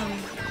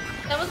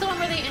the one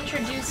where they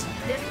introduced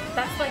this.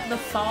 That's like the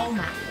fall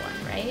map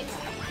one, right?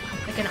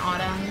 Like an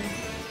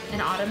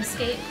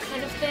autumnscape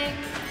kind of thing.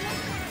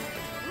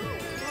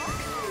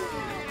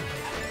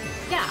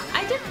 Yeah,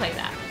 I did play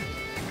that.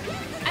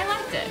 I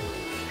liked it.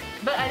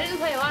 But I didn't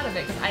play a lot of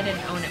it because I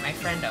didn't own it. My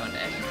friend owned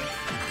it.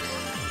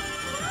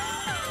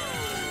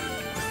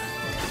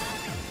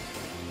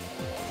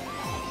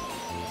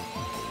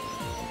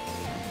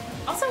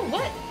 Also,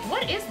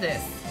 what is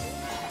this?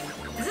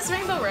 Is this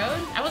Rainbow Road?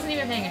 I wasn't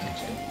even paying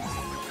attention.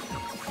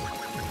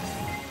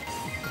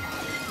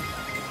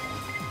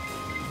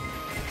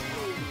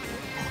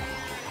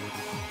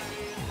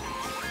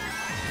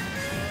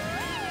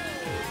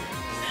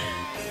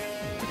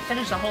 I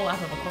finished a whole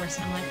lap of a course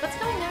and I'm like, what's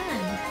going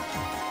on?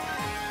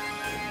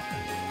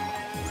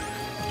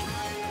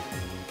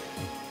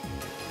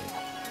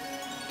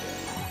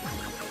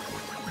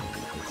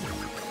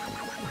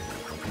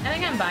 I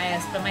think I'm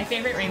biased, but my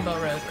favorite Rainbow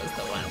Road was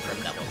the one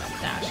from Double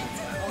Jump Dash as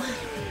well.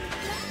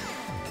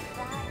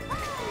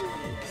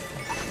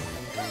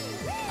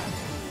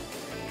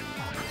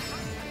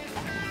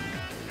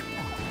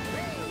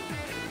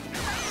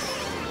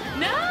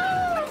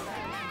 No!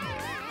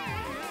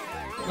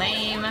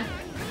 Lame.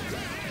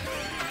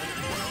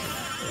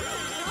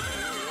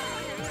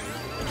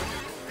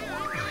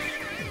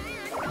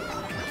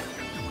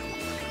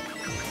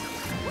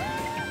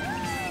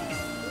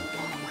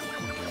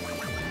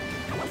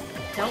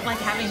 Don't like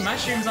having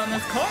mushrooms on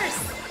this course.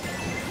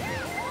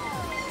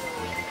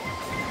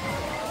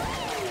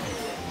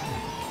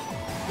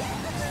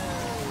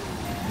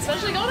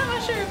 Especially golden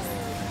mushrooms.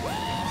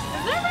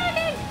 Is there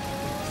bragging?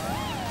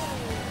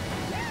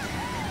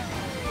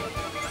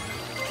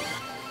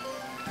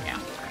 Yeah.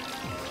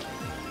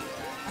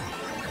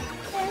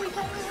 There we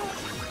go.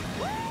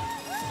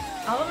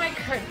 All of my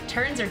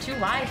turns are too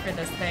wide for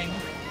this thing.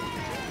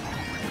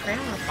 I'm afraid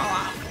I'm gonna fall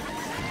off.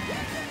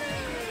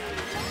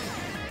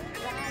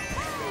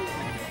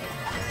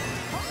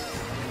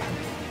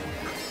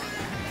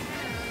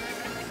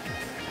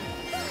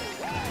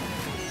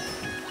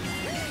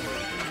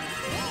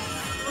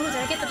 Did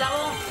I get the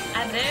double? I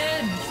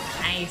did.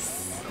 Nice.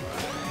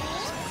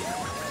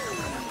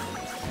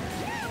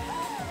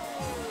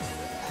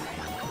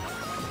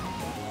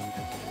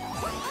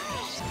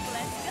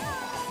 Let's go.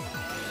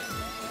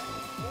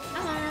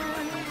 Come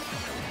on.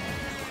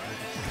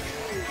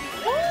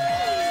 Woo!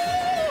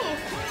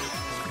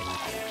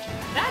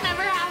 That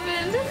never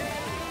happened.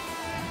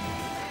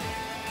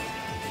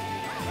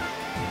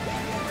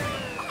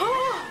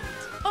 Oh!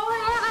 Oh my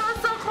god, that was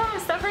so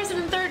close. That person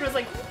in third was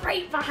like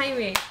right behind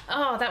me.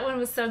 Oh, that one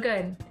was so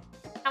good.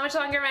 How much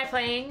longer am I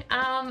playing?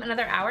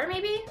 Another hour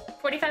maybe?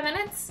 45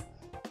 minutes?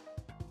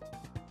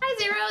 Hi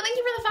Zero, thank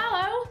you for the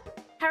follow.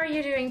 How are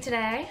you doing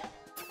today?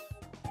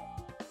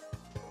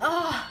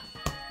 Oh,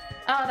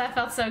 that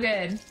felt so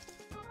good.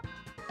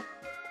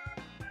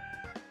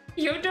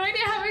 You have no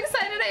idea how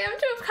excited I am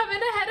to have come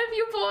in ahead of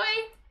you,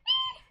 boy.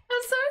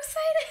 I'm so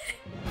excited.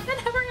 That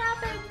never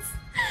happens.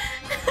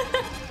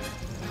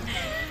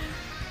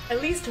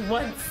 At least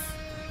once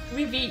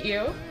we beat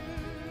you.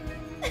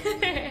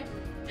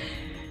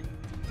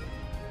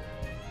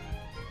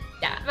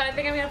 Yeah, but I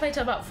think I'm gonna play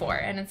till about 4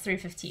 and it's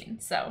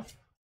 3:15, so.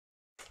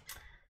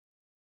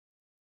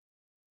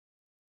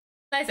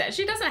 Like I said,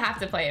 she doesn't have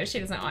to play if she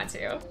doesn't want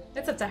to.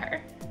 It's up to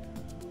her.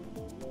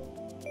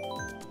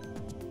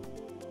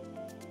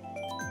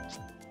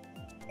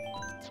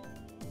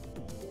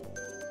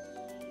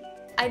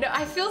 I know,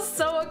 I feel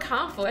so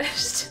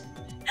accomplished.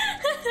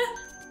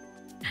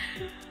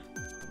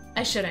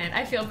 I shouldn't,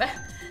 I feel bad.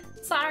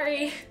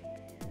 Sorry.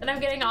 And I'm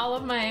getting all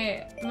of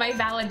my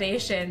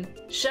validation.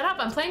 Shut up,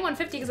 I'm playing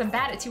 150 because I'm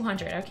bad at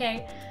 200,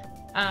 okay?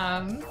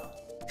 I'm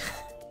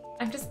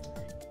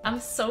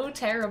so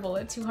terrible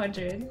at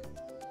 200.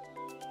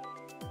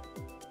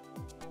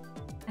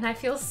 And I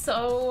feel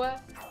so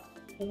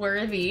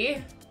worthy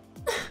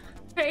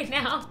right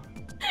now.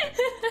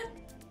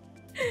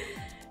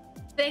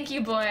 Thank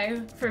you,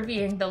 boy, for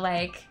being the,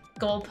 like,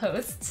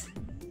 goalpost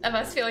of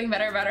us feeling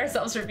better about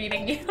ourselves for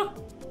beating you.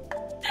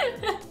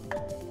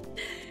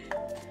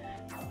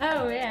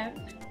 Oh, yeah.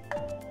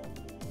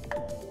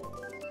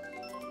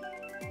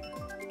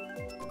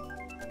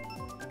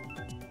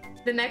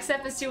 The next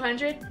step is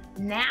 200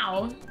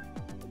 now.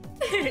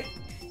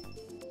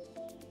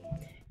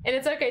 And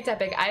it's okay,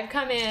 Tepic. I've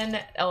come in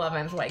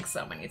 11th like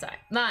so many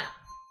times. Not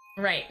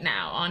right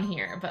now on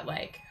here, but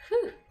like,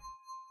 whew.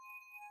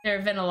 There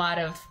have been a lot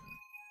of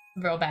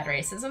real bad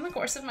races in the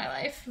course of my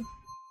life.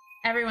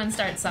 Everyone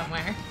starts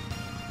somewhere.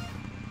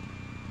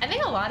 I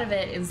think a lot of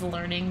it is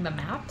learning the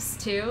maps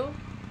too.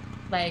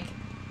 Like,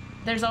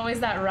 there's always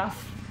that rough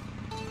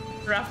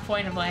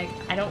point of like,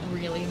 I don't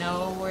really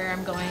know where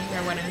I'm going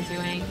or what I'm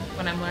doing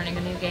when I'm learning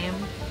a new game.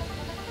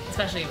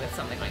 Especially with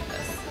something like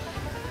this.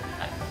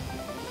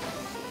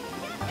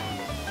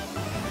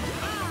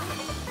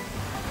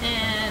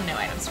 And no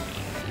items for me.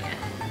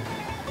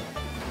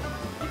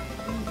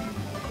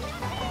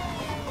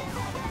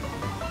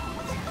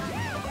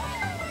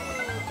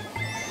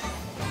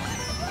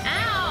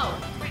 Ow!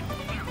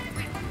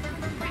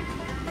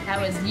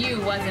 That was you,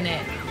 wasn't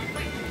it?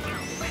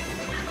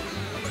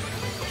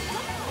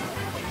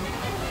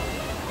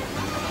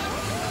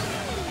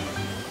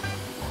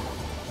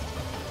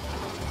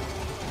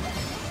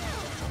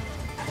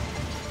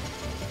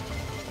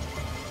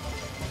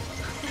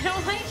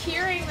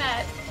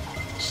 that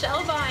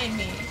shell behind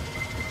me.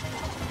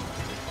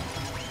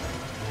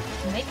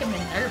 Making me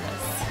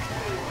nervous.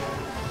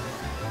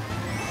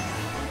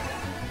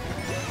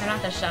 Or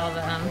not the shell,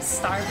 the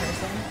star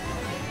person.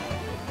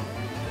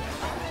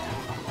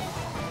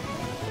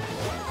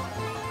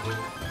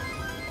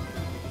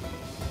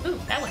 Ooh,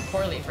 that went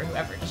poorly for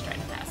whoever just tried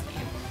to pass me.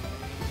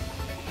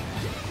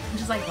 I'm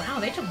just like, wow,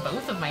 they took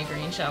both of my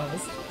green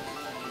shells.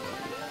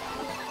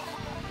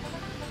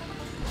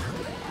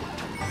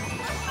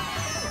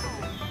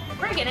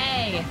 Friggin'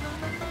 A!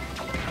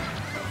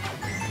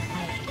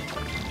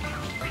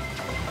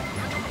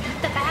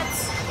 Eat the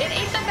bats! It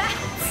ate the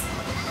bats!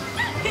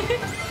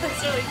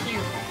 That's really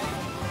cute.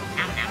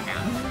 Nom nom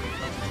nom.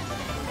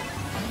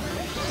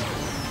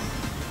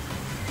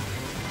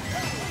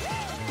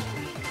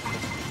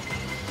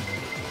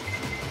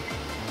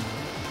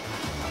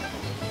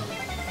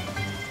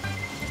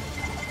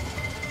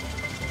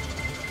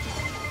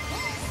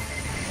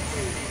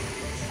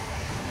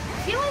 I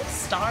feel like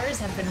stars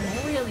have been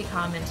really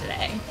common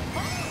today.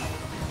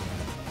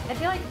 I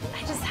feel like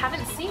I just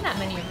haven't seen that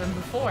many of them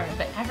before,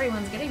 but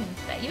everyone's getting them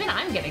today. Even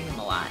I'm getting them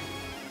a lot.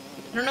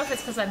 I don't know if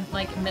it's because I'm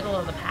like middle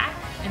of the pack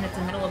and it's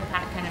a middle of the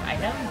pack kind of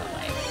item, but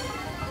like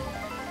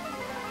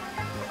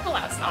pull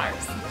out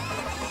stars.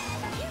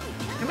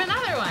 And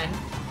another one.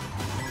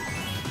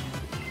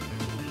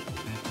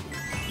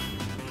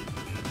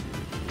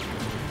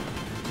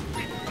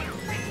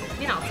 I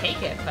mean, I'll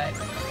take it, but it's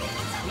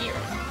weird.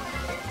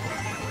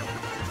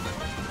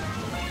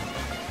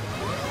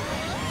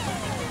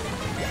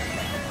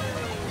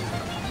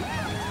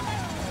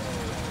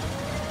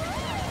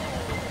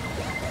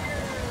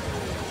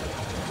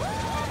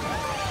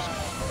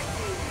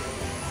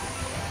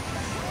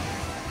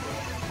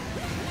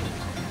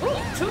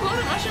 Two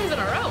golden mushrooms in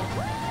a row.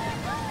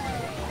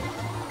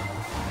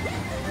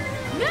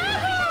 No!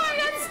 I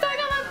got stuck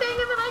on that thing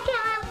and then I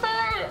can't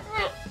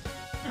remember.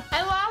 I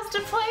lost a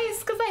place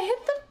because I hit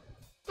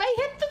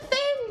the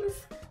things.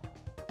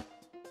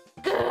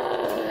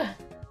 Gah.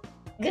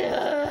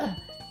 Gah.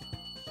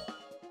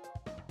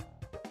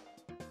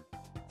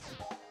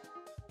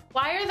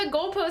 Why are the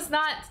goalposts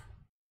not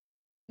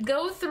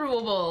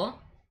go-throughable?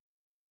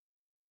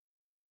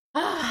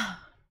 Ah.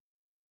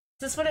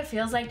 Is this what it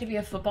feels like to be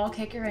a football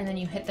kicker and then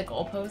you hit the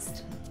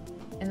goalpost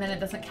and then it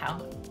doesn't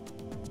count?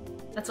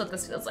 That's what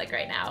this feels like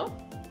right now.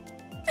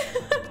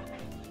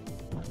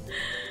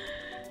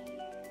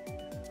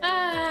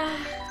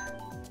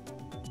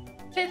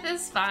 Fifth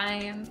is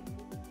fine.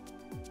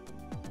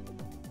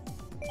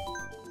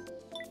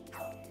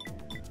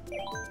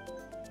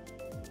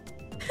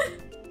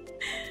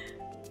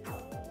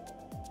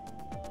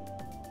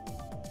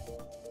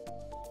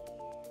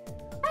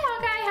 Hi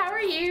Hawkeye, how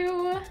are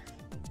you?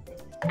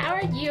 How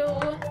are you?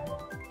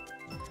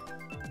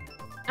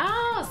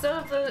 Oh,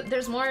 so if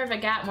there's more of a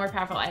gap, more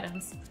powerful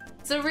items.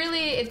 So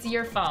really, it's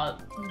your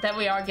fault that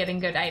we are getting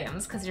good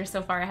items because you're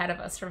so far ahead of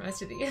us for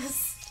most of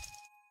these.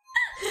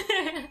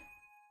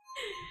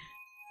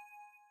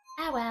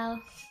 Ah well.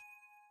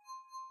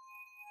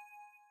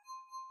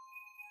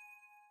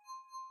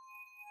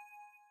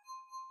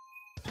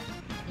 8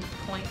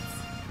 points.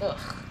 Ugh.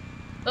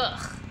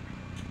 Ugh.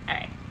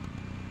 Alright.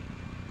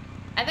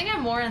 I think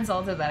I'm more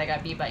insulted that I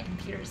got beat by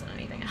computers than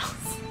anything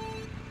else.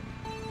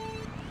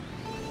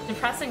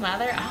 Depressing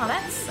weather? Oh,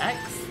 that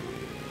sucks.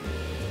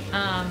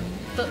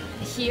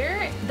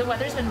 Here, the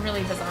weather's been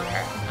really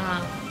bizarre.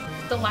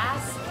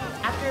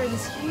 After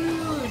this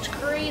huge,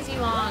 crazy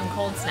long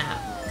cold snap,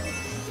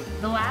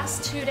 the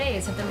last 2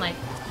 days have been like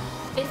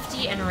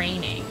 50 and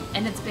raining,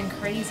 and it's been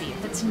crazy.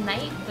 But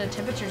tonight, the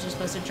temperatures are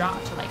supposed to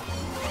drop to like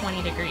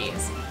 20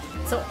 degrees.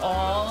 So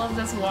all of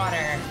this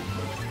water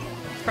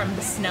from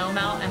the snow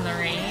melt and the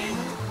rain,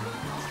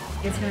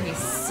 it's gonna be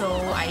so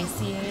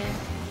icy.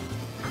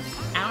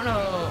 I don't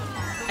know.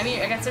 I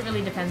mean, I guess it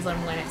really depends on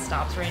when it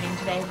stops raining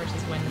today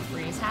versus when the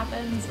freeze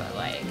happens, but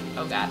like,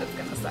 oh god, it's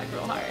gonna suck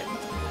real hard.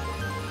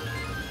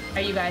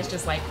 Are you guys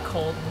just like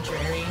cold and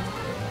dreary?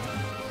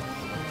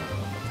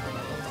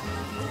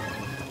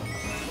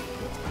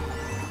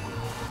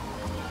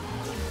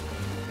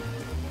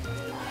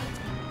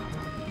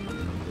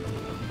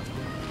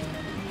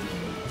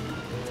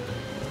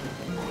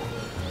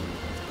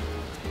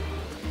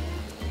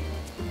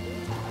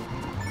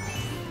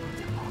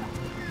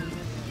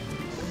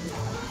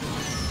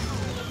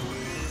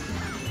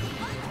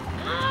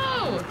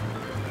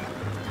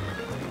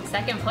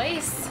 Second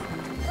place.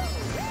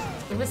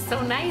 It was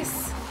so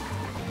nice.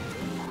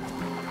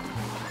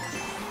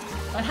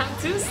 But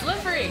I'm too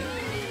slippery.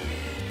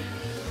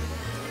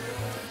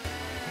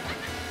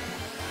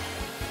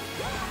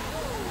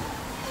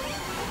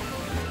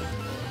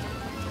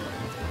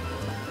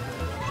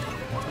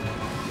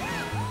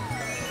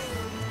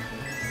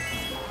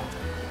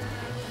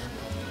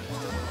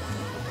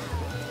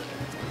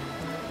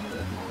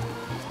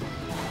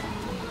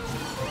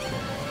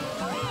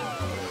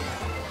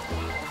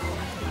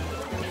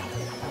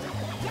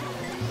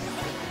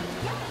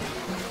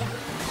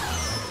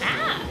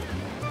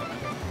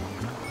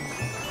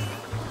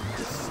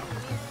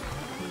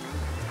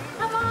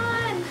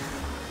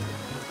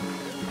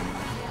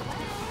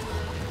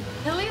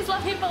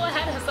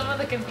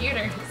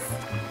 computers.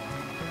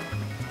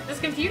 This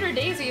computer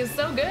Daisy is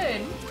so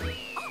good.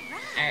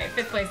 Alright,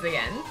 5th place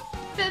again.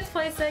 5th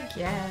place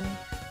again.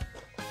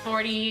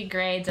 40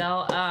 gray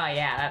Del. Oh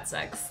yeah, that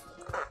sucks.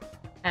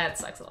 That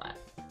sucks a lot.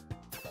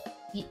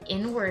 The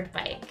inward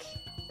bike.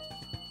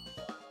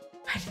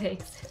 Why do they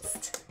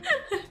exist?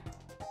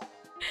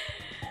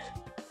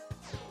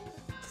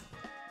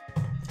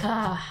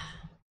 Ah.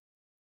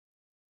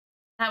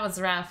 That was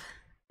rough.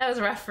 That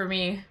was rough for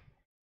me.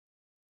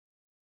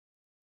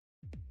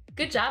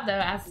 Good job though,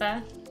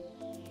 Asta.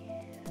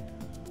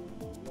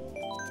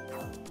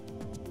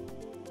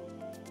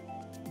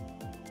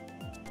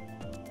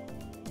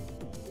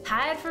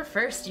 Tied for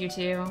first, you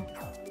two.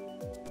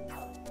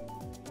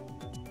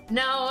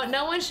 No,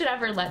 no one should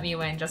ever let me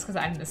win just because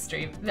I'm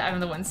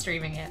the one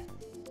streaming it.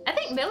 I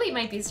think Millie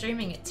might be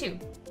streaming it too.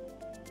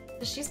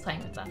 Because she's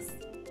playing with us.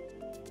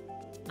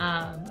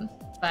 I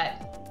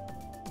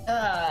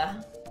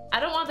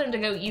don't want them to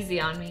go easy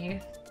on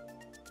me.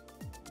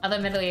 Although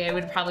admittedly, it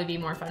would probably be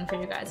more fun for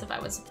you guys if I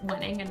was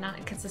winning and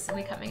not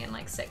consistently coming in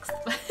like 6th.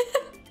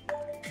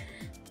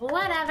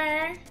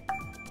 Whatever.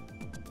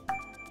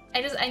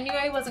 I knew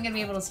I wasn't gonna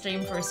be able to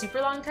stream for a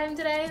super long time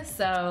today,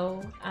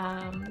 so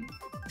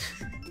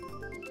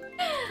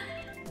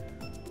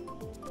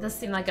this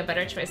seemed like a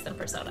better choice than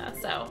Persona.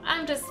 So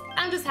I'm just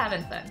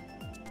having fun.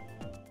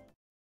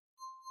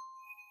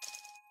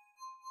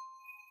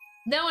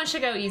 No one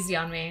should go easy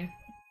on me.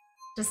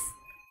 Just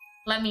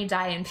let me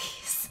die in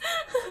peace.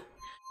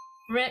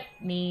 Rip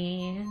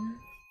me.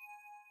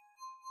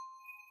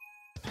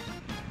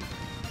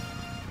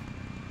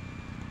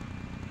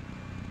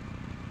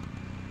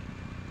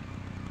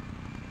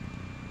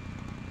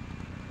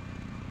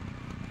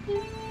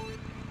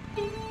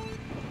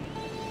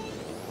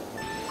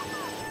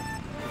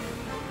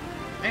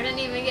 I didn't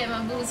even get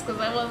my boost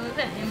because I wasn't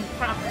paying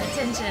proper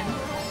attention.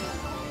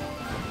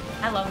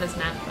 I love this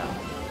map though.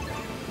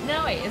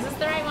 No, wait, is this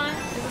the right one?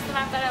 Is this the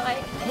map that I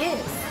like? It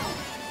is.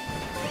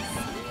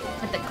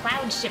 With the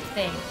cloud ship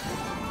thing.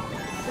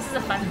 This is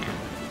a fun map.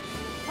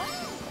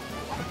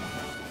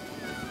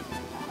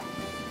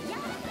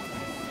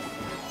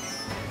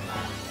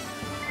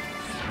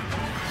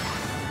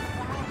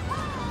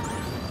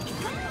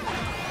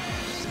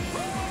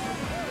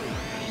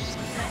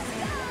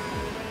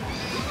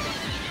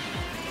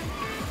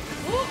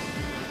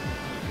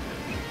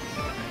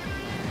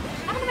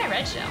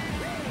 Red shell.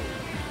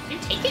 You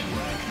take it?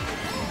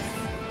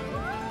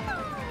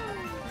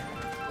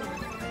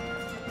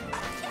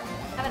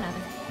 Have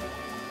another.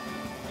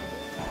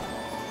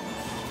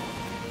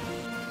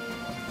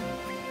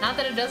 Not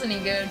that it does any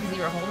good because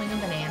you were holding a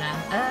banana.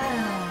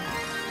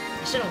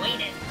 I should have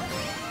waited.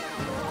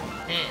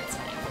 It's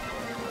fine.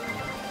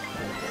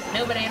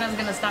 No banana's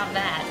gonna stop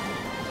that.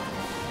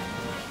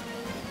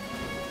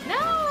 No,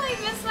 I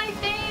missed my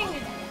thing.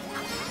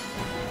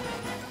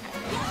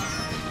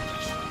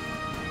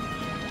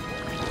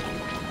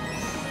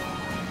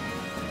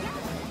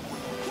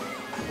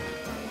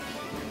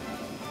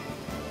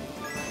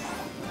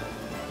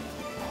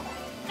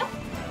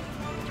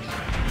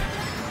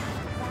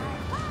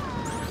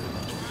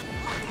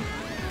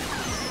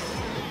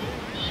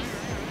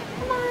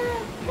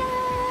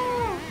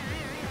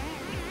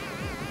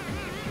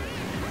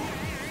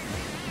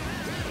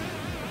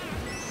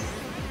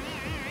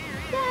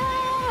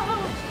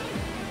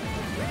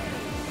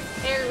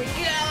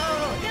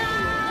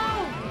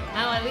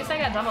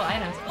 Double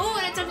items. Oh,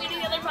 and it took me to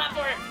the other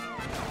platform.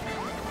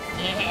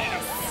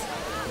 Yes.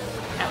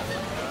 That was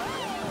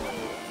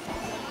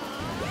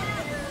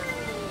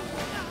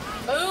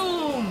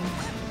boom.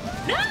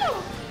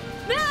 No.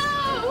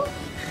 No.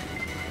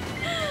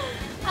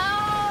 Oh,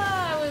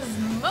 I was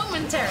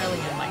momentarily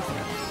in my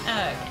throat.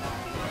 Okay.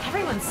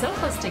 Everyone's so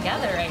close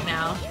together right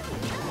now.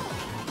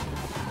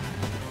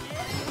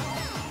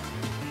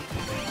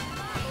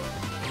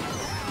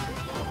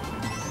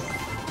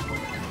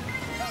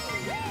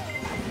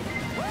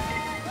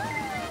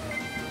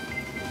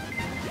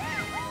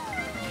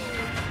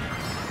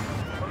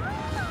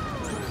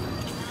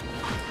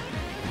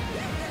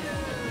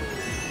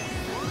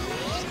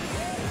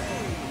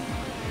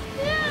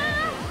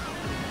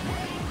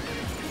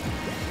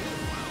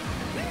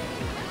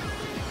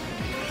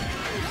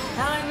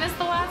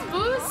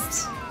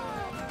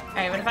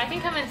 Alright, but if I can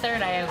come in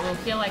 3rd, I will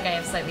feel like I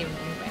have slightly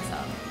redeemed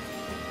myself.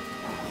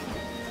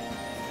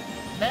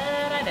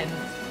 But I didn't.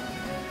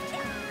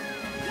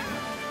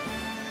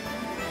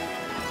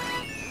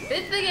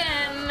 5th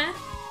again!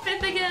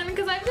 5th again,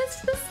 because I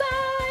missed the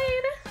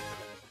side!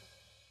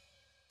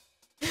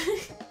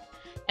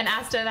 And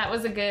Asta, that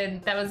was a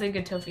good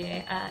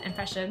Tofie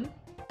impression.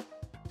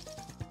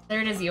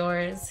 3rd is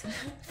yours.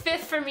 5th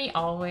for me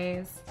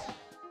always.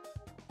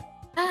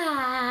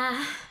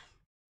 Ah.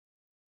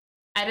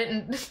 I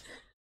didn't.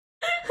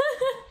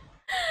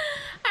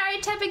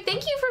 Alright, Tepik,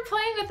 thank you for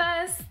playing with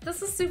us.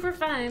 This was super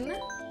fun.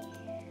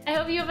 I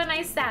hope you have a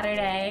nice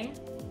Saturday.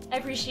 I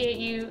appreciate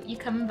you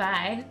coming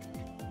by.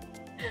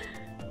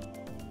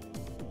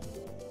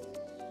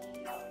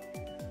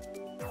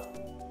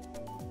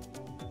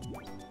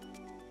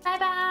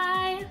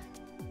 Bye-bye.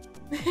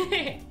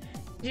 Did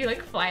you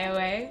like fly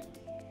away?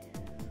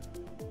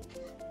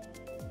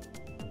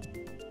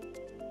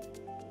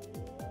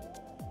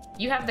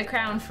 You have the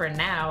crown for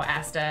now,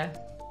 Asta.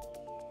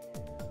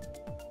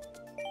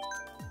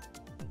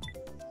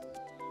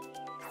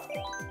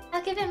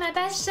 I'll give it my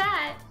best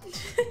shot.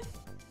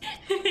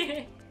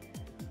 Which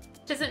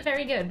isn't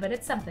very good, but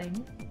it's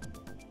something.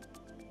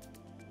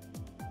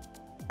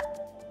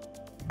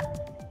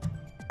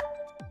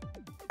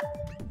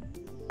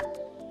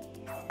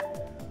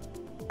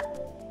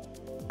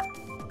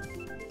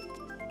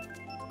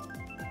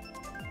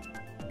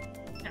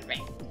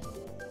 Alright.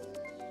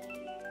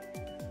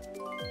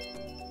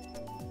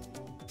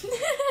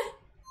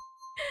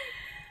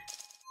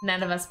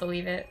 None of us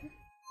believe it.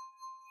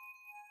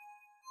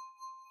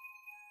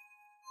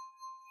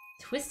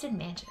 Twisted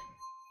Mansion.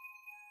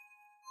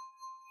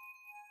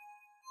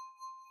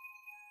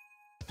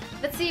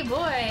 But see,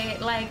 boy,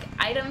 like,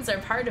 items are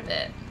part of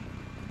it.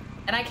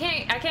 And I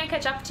can't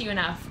catch up to you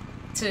enough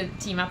to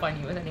team up on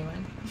you with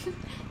anyone.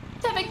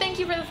 Tevik, thank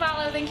you for the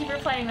follow. Thank you for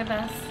playing with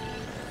us.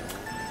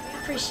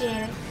 Appreciate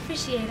it.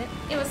 Appreciate it.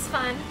 It was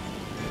fun.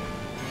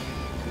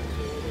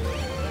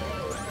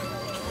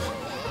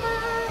 Come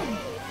on.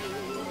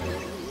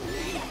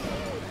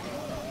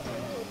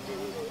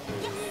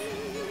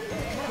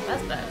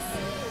 Buzz Buzz.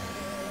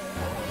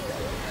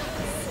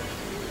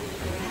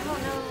 I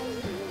don't know.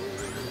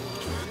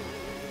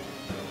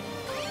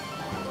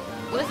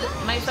 Was it?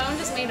 My phone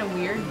just made a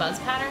weird buzz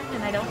pattern,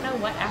 and I don't know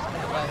what app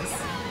that was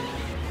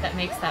that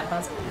makes that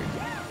buzz pattern.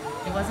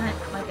 It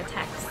wasn't like a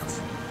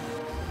text.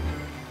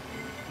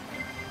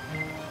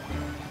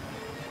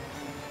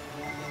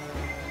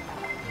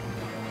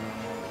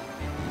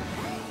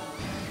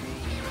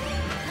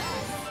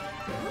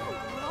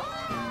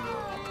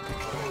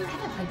 I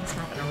haven't played this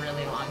map in a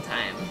really long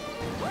time.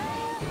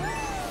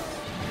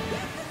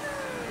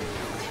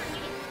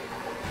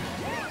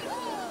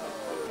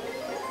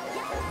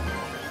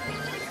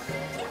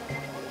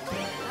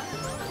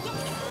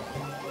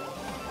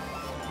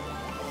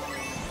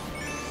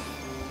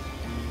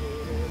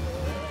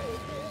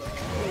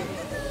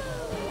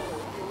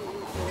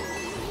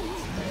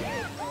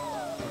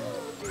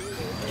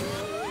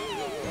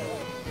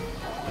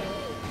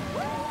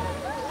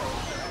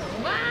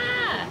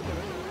 Wah!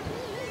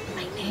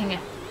 Lightning.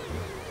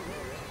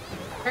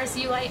 Curse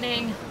you,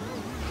 lightning.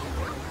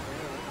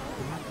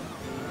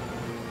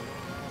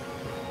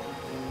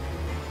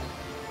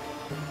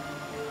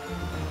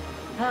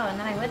 Oh, and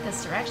then I went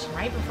this direction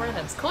right before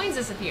those coins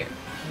disappeared.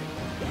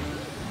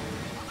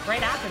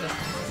 Right after those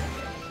coins disappeared.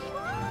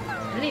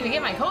 I didn't even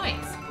get my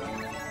coins.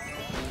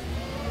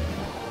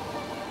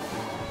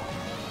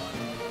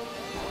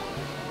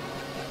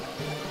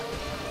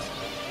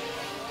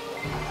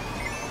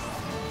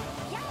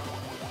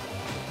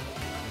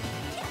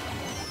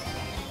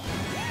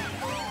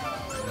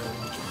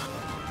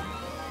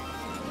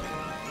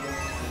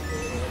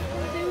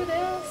 We'll do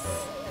this.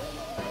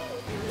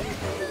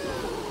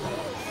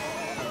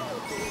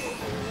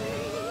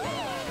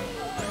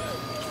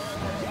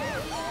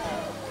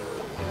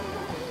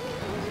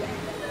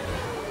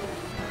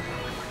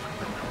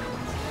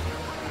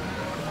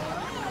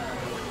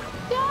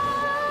 Go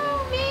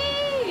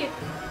me!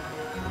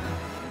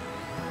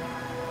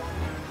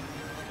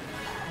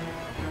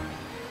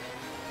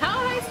 How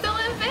am I still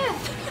in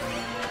fifth?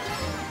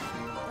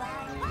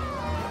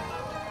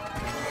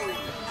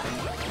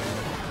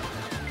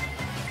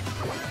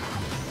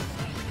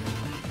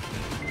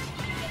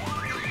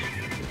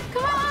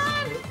 Come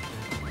on!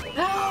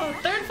 Oh,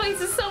 third place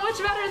is so much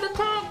better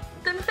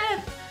than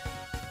fifth.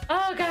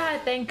 Oh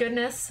god, thank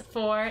goodness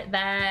for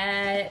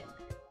that.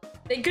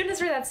 Thank goodness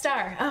for that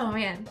star. Oh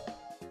man.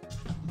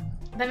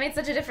 That made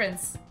such a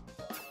difference.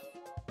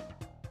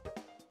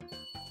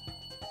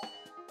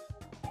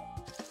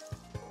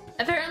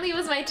 Apparently it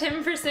was my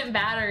 10%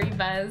 battery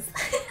buzz.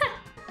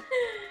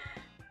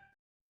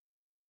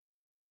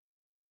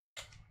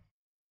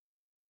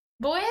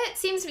 Boyd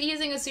seems to be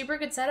using a super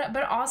good setup,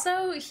 but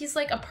also he's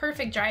like a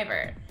perfect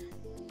driver.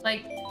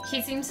 Like,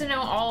 he seems to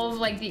know all of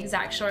like the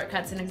exact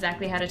shortcuts and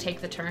exactly how to take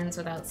the turns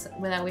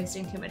without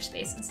wasting too much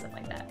space and stuff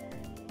like that.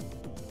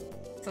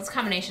 So it's a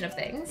combination of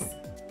things.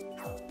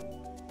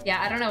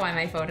 Yeah, I don't know why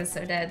my phone is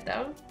so dead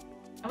though.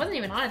 I wasn't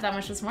even on it that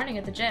much this morning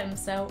at the gym,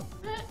 so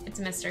it's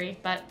a mystery,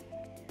 but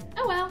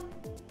oh well.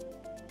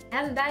 It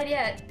hasn't died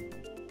yet.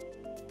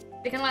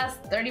 It can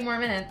last 30 more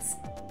minutes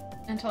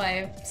until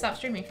I stop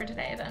streaming for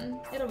today, then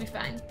it'll be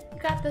fine. You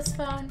got this,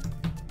 phone.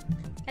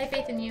 I have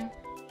faith in you.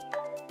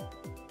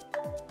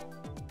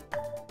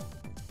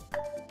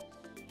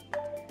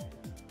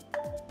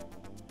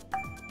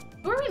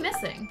 Who are we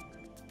missing?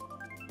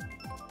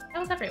 That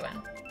was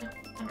everyone. No,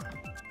 I don't know.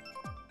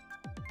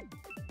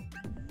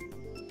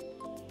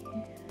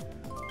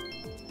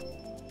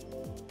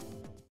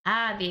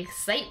 Ah, the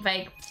Excite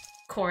Bike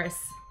course.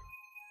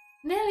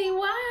 Millie,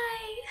 why?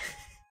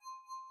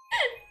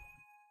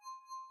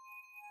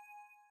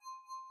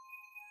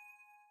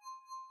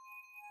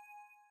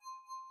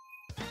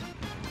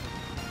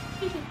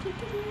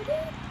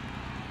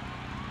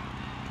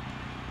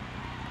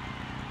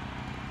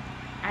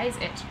 eyes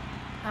itch.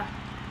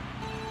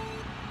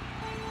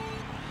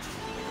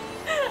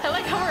 I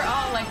like how we're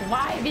all like,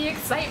 why the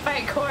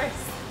Excitebike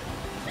course?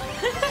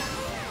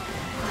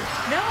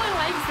 No one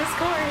likes this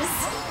course.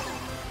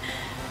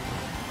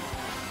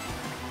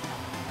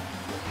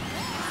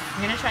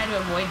 I'm gonna try to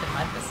avoid the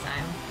mud this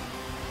time.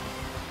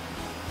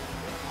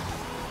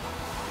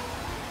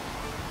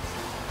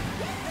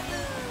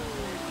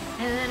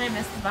 And then I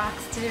missed the box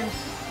too.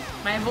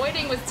 My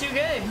avoiding was too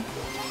good.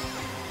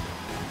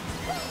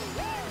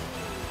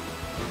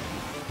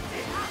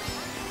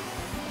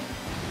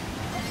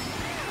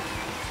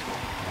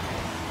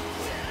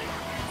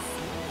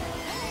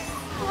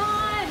 Come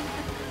on!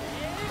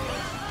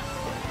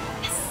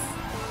 Yes!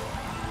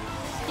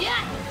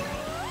 Yeah!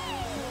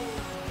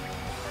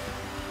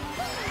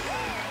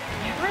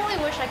 I really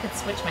wish I could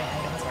switch my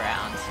items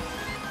around.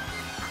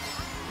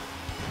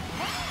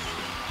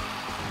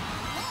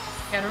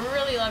 I'd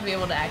really love to be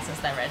able to access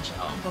that red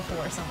shell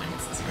before someone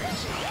hits this green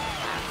shell.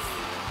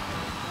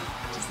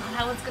 That's just not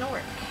how it's gonna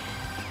work.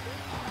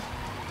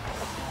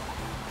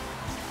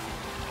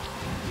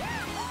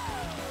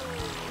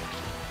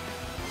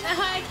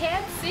 I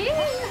can't see!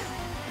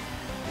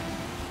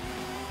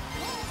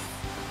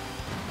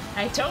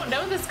 I don't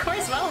know this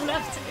course well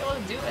enough to be able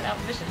to do it without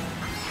vision.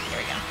 Here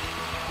we go.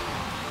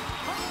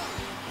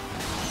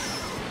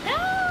 No!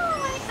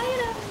 My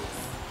items!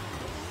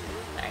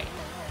 Sorry.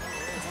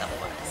 Let's double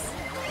bonus.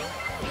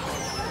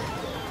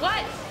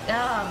 What?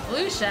 Oh,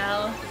 blue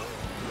shell.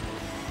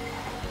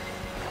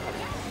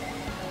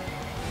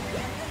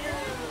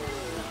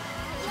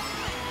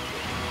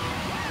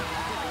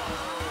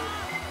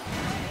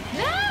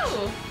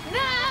 No!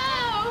 No!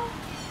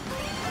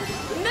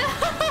 No!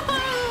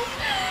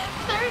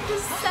 3rd to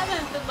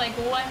 7th in like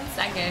 1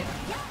 second.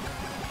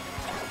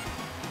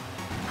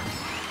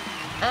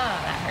 Oh,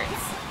 that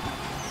hurts.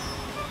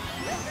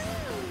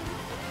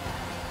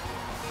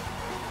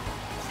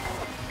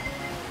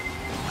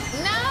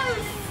 No!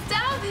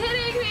 Stop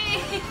hitting me!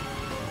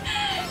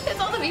 It's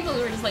all the people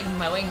who are just like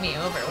mowing me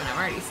over when I'm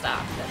already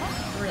stopped that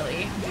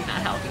really do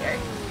not help here.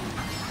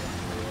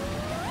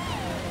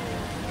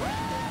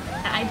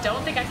 I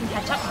don't think I can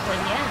catch up before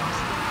the end.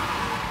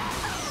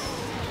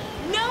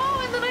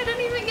 No! And then I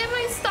didn't even get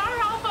my star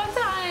off on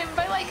time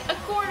by like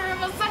 1/4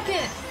 of a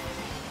second.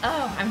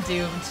 Oh, I'm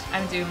doomed.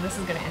 I'm doomed. This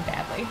is gonna end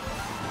badly.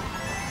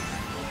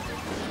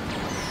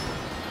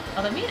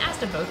 Although me and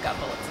Asta both got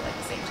bullets at like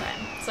the same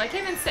time. So I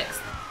came in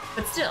 6th.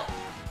 But still.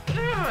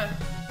 Ugh.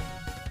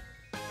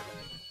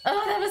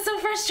 Oh, that was so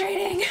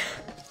frustrating.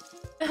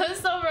 That was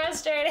so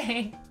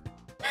frustrating.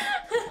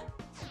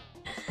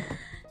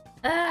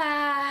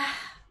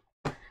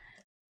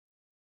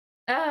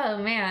 Oh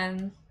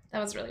man, that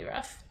was really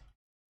rough.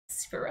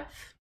 Super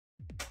rough.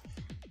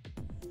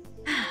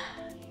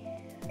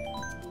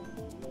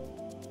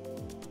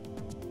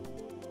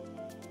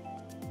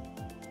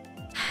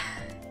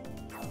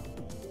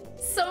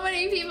 So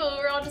many people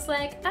were all just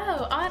like,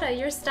 oh, Auda,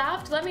 you're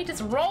stopped? Let me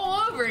just roll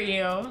over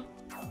you.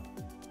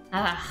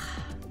 Ah.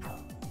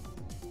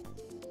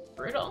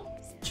 Brutal.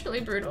 It's truly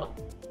brutal.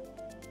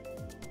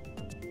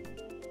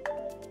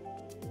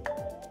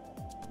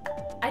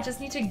 I just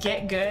need to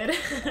get good.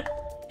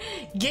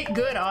 Get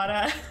good,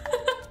 Auda.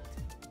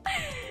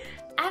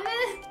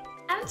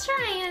 I'm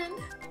trying.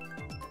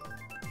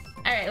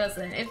 All right,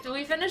 listen. If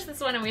we finish this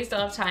one and we still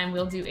have time,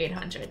 we'll do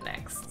 800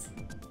 next.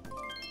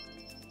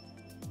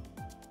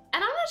 And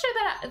I'm not sure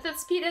that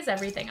speed is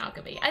everything,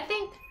 Alchemy. I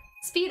think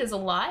speed is a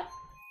lot,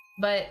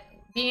 but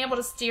being able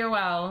to steer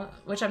well,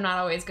 which I'm not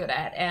always good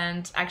at,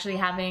 and actually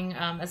having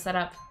a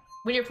setup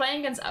when you're playing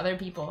against other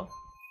people.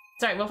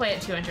 Sorry, we'll play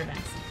at 200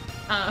 next.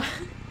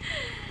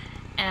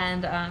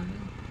 And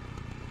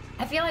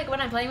I feel like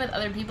when I'm playing with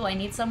other people, I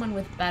need someone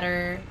with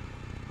better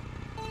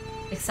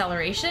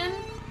acceleration,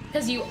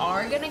 because you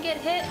are gonna get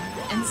hit,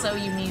 and so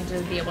you need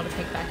to be able to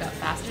pick back up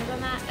faster than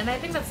that. And I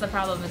think that's the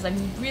problem, is I'm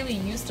really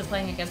used to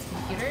playing against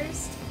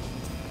computers,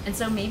 and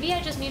so maybe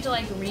I just need to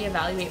like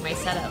reevaluate my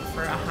setup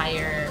for a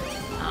higher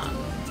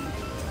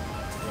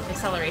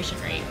acceleration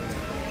rate.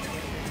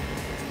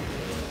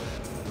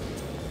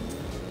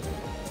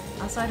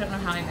 Also, I don't know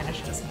how I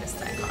managed to just miss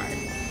that card.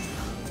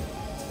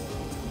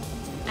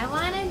 I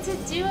wanted to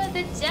do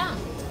the jump.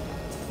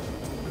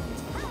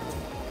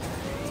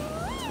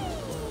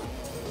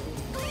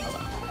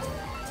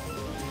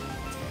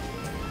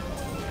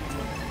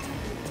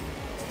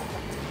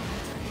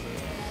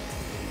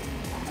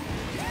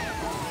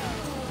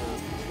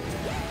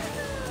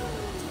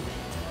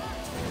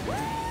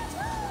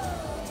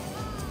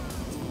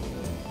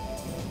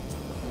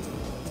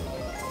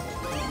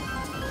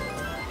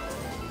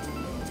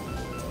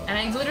 And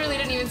I literally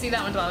didn't even see that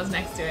one until I was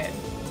next to it.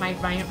 My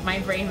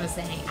brain was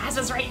saying,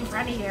 Asa's right in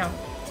front of you.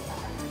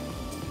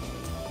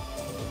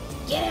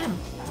 Get him!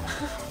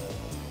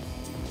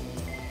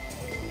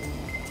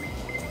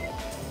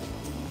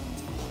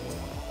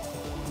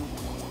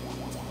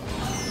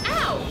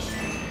 Ow!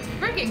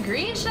 Frickin'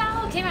 green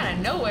shell came out of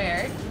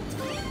nowhere.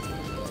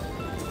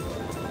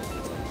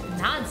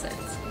 Nonsense.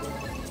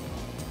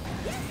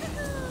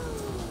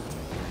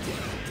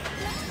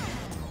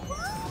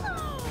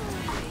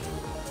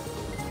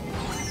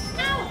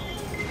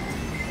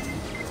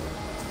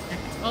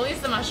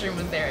 least the mushroom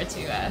was there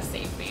to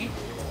save me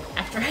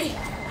after I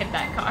hit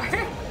that car.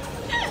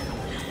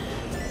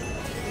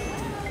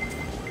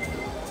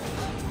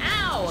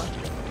 Ow!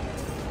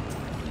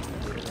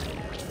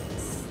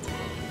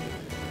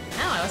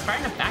 No, I was far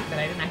enough back that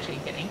I didn't actually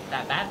get inked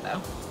that bad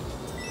though.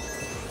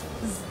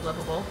 This is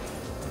livable.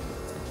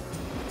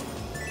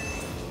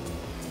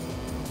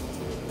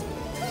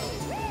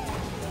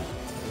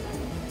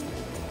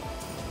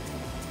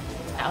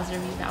 Bowser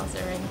v.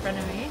 Bowser right in front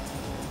of me.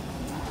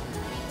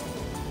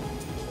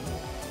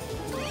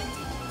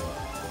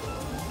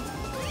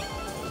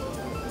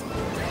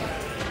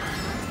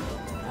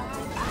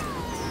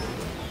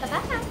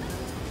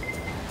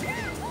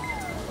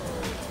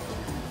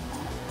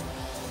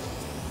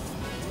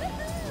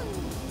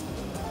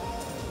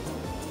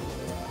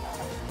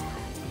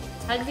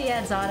 Hug the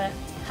edge, Auda.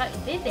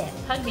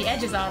 Hug the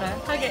edges, Auda.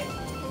 Hug it.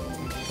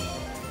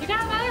 You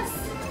got this!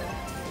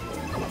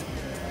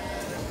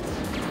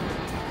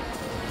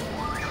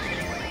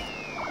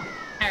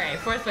 Alright,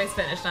 4th place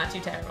finish, not too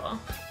terrible.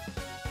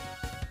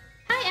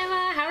 Hi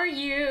Emma, how are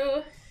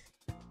you?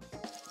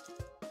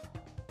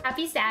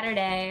 Happy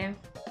Saturday.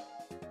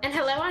 And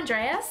hello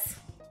Andreas.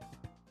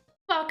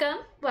 Welcome,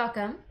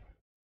 welcome.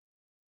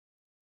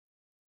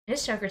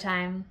 It's choker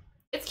time.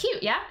 It's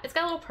cute, yeah? It's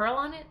got a little pearl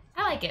on it.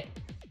 I like it.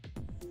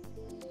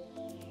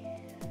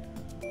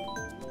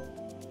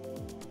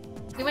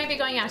 We might be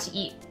going out to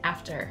eat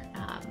after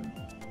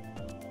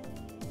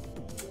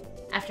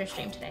after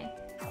stream today.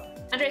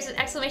 Andreas says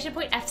exclamation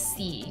point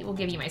FC will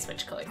give you my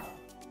Switch code.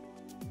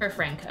 Or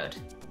friend code.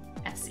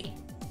 FC.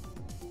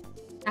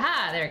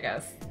 Aha, there it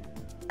goes.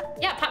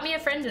 Yeah, pop me a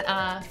friend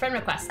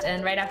request,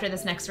 and right after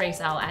this next race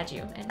I'll add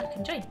you and you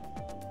can join.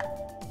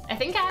 I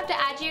think I have to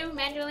add you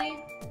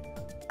manually.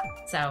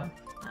 So,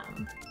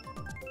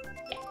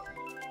 yeah.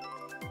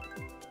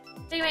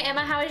 Anyway,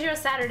 Emma, how is your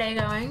Saturday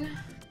going?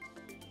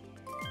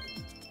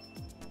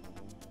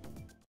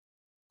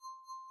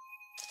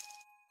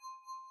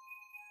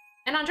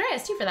 And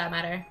Andreas too, for that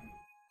matter.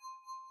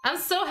 I'm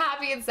so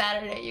happy it's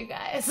Saturday, you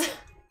guys.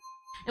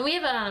 And we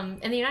have,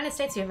 in the United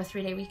States, we have a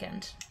 3-day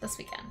weekend this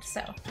weekend,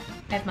 so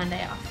I have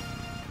Monday off.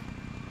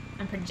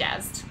 I'm pretty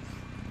jazzed.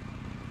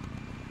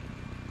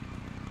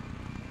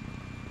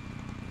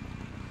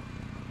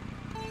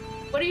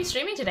 What are you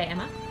streaming today,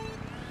 Emma?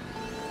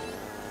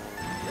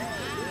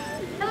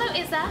 Hello,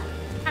 Izza.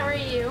 How are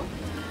you?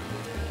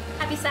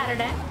 Happy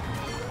Saturday.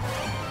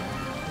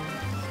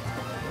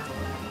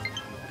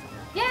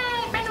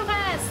 Yay, friend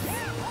requests!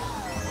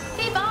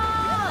 People!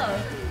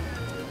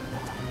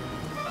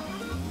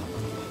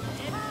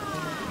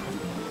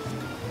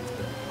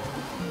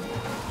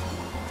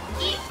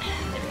 Eat.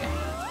 There we go.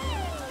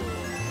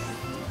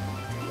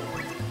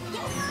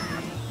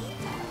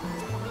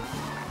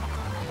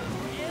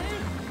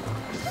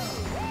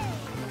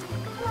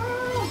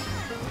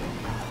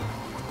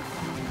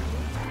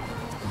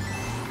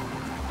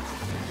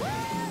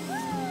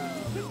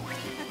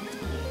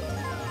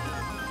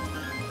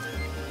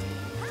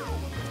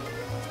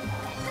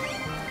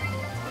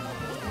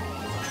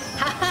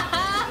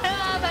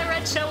 That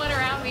red shell went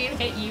around me and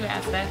hit you,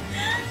 Asta.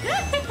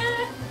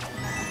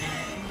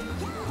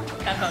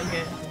 That felt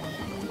good.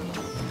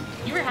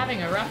 You were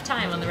having a rough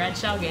time on the red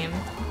shell game.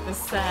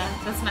 This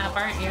map,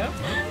 aren't you?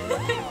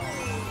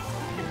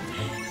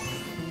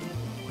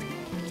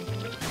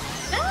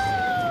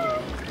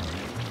 No!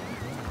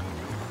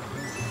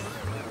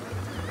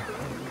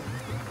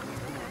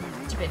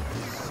 Stupid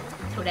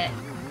Toadette.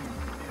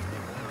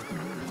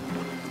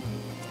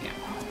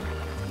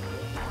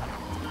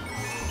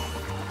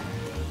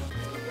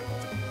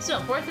 So,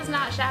 4th is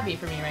not shabby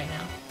for me right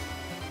now.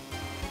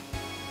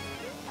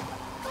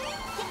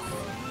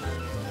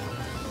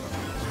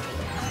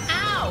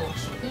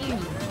 Ouch! You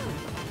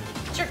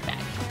jerkbag.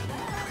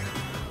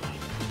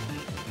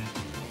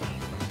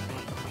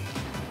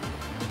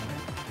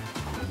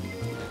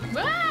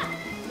 Ah!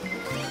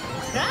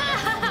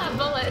 Ah!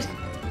 Bullet!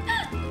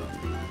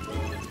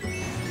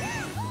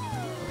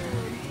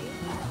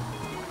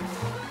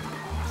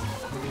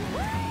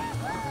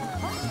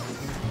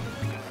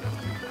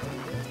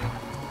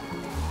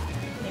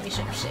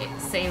 Should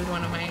have saved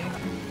one of my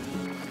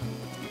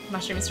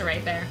mushrooms to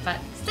right there, but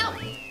still,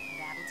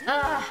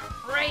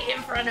 right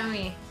in front of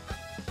me.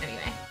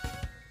 Anyway,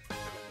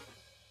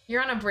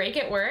 you're on a break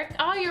at work?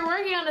 Oh, you're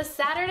working on a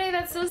Saturday?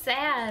 That's so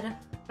sad.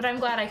 But I'm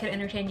glad I could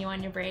entertain you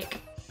on your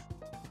break.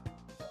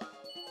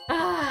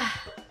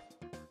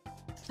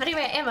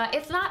 Anyway, Emma,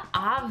 it's not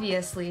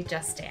obviously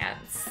Just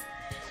Dance.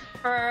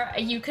 Or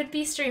you could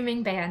be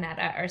streaming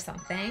Bayonetta or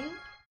something.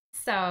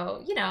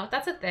 So, you know,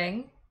 that's a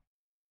thing.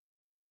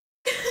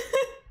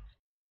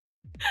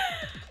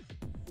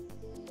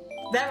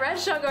 That red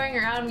shell going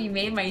around me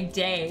made my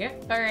day.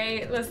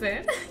 Alright,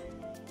 listen.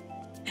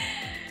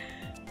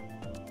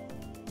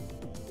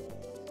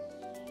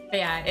 But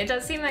yeah, it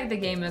does seem like the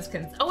game is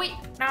oh wait!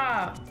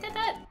 No! Did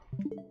that!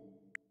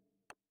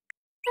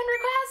 Friend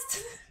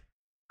request!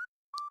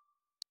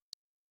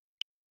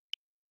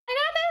 I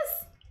got this!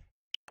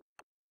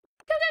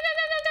 Go, go, go,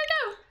 go, go, go,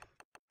 go!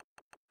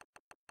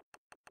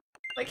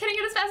 Like, hitting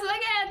it as fast as I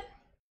can!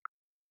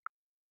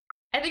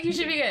 I think you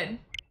should be good.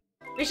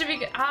 We should be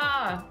good.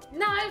 Ah,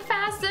 not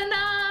fast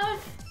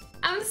enough!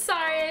 I'm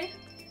sorry.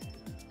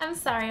 I'm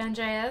sorry,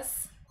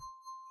 Andreas.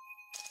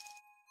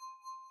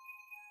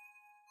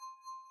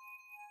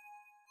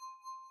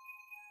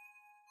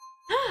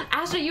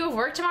 Ashley, you have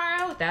work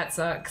tomorrow? That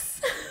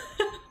sucks.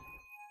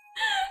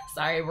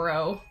 Sorry,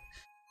 bro.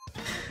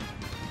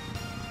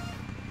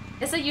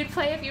 So you'd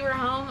play if you were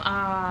home?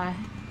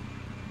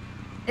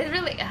 It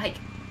really, like...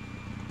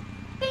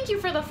 Thank you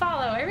for the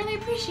follow. I really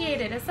appreciate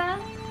it, Issa.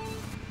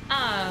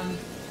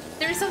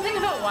 There's something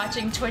about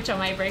watching Twitch on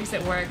my breaks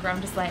at work where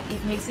I'm just like,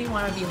 it makes me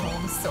want to be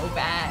home so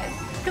bad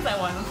because I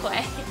want to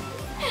play.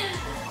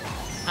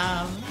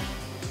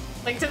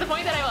 Like to the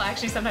point that I will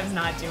actually sometimes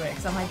not do it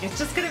because I'm like, it's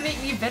just gonna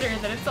make me bitter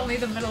that it's only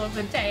the middle of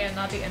the day and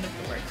not the end of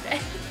the workday.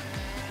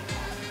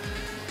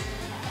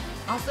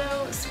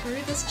 Also,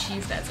 screw this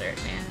cheese desert,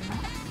 man.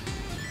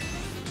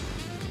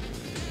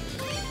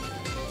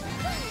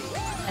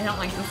 I don't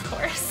like this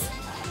course.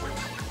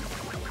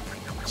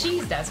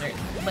 Cheese desert.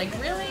 Like,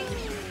 really?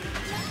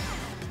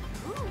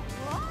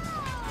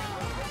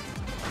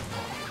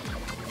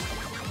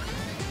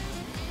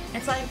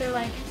 It's like they're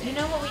like, you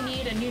know what we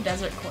need? A new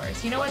desert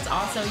course. You know what's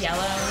also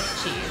yellow?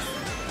 Cheese.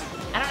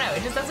 I don't know,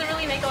 it just doesn't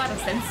really make a lot of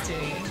sense to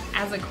me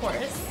as a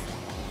course.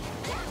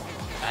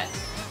 But,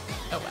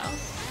 oh well.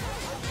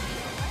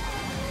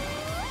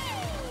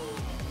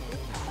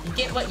 You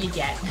get what you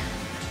get.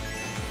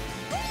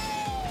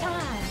 Come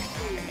on.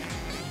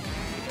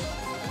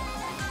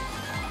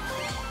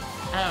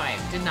 Oh, I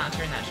did not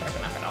turn that sharp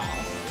enough at all.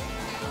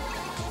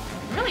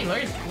 I'm really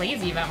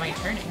lazy about my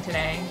turning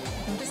today.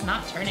 I'm just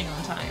not turning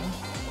on time.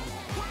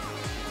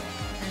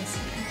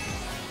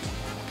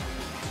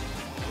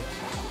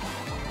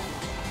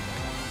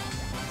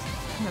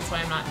 That's why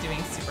I'm not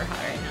doing super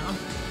hot right now.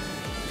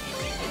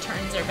 My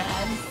turns are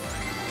bad.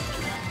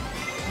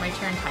 My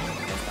turn timing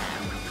is bad.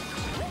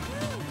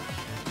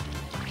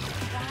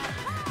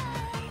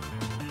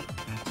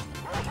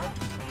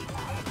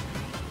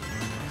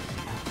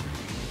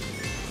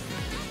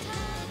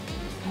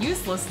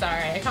 Useless star,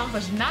 I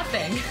accomplished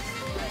nothing.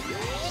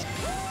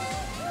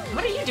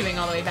 What are you doing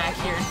all the way back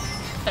here?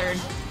 Third,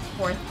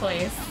 fourth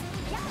place.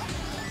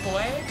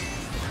 Boy?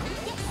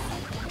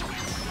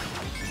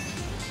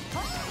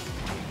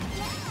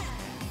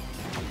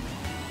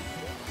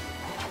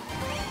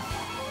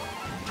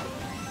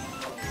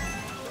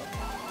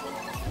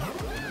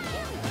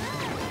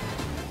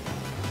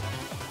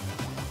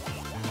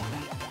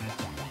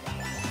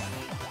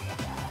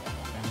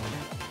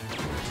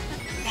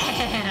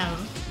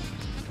 Damn.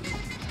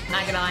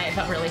 Not gonna lie, it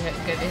felt really good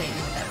to hit you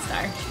with that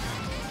star.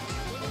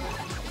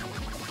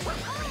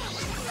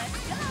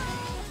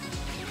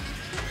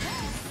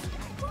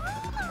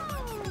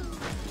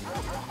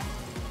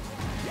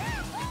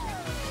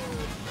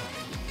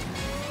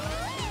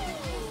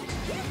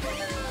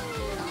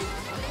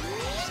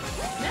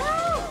 No!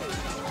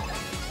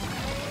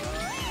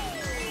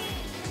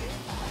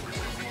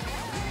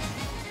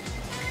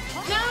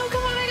 No,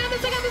 come on, I got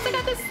this, I got this, I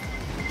got this!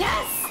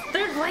 Yes!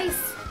 Third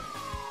place!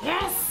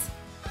 Yes!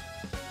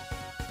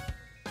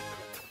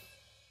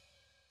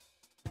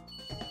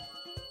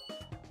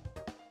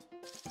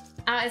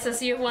 It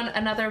says you have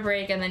another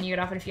break and then you get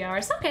off in a few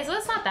hours. Okay, so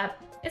it's not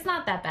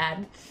that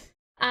bad.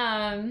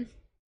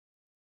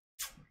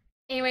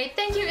 Anyway,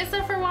 thank you,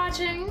 Issa, for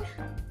watching.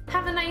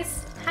 Have a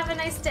nice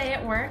day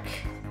at work.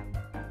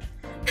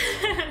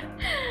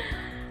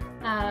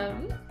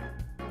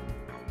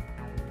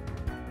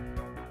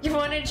 You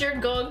wanted your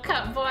gold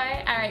cup, boy?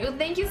 Alright, well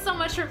thank you so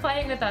much for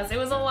playing with us. It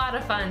was a lot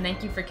of fun.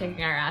 Thank you for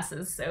kicking our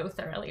asses so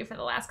thoroughly for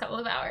the last couple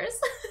of hours.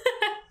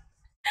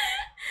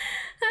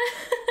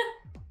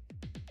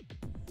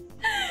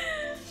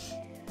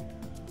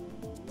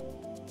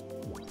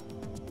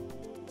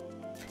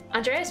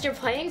 Andreas, you're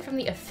playing from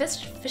the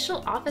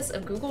official office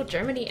of Google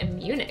Germany in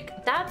Munich.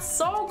 That's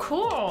so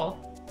cool!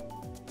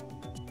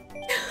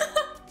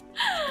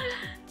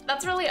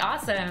 That's really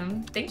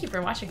awesome. Thank you for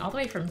watching all the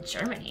way from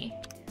Germany.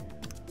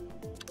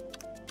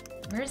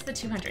 Where's the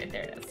 200?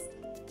 There it is.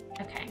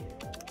 Okay.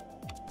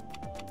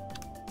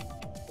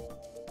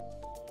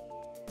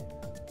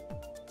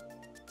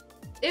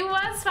 It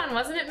was fun,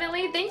 wasn't it,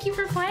 Millie? Thank you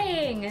for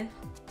playing.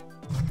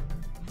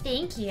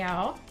 Thank you.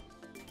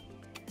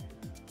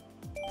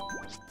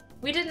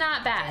 We did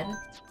not bad.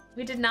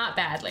 We did not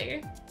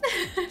badly.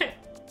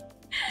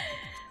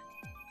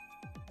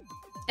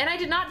 And I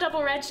did not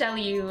double red shell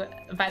you,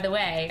 by the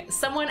way.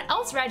 Someone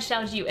else red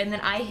shelled you and then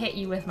I hit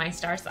you with my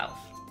star self.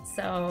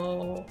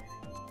 So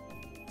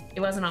it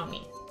wasn't on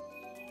me.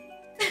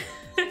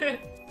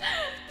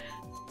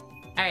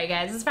 Alright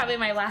guys, this is probably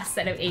my last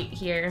set of 8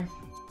 here.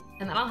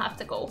 And then I'll have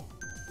to go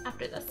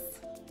after this.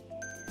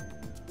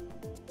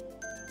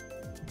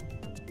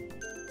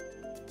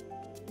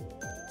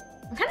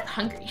 I'm kind of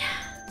hungry.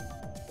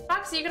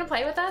 Fox, are you gonna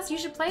play with us? You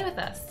should play with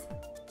us.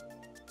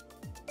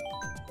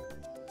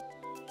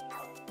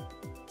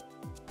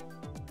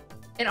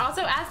 And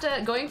also,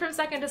 Asta, going from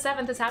 2nd to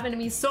 7th has happened to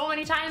me so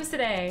many times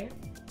today.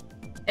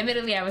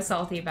 Admittedly, I was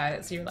salty about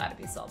it, so you're allowed to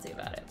be salty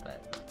about it, but...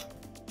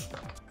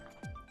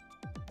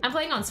 I'm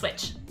playing on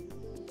Switch.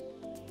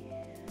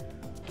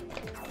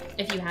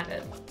 If you have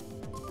it.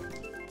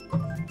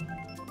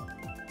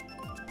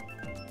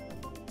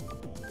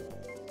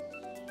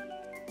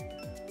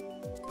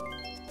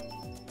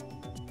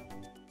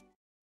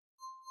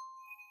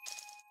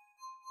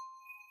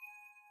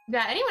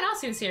 Yeah, anyone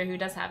else who's here who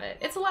does have it,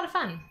 it's a lot of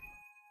fun.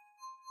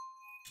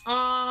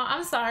 Aw,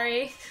 I'm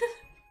sorry.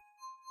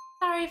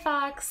 Sorry,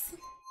 Fox.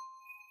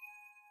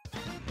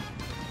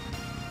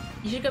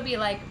 You should go be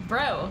like,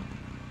 bro,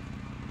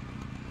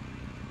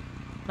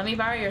 let me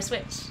borrow your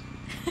Switch.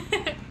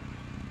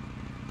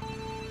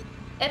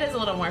 It is a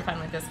little more fun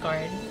with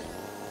Discord.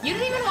 You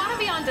didn't even want to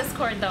be on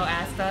Discord though,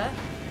 Asta.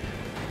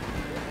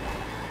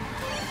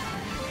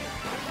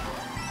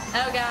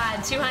 Oh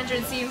god,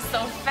 200 seems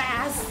so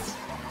fast.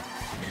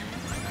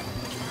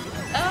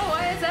 Oh,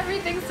 why is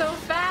everything so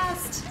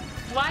fast?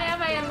 Why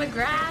am I in the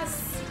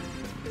grass?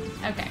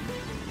 Okay.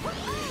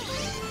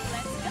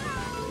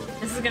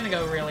 This is gonna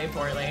go really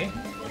poorly.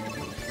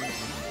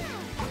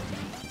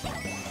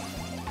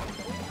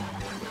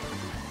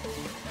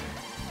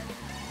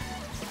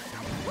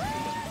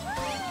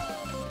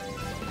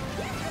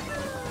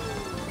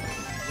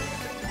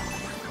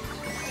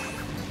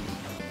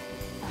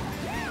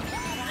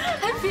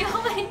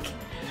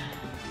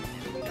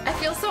 I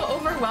feel so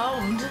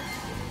overwhelmed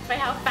by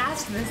how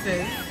fast this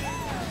is.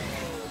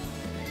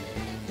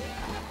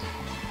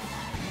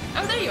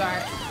 Oh, there you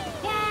are.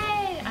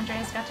 Yay!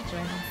 Andreas got to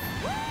join us.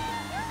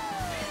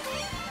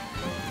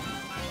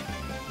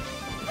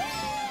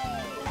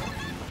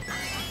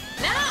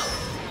 No!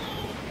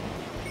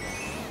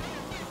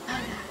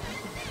 Oh, God.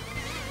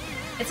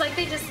 It's like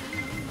they just...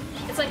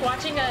 It's like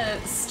watching a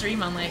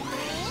stream on like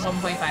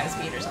 1.5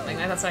 speed or something.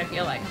 That's what I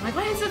feel like. I'm like,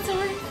 why is it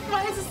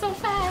so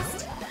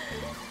fast?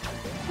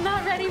 I'm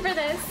not ready for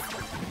this.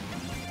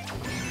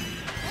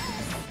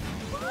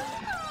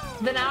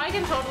 But now I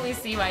can totally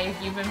see why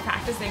if you've been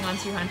practicing on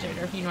 200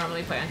 or if you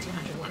normally play on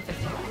 200,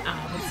 150,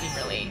 it seems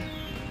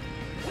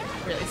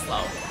really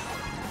slow.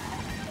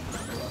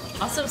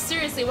 Also,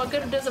 seriously, what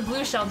good does a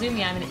blue shell do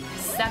me? I'm in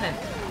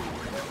 7th.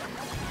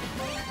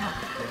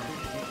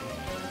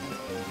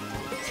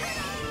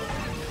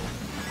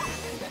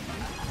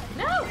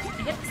 No!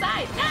 I hit the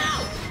side.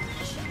 No!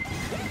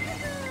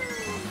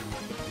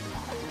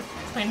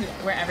 Explain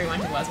where everyone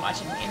who was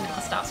watching me now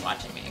stops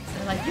watching me. Because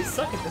they're like, you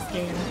suck at this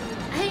game.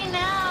 I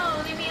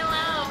know! Leave me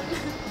alone!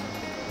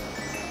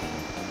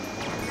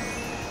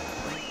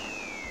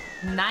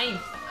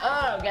 9th.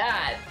 Oh,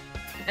 God.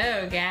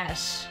 Oh,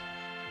 gosh.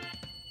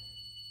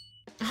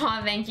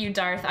 Aw, thank you,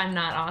 Darth. I'm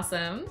not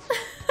awesome.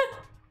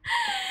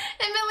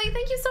 And Millie,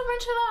 thank you so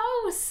much for the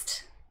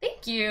host.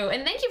 Thank you.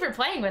 And thank you for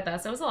playing with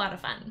us. It was a lot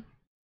of fun.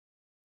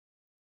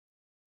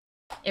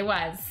 It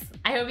was.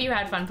 I hope you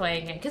had fun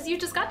playing it, because you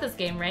just got this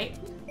game, right?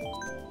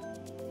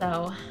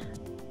 So,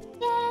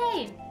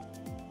 yay!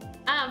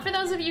 For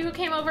those of you who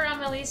came over on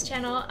Millie's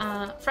channel,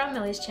 from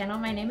Millie's channel,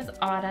 my name is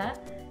Auda,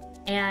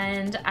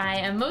 and I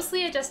am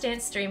mostly a Just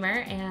Dance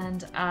streamer,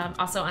 and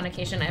also on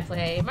occasion I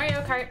play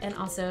Mario Kart and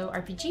also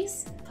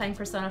RPGs, playing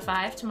Persona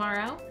 5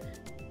 tomorrow,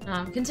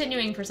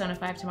 continuing Persona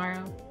 5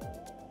 tomorrow.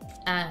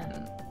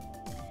 And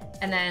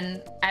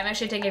then I'm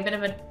actually taking a bit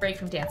of a break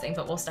from dancing,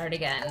 but we'll start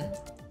again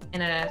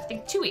in I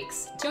think 2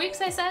 weeks. 2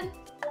 weeks, I said,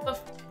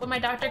 when my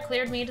doctor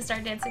cleared me to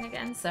start dancing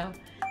again. So,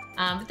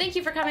 but thank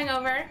you for coming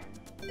over.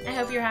 I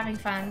hope you're having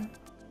fun.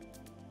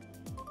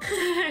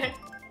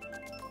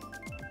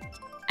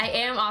 I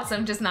am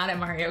awesome, just not at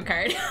Mario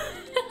Kart.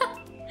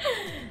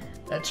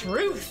 The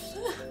truth.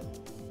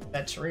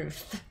 The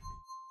truth.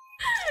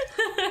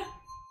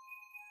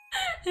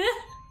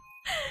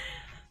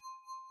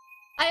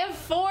 I have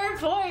 4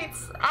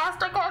 points.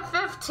 Asta got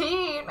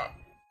 15.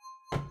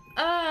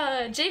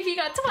 JP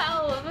got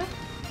 12.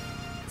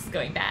 This is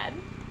going bad.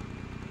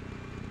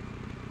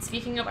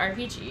 Speaking of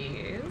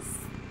RPGs.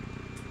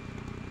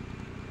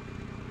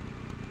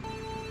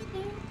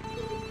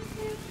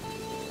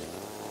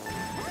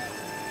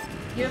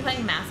 You were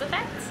playing Mass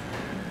Effect?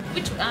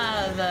 Which,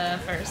 the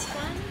first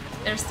one?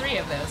 There's 3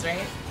 of those,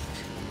 right?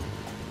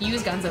 You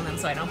use guns in them,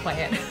 so I don't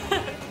play it.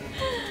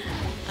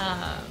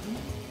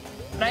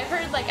 But I've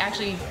heard, like,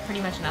 actually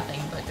pretty much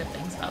nothing but good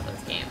things about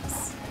those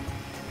games.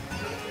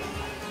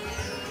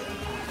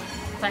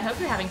 So I hope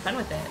you're having fun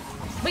with it.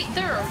 Wait,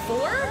 there are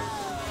 4?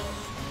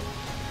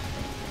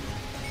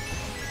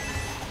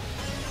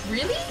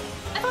 Really?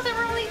 I thought there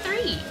were only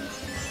 3.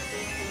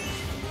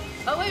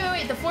 Oh,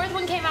 wait. The 4th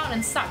one came out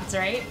and sucked,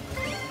 right?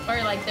 Or,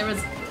 like, there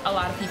was a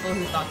lot of people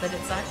who thought that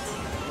it sucked.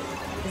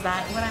 Is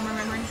that what I'm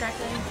remembering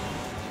correctly?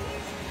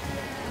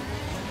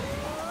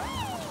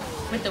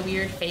 With the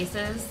weird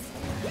faces.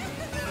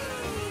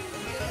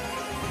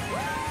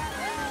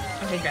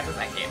 I'm gonna grab this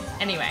back game.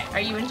 Anyway,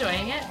 are you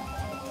enjoying it?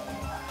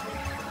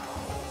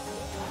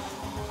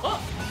 Oh!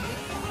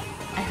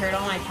 I heard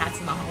all my cats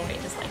in the hallway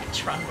just like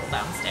trundle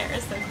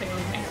downstairs. They're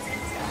clearly my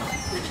husband's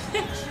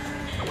cat.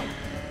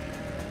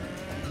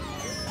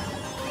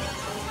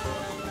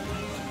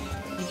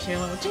 You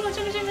jingle, jingle,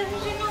 jingle,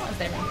 jingle, jingle as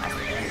they run past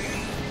each other.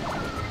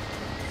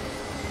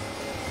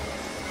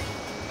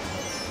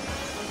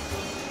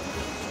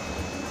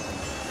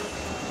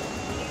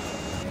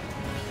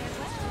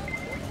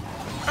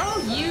 Oh,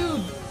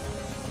 you!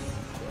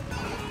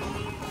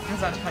 I was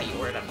about to call you a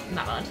word I'm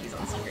not allowed to use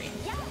on screen.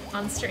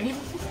 On stream.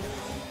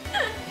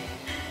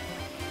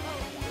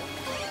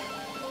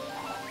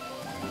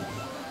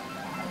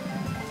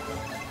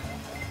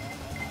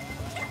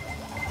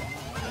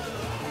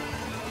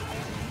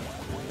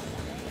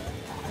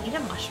 Eat a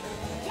mushroom.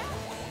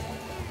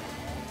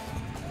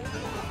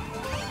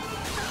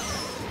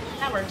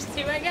 That works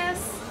too, I guess.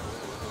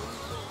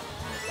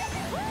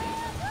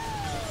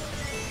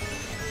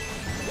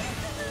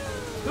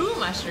 Ooh,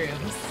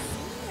 mushrooms.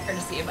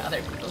 Courtesy of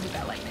other people who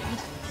got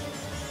lightninged.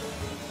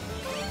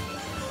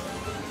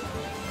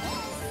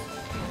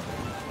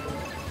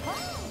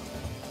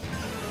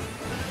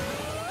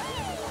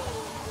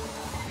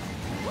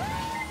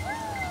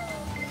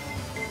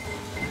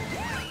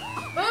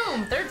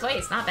 Boom! Third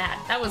place, not bad.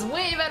 That was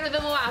way better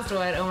than the last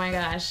one. Oh my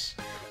gosh.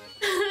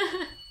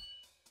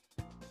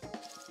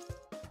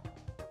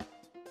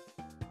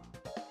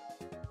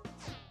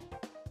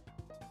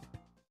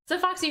 So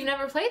Fox, you've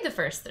never played the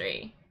first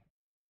three.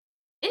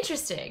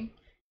 Interesting.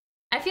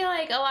 I feel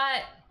like a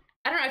lot,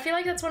 I don't know, I feel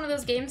like that's one of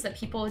those games that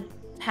people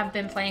have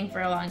been playing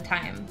for a long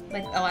time.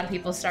 Like, a lot of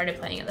people started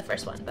playing it the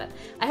first one, but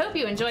I hope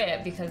you enjoy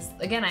it because,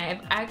 again,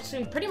 I've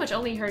actually pretty much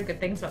only heard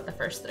good things about the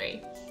first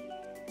three.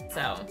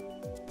 So.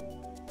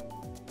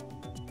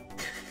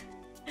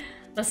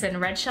 Listen,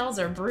 red shells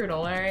are brutal,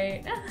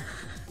 alright?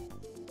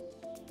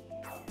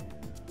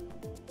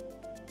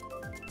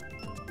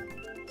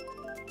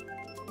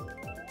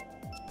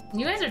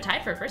 You guys are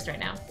tied for first right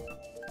now.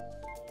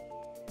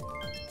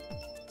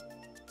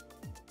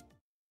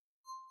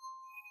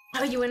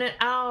 Oh, you win it?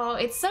 Oh,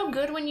 it's so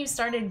good when you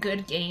start a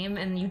good game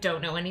and you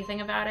don't know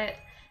anything about it.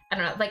 I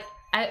don't know, like,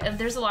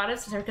 there's a lot of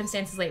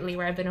circumstances lately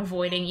where I've been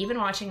avoiding even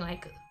watching,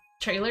 like,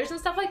 trailers and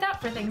stuff like that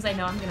for things I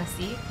know I'm gonna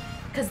see.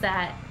 Because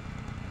that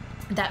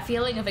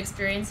feeling of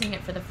experiencing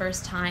it for the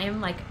first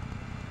time, like,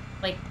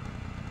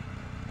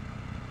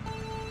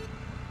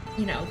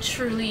 you know,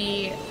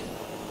 truly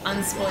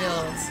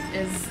unspoiled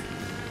is,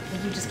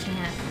 like, you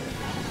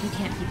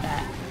can't beat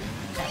that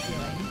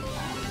feeling.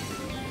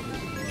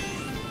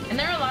 And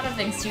there are a lot of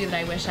things too that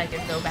I wish I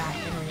could go back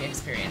and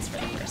re-experience for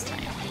the first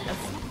time.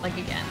 That's, like,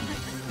 again,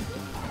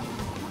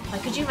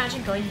 like, could you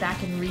imagine going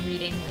back and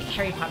rereading, like,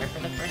 Harry Potter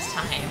for the first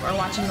time, or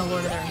watching the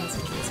Lord of the Rings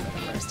movies for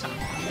the first time?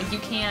 Like, you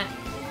can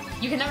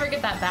never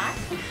get that back.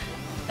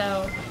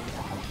 So,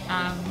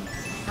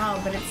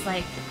 oh, but it's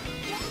like,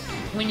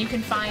 when you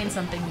can find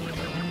something new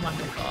and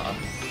wonderful,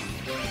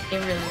 it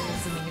really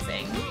is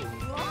amazing.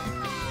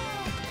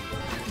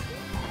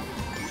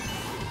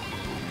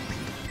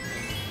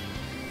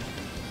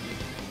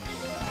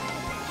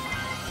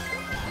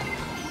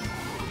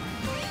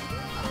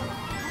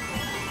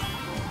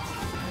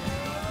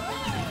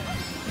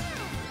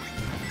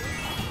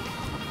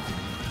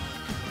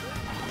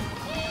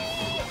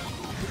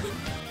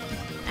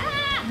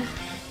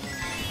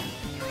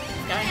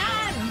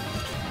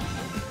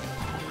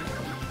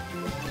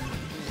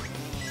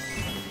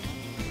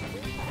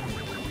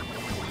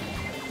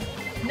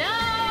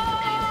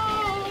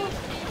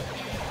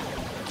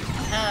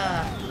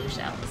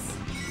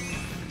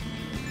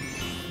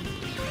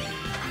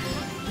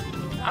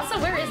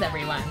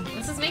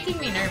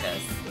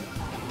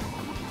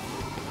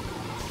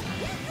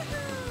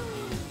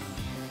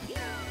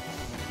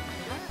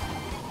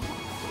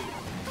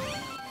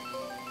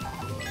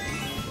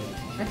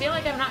 I feel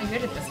like I'm not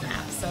good at this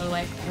map, so,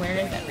 like, where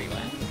is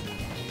everyone?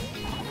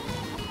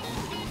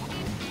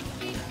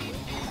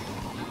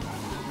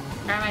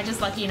 Or am I just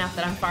lucky enough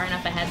that I'm far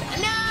enough ahead?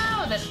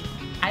 No! That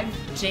I've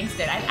jinxed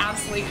it. I've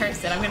absolutely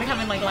cursed it. I'm gonna come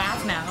in, like,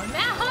 last now.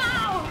 No!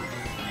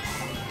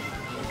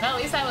 Well,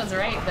 at least I was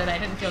right that I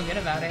didn't feel good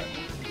about it.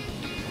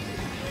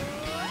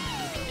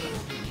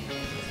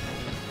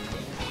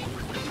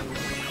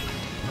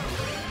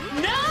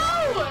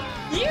 No!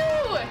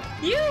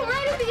 You!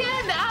 Right at the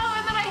end! Oh,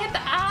 and then I hit the...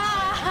 Ow!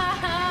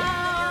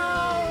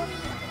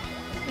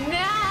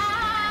 No!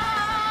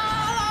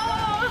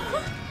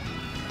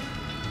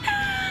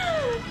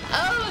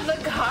 Oh, the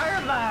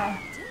karma!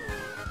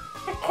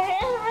 The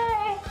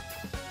karma!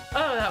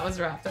 Oh, that was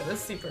rough. That was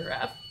super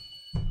rough.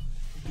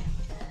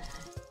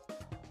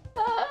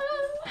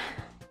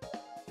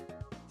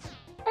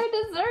 I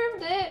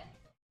deserved it.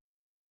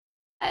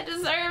 I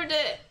deserved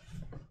it.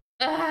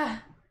 Ugh.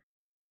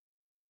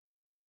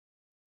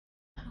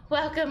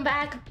 Welcome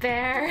back,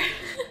 Bear.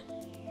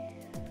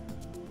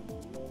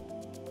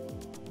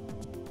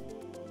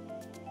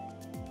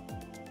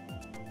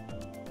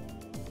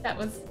 That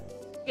was,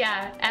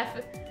 yeah,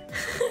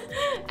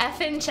 F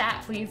in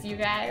chat, please, you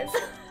guys.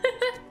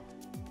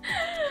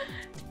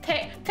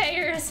 Pay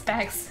your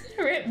respects.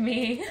 Rip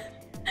me.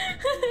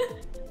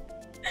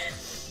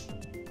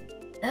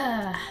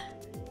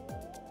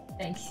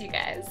 Thanks, you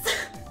guys.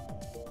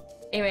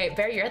 Anyway,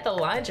 Bear, you're at the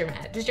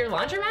laundromat. Does your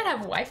laundromat have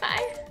Wi-Fi?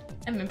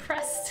 I'm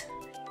impressed.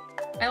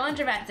 My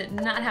laundromat did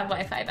not have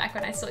Wi-Fi back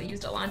when I still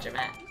used a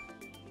laundromat.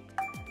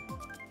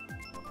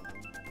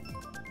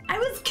 I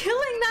was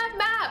killing that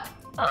map!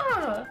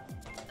 Ugh.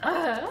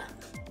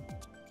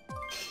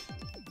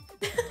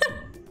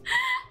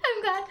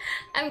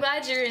 I'm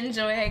glad you're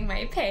enjoying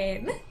my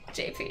pain,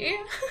 JP.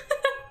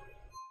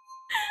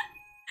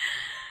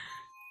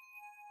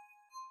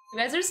 You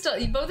guys are still,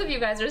 both of you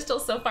guys are still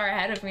so far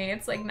ahead of me.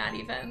 It's like not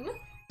even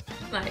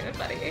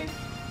funny.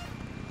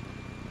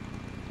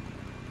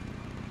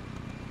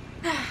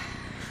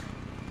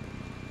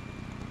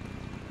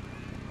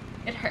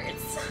 It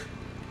hurts.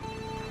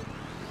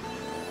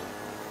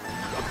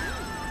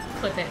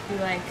 Clip it, be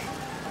like,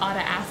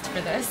 Auda asked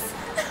for this.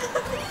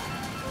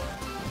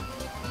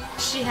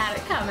 She had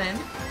it coming.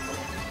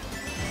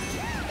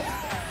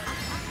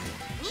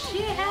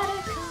 She had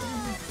it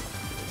coming.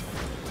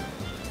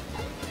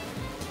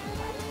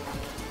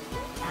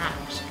 Ah,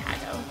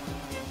 Chicago.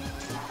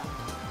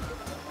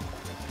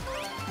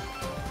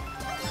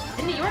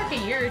 In New York a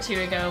year or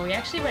two ago, we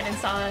actually went and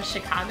saw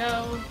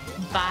Chicago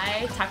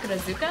by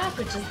Takarazuka,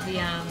 which is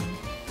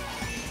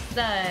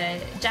the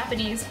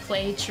Japanese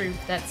play troupe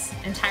that's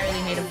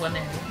entirely made of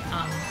women.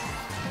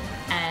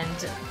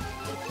 And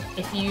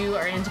if you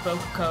are into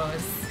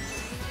bokukos,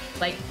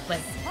 I'm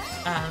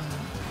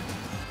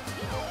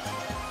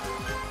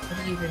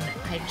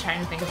trying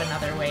to think of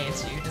another way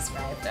to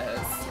describe those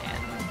in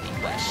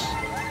English.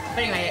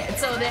 But anyway,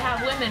 so they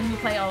have women who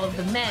play all of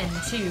the men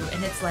too,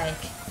 and it's like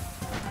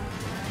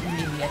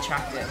really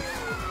attractive.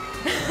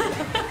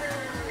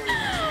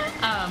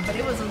 But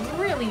it was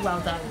really well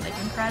done, like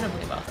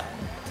incredibly well done.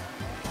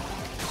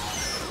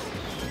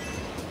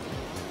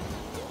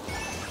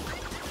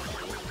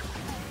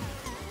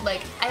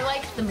 Like, I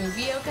liked the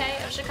movie okay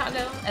of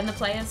Chicago, and the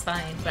play is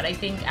fine, but I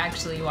think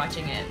actually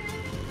watching it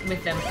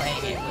with them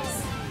playing it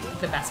was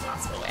the best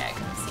possible way I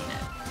could have seen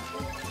it.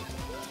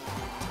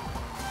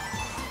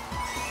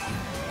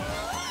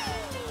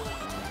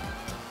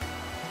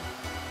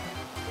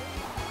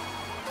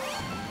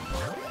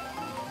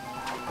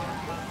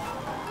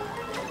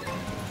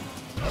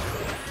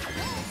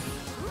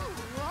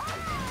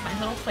 My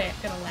little plant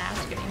gonna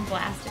last getting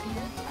blasted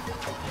here.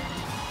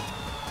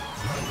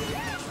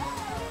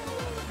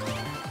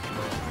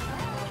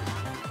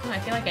 I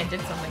feel like I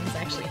did something to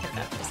actually hit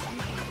that person.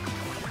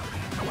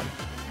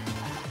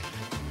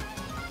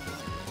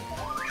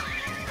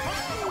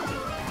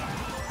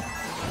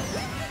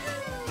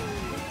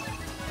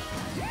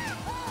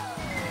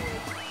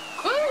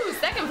 Woo!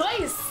 Second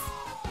place!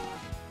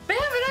 Man,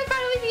 I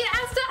finally beat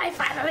Asta! I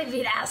finally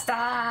beat Asta!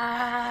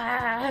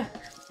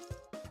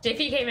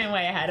 JP came in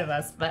way ahead of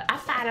us, but I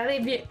finally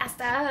beat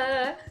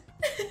Asta!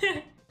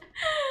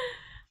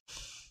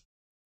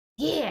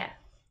 Yeah!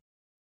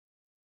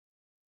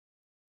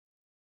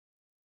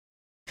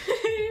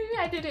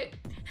 I did it.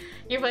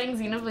 You're playing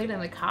Xenoblade in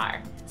the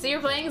car. So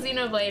you're playing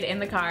Xenoblade in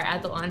the car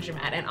at the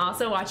laundromat and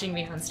also watching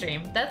me on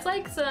stream. That's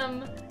like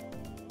some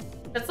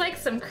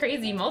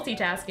crazy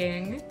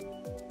multitasking.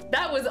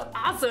 That was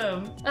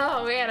awesome.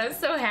 Oh man, I'm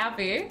so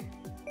happy.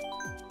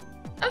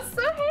 I'm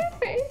so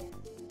happy.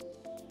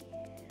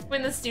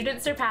 When the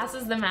student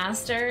surpasses the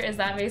master, is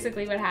that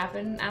basically what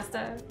happened,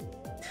 Asta?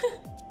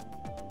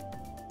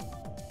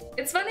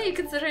 It's funny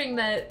considering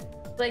that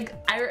like,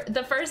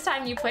 the first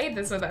time you played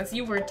this with us,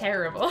 you were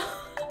terrible.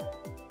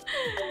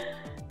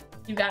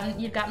 You've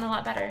gotten a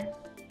lot better.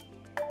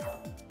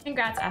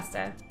 Congrats,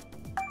 Asta.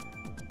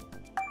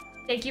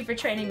 Thank you for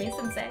training me,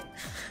 Sensei.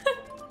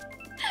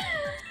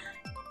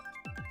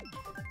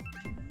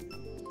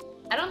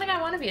 I don't think I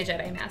want to be a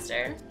Jedi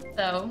Master,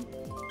 though.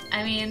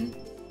 I mean,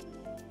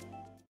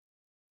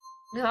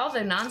 with all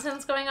the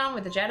nonsense going on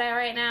with the Jedi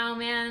right now,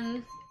 man,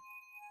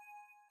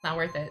 it's not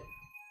worth it.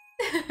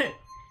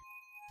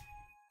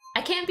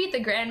 I can't beat the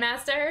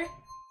Grandmaster.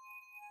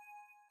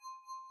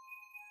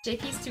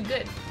 JP's too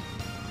good.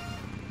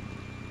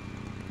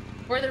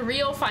 We're the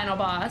real final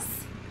boss.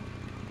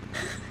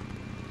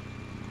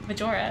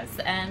 Majora's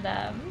and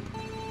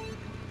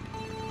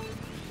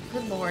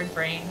good lord,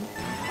 brain.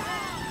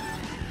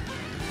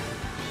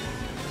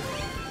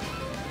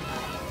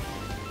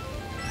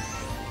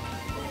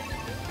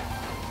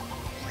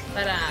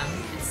 But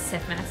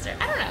Sith Master.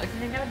 I don't know, do you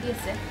think I would be a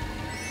Sith?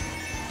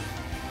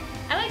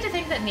 I like to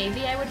think that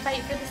maybe I would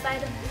fight for the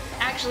side of...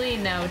 Actually,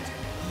 no.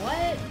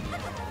 What?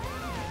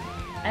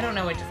 I don't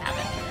know what just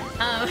happened.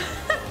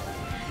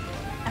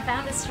 I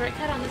found a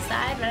shortcut on the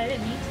side, but I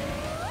didn't need to.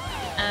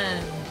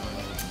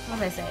 What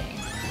was I saying?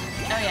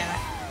 Oh yeah.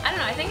 I don't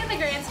know, I think in the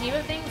grand scheme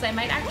of things, I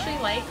might actually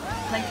like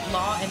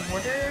Law and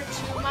Order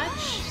too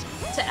much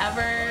to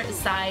ever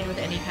side with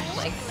any kind of,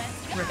 like,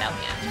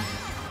 rebellion.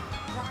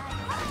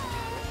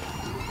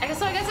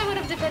 So I guess it would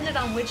have depended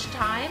on which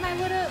time I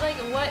would have, like,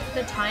 what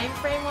the time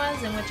frame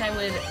was in which I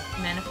would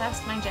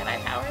manifest my Jedi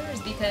powers,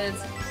 because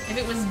if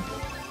it was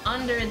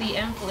under the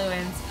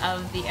influence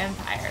of the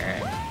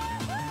Empire,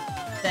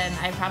 then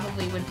I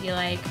probably would be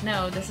like,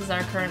 no, this is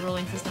our current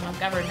ruling system of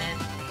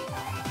government.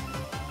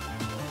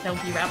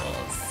 Don't be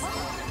rebels.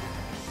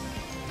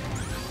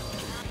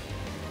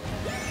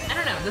 I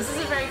don't know, know. This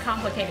is a very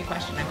complicated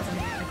question. I wasn't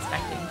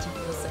expecting to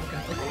feel so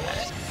conflicted about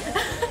it.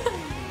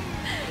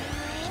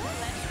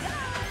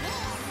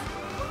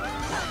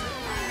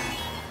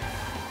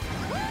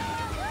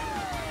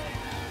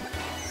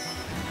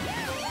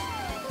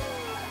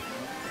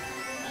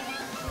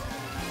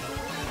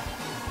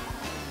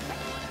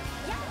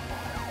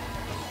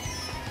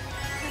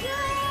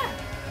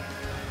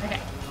 Okay.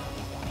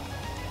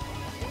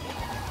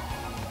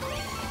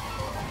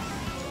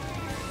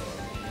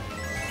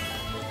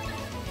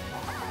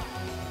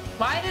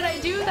 Why did I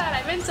do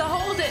that? I meant to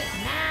hold it.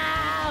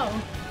 No.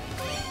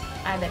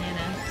 Bye,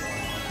 banana.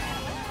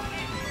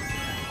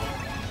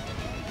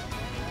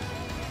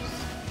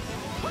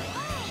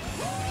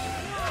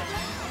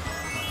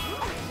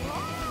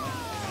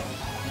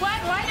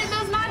 What? Why did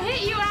those not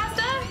hit you,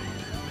 Asta?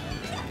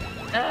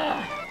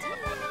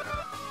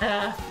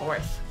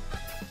 Fourth.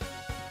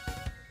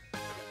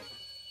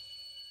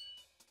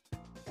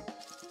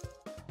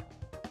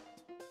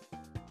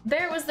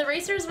 There was the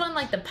racers one,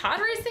 like the pod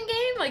racing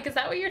game? Like, is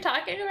that what you're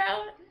talking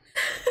about?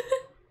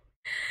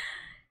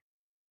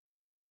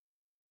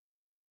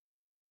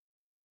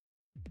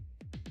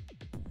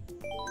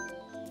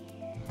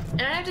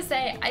 And I have to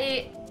say,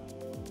 I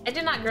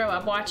did not grow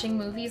up watching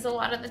movies a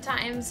lot of the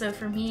time, so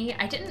for me,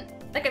 I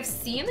didn't, like, I've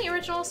seen the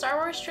original Star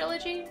Wars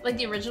trilogy, like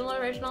the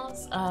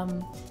originals,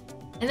 and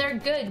they're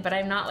good, but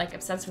I'm not, like,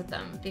 obsessed with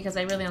them, because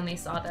I really only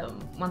saw them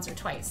once or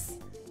twice.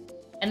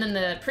 And then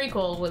the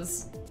prequel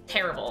was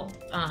terrible,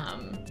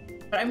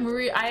 but I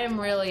am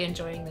really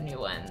enjoying the new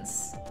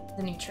ones,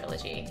 the new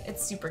trilogy.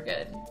 It's super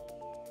good.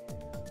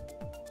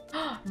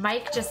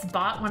 Mike just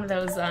bought one of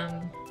those,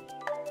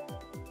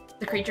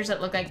 the creatures that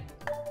look like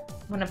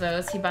one of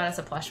those. He bought us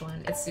a plush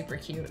one. It's super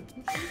cute.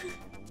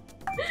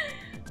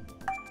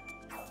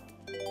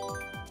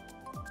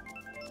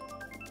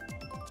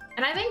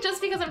 And I think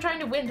just because I'm trying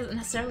to win doesn't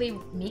necessarily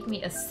make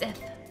me a Sith.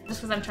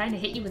 Just because I'm trying to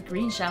hit you with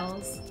green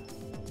shells.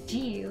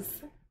 Jeez.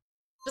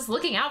 Just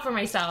looking out for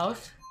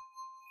myself.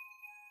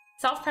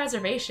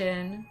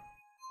 Self-preservation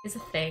is a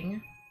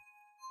thing.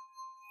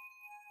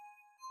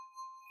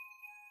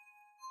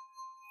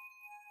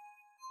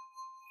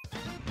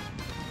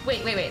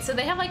 Wait. So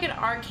they have like an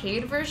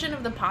arcade version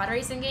of the pod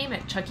racing game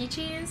at Chuck E.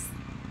 Cheese?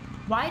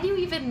 Why do you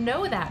even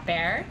know that,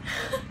 Bear?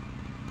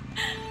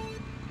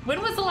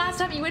 When was the last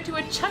time you went to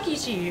a Chuck E.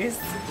 Cheese?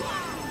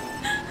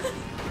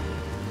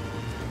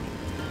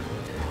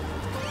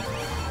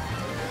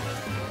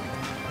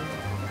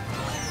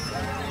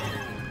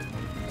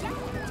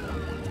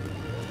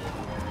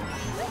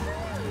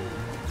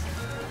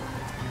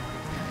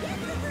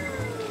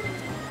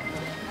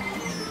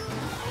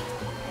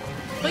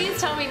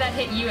 Please tell me that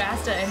hit you,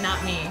 Asta, and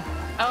not me.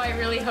 Oh, I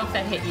really hope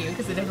that hit you,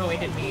 because it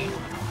avoided me.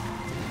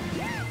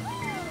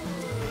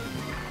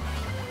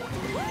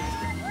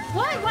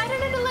 What? Why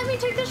didn't it let me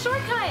take the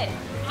shortcut?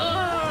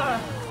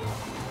 Ugh.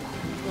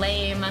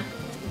 Lame.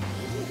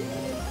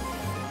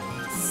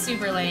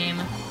 Super lame.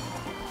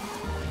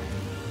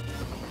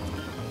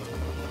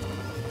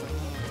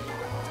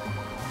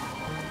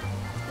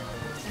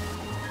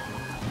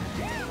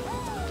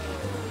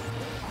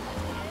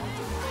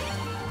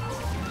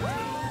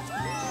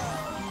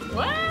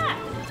 What?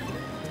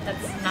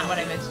 That's not what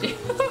I meant to do.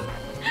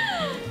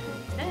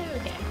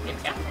 Okay, here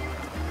we go.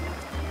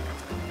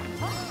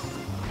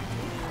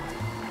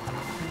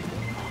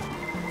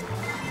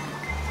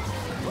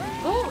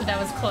 Ooh, that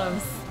was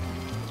close.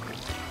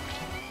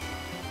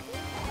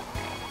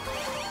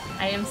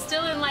 I am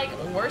still in, like,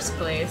 worst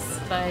place,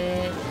 but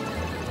I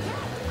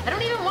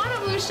don't even want a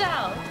blue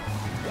shell.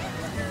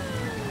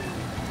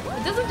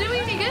 It doesn't do me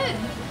any good.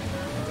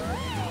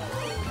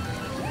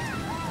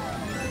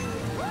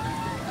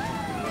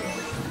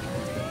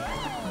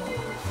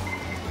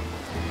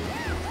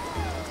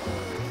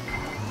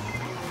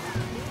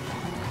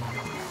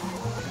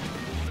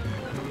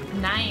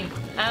 Ninth.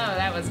 Oh,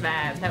 that was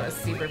bad. That was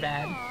super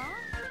bad.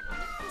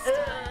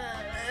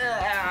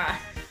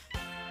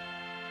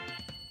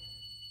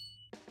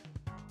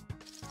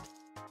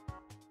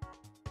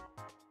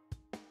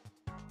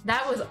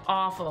 That was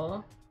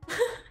awful.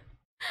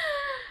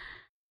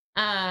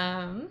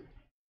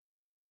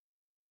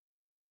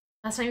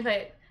 Last time we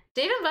played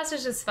Dave &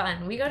 Buster's is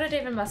fun. We go to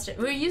Dave & Buster's.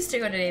 We used to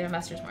go to Dave &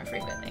 Buster's more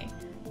frequently.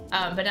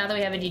 But now that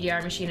we have a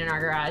DDR machine in our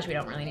garage, we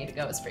don't really need to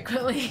go as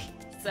frequently.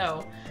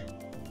 So,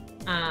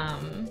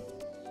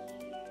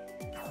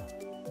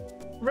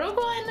 Rogue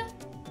One,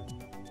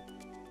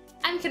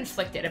 I'm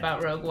conflicted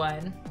about Rogue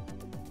One.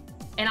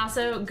 And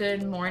also,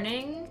 Good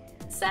Morning,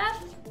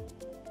 Seth?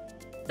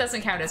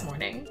 Doesn't count as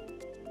morning.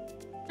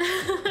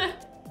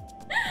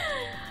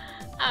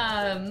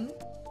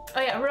 Oh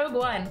yeah, Rogue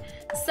One.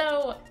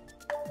 So,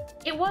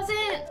 it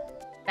wasn't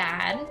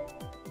bad,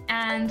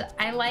 and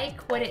I like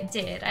what it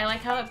did. I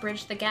like how it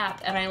bridged the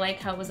gap, and I like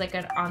how it was like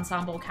an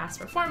ensemble cast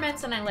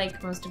performance, and I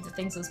like most of the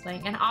things it was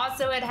playing. And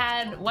also it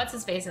had,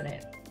 what's-his-face in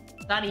it?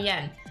 Donnie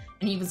Yen,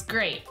 and he was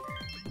great.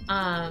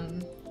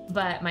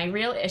 But my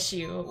real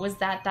issue was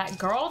that that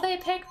girl they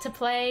picked to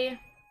play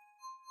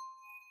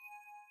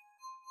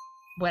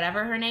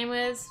whatever her name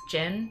was,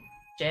 Jin,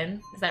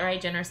 Jin. Is that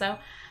right? Jin or so?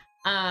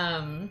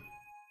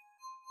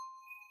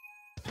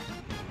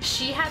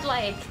 She had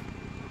like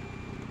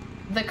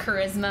the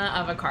charisma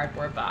of a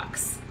cardboard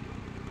box.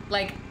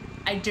 Like,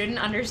 I didn't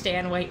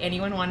understand why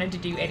anyone wanted to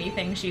do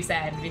anything she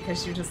said,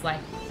 because she was just like,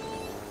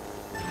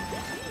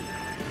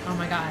 oh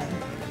my god.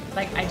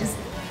 Like, I just,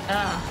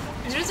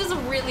 it was just a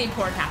really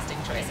poor casting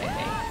choice, I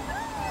think.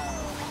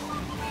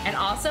 And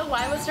also,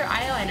 why was her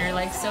eyeliner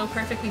like so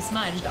perfectly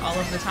smudged all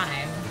of the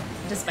time,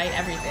 despite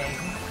everything?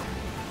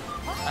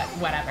 But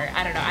whatever,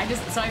 I don't know.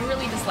 So I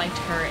really disliked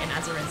her, and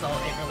as a result,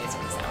 it really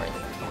sort of soured the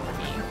movie for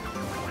me.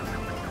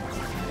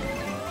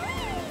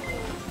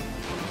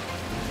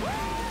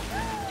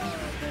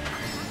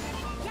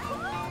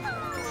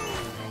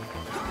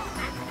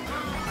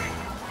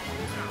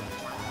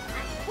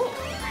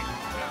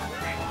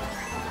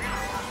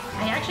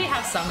 I actually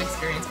have some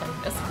experience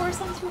playing this course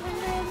on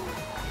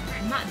 200.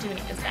 I'm not doing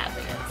it as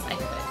badly as I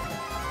could.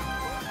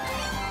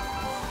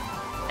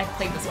 I've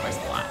played this course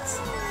a lot.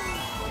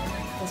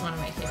 It was one of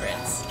my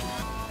favorites.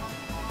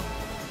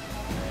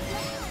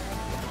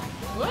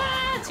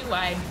 Wah, too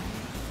wide.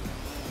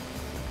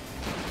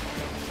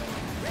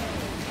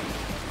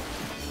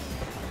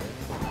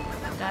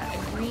 Got a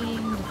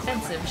green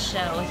defensive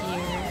shell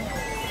here.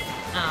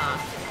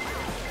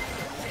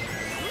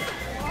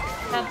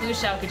 That blue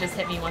shell could just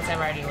hit me once I've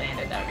already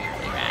landed. That would be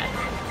really rad.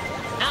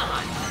 Come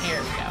on,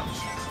 here we go.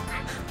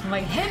 I'm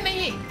like, hit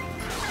me!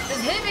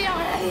 Just hit me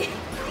already!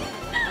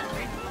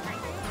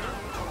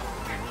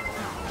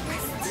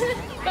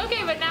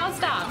 Okay, but now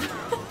stop.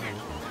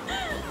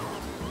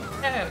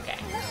 Okay.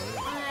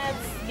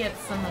 Let's get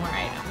some more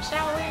items,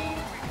 shall we?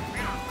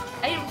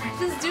 I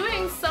was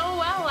doing so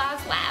well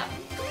last lap.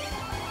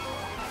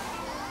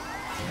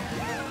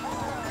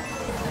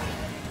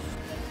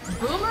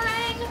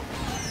 Boomerang?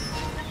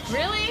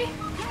 Really?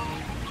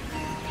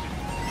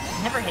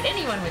 Never hit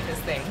anyone with this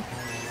thing.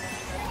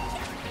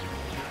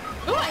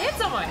 Ooh, I hit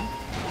someone!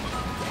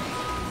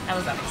 That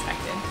was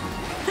unexpected.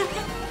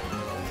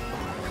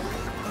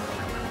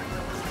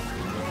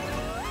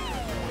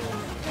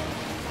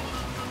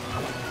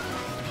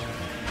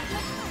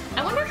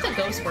 I wonder if the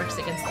ghost works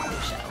against the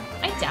blue shell.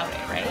 I doubt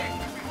it, right?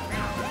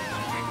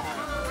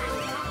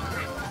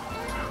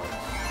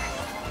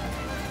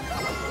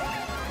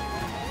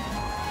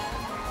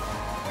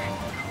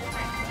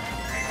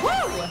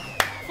 Woo!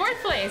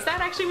 4th place!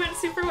 That actually went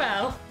super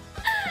well.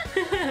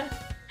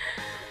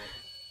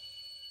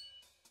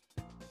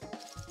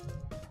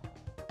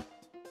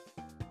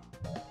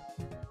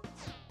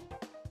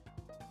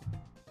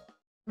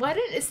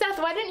 Seth,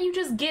 why didn't you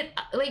just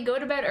go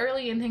to bed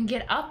early and then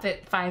get up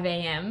at 5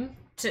 a.m.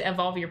 to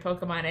evolve your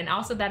Pokemon? And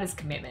also, that is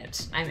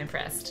commitment. I'm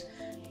impressed.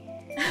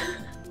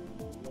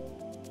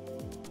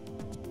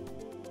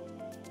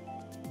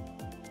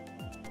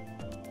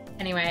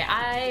 Anyway,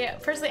 I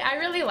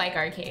really like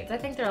arcades. I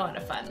think they're a lot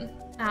of fun.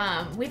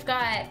 We've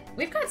got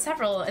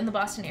several in the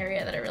Boston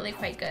area that are really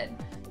quite good.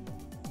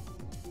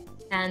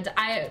 And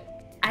I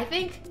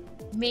think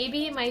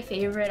maybe my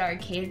favorite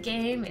arcade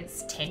game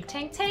is Tank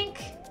Tank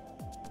Tank.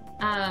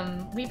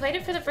 We played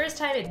it for the first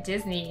time at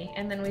Disney,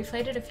 and then we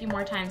played it a few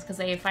more times because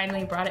they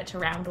finally brought it to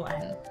Round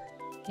 1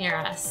 near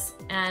us.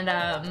 And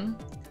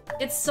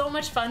it's so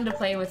much fun to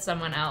play with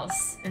someone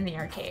else in the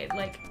arcade.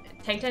 Like,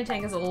 Tank Tank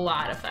Tank is a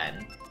lot of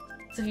fun.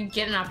 So if you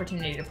get an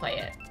opportunity to play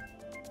it,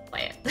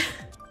 play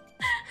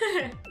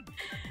it.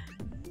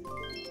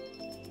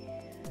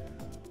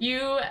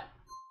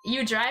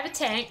 You drive a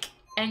tank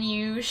and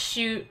you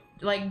shoot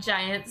like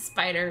giant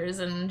spiders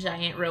and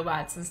giant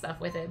robots and stuff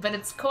with it, but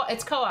it's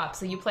co-op,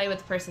 so you play with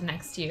the person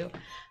next to you,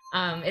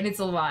 and it's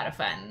a lot of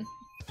fun.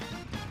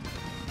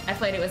 I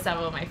played it with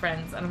several of my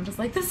friends, and I'm just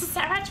like, this is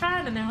so much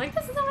fun, and they're like,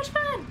 this is so much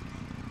fun.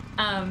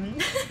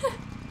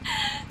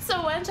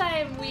 So one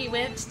time we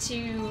went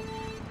to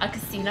a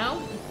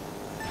casino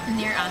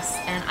near us,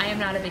 and I am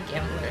not a big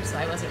gambler, so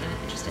I wasn't really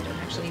interested in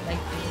actually like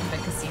doing the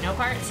casino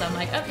part. So I'm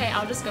like, okay,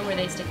 I'll just go where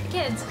they stick the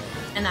kids,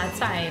 and that's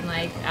fine.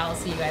 Like, I'll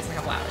see you guys in a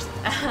couple hours.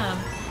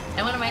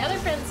 And one of my other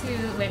friends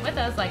who went with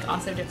us, like,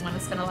 also didn't want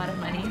to spend a lot of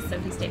money, so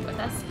he stayed with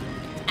us.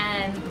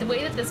 And the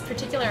way that this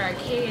particular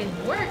arcade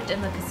worked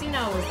in the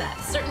casino was that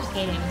certain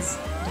games,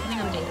 depending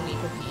on the day of the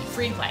week, would be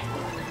free to play.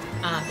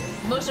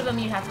 Most of them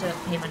you'd have to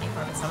pay money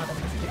for, but some of them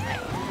were free to play.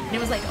 And it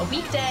was like a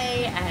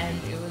weekday,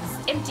 and it was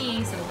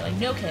empty, so there were like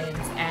no kids,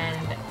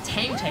 and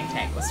Tank Tank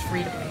Tank was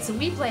free to play. So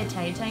we played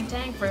Tank Tank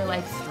Tank for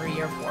like 3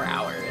 or 4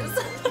 hours.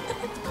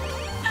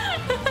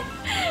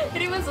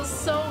 And it was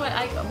so much,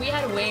 like, we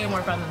had way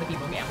more fun than the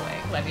people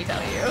gambling, let me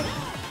tell you.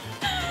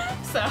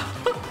 So,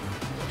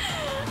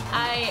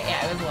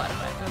 yeah, it was a lot of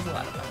fun. It was a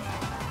lot of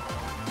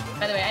fun.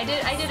 By the way,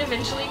 I did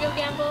eventually go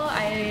gamble.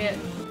 I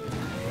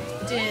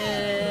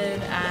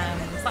did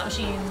slot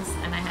machines,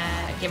 and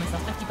I gave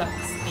myself $50,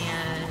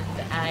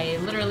 and I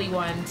literally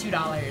won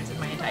 $2 in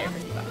my entire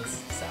 $50.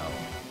 So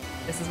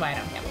this is why I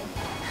don't gamble.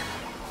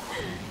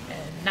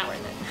 And not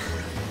worth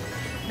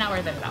it. Not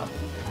worth it at all.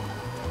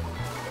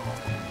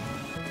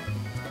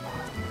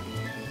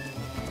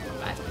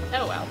 But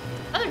oh well.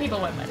 Other people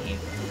won money.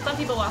 Some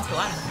people lost a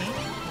lot of money.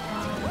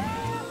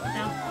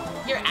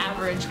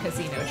 average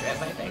casino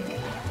trip, I think.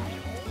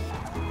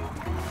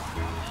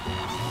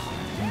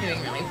 I'm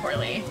doing really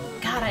poorly.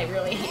 God, I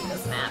really hate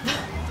this map.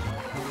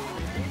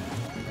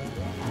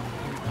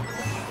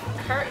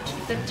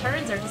 Kart, the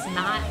turns are just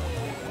not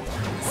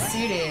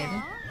suited.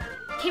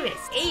 Came in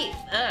 8th.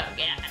 Oh,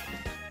 God.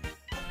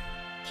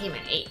 Came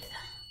in 8th.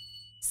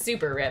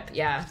 Super rip,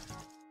 yeah.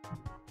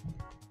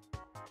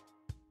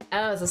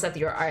 Oh, it's a set that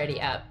you're already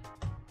up.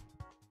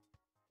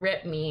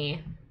 Rip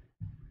me.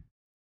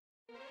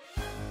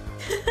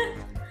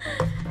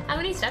 How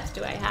many steps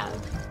do I have?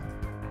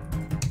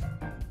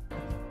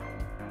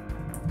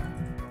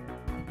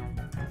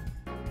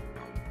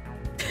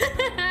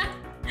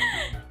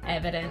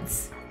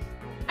 Evidence.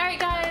 Alright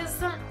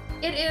guys,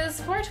 it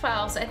is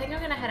 4:12, so I think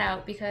I'm gonna head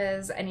out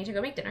because I need to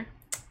go make dinner.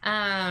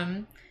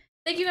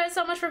 Thank you guys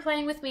so much for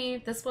playing with me.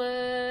 This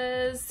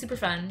was super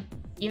fun,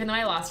 even though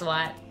I lost a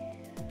lot.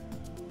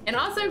 And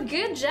also,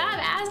 good job,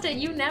 Asta,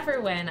 you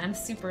never win. I'm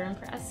super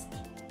impressed.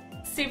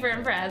 Super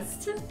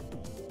impressed.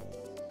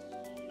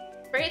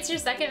 Freight's your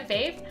second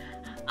fave?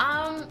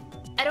 I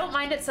don't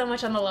mind it so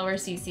much on the lower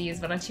CCs,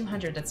 but on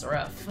 200 it's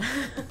rough.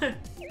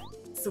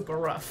 Super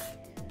rough.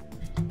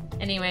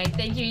 Anyway,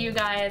 thank you, you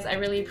guys. I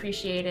really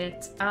appreciate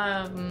it.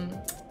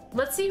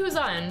 Let's see who's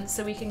on,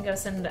 so we can go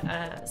send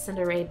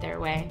a raid their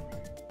way.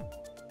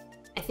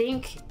 I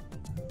think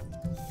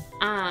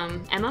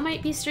Emma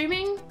might be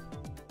streaming.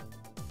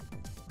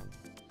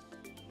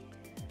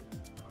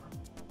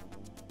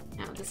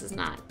 No, this is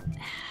not.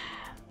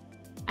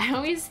 I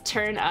always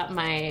turn up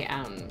my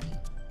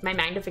my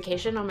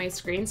magnification on my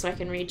screen so I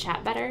can read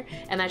chat better,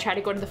 and I try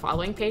to go to the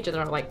following page and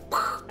they're all like,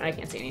 and I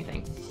can't see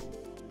anything.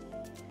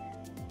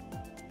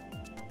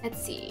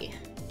 Let's see.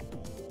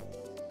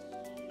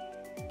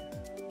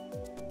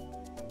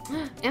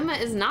 Emma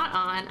is not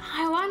on.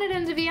 I wanted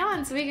him to be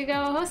on so we could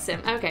go host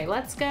him. Okay,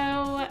 let's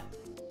go.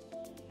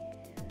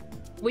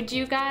 Would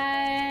you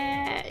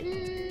guys...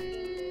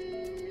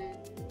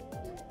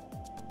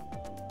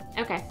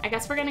 Okay, I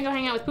guess we're gonna go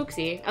hang out with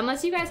Pooksy.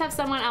 Unless you guys have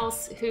someone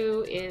else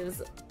who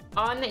is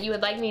on that you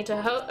would like me to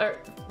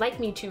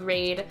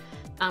raid,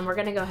 we're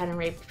gonna go ahead and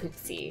raid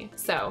Pooksy.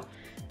 So,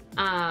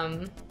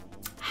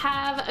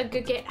 have a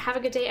good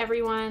day,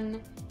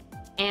 everyone.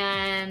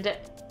 And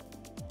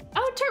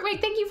oh,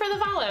 Turtwig, thank you for the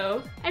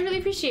follow. I really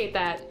appreciate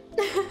that.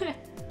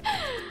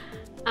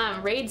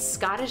 Raid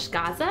Scottish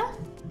Gaza.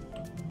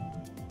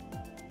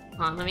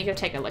 Hold on, let me go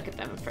take a look at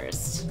them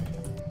first.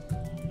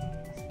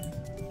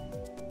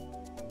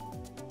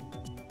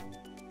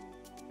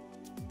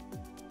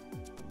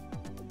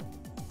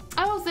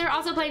 Oh, they're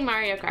also playing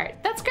Mario Kart.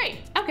 That's great.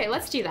 Okay,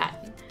 let's do that.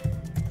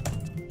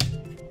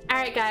 All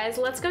right, guys,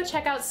 let's go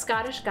check out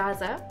Scottish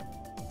Gaza,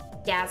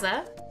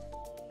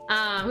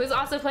 who's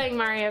also playing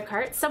Mario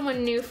Kart.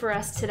 Someone new for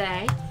us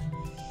today.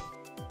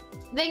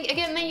 Thank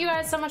you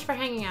guys so much for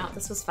hanging out.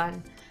 This was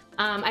fun.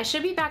 I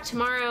should be back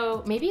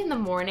tomorrow, maybe in the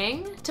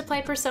morning, to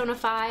play Persona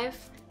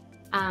 5.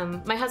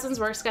 My husband's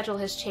work schedule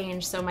has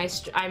changed, so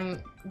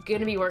I'm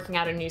gonna be working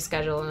out a new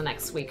schedule in the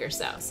next week or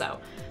so. So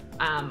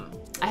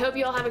I hope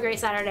you all have a great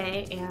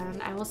Saturday,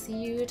 and I will see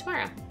you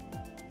tomorrow.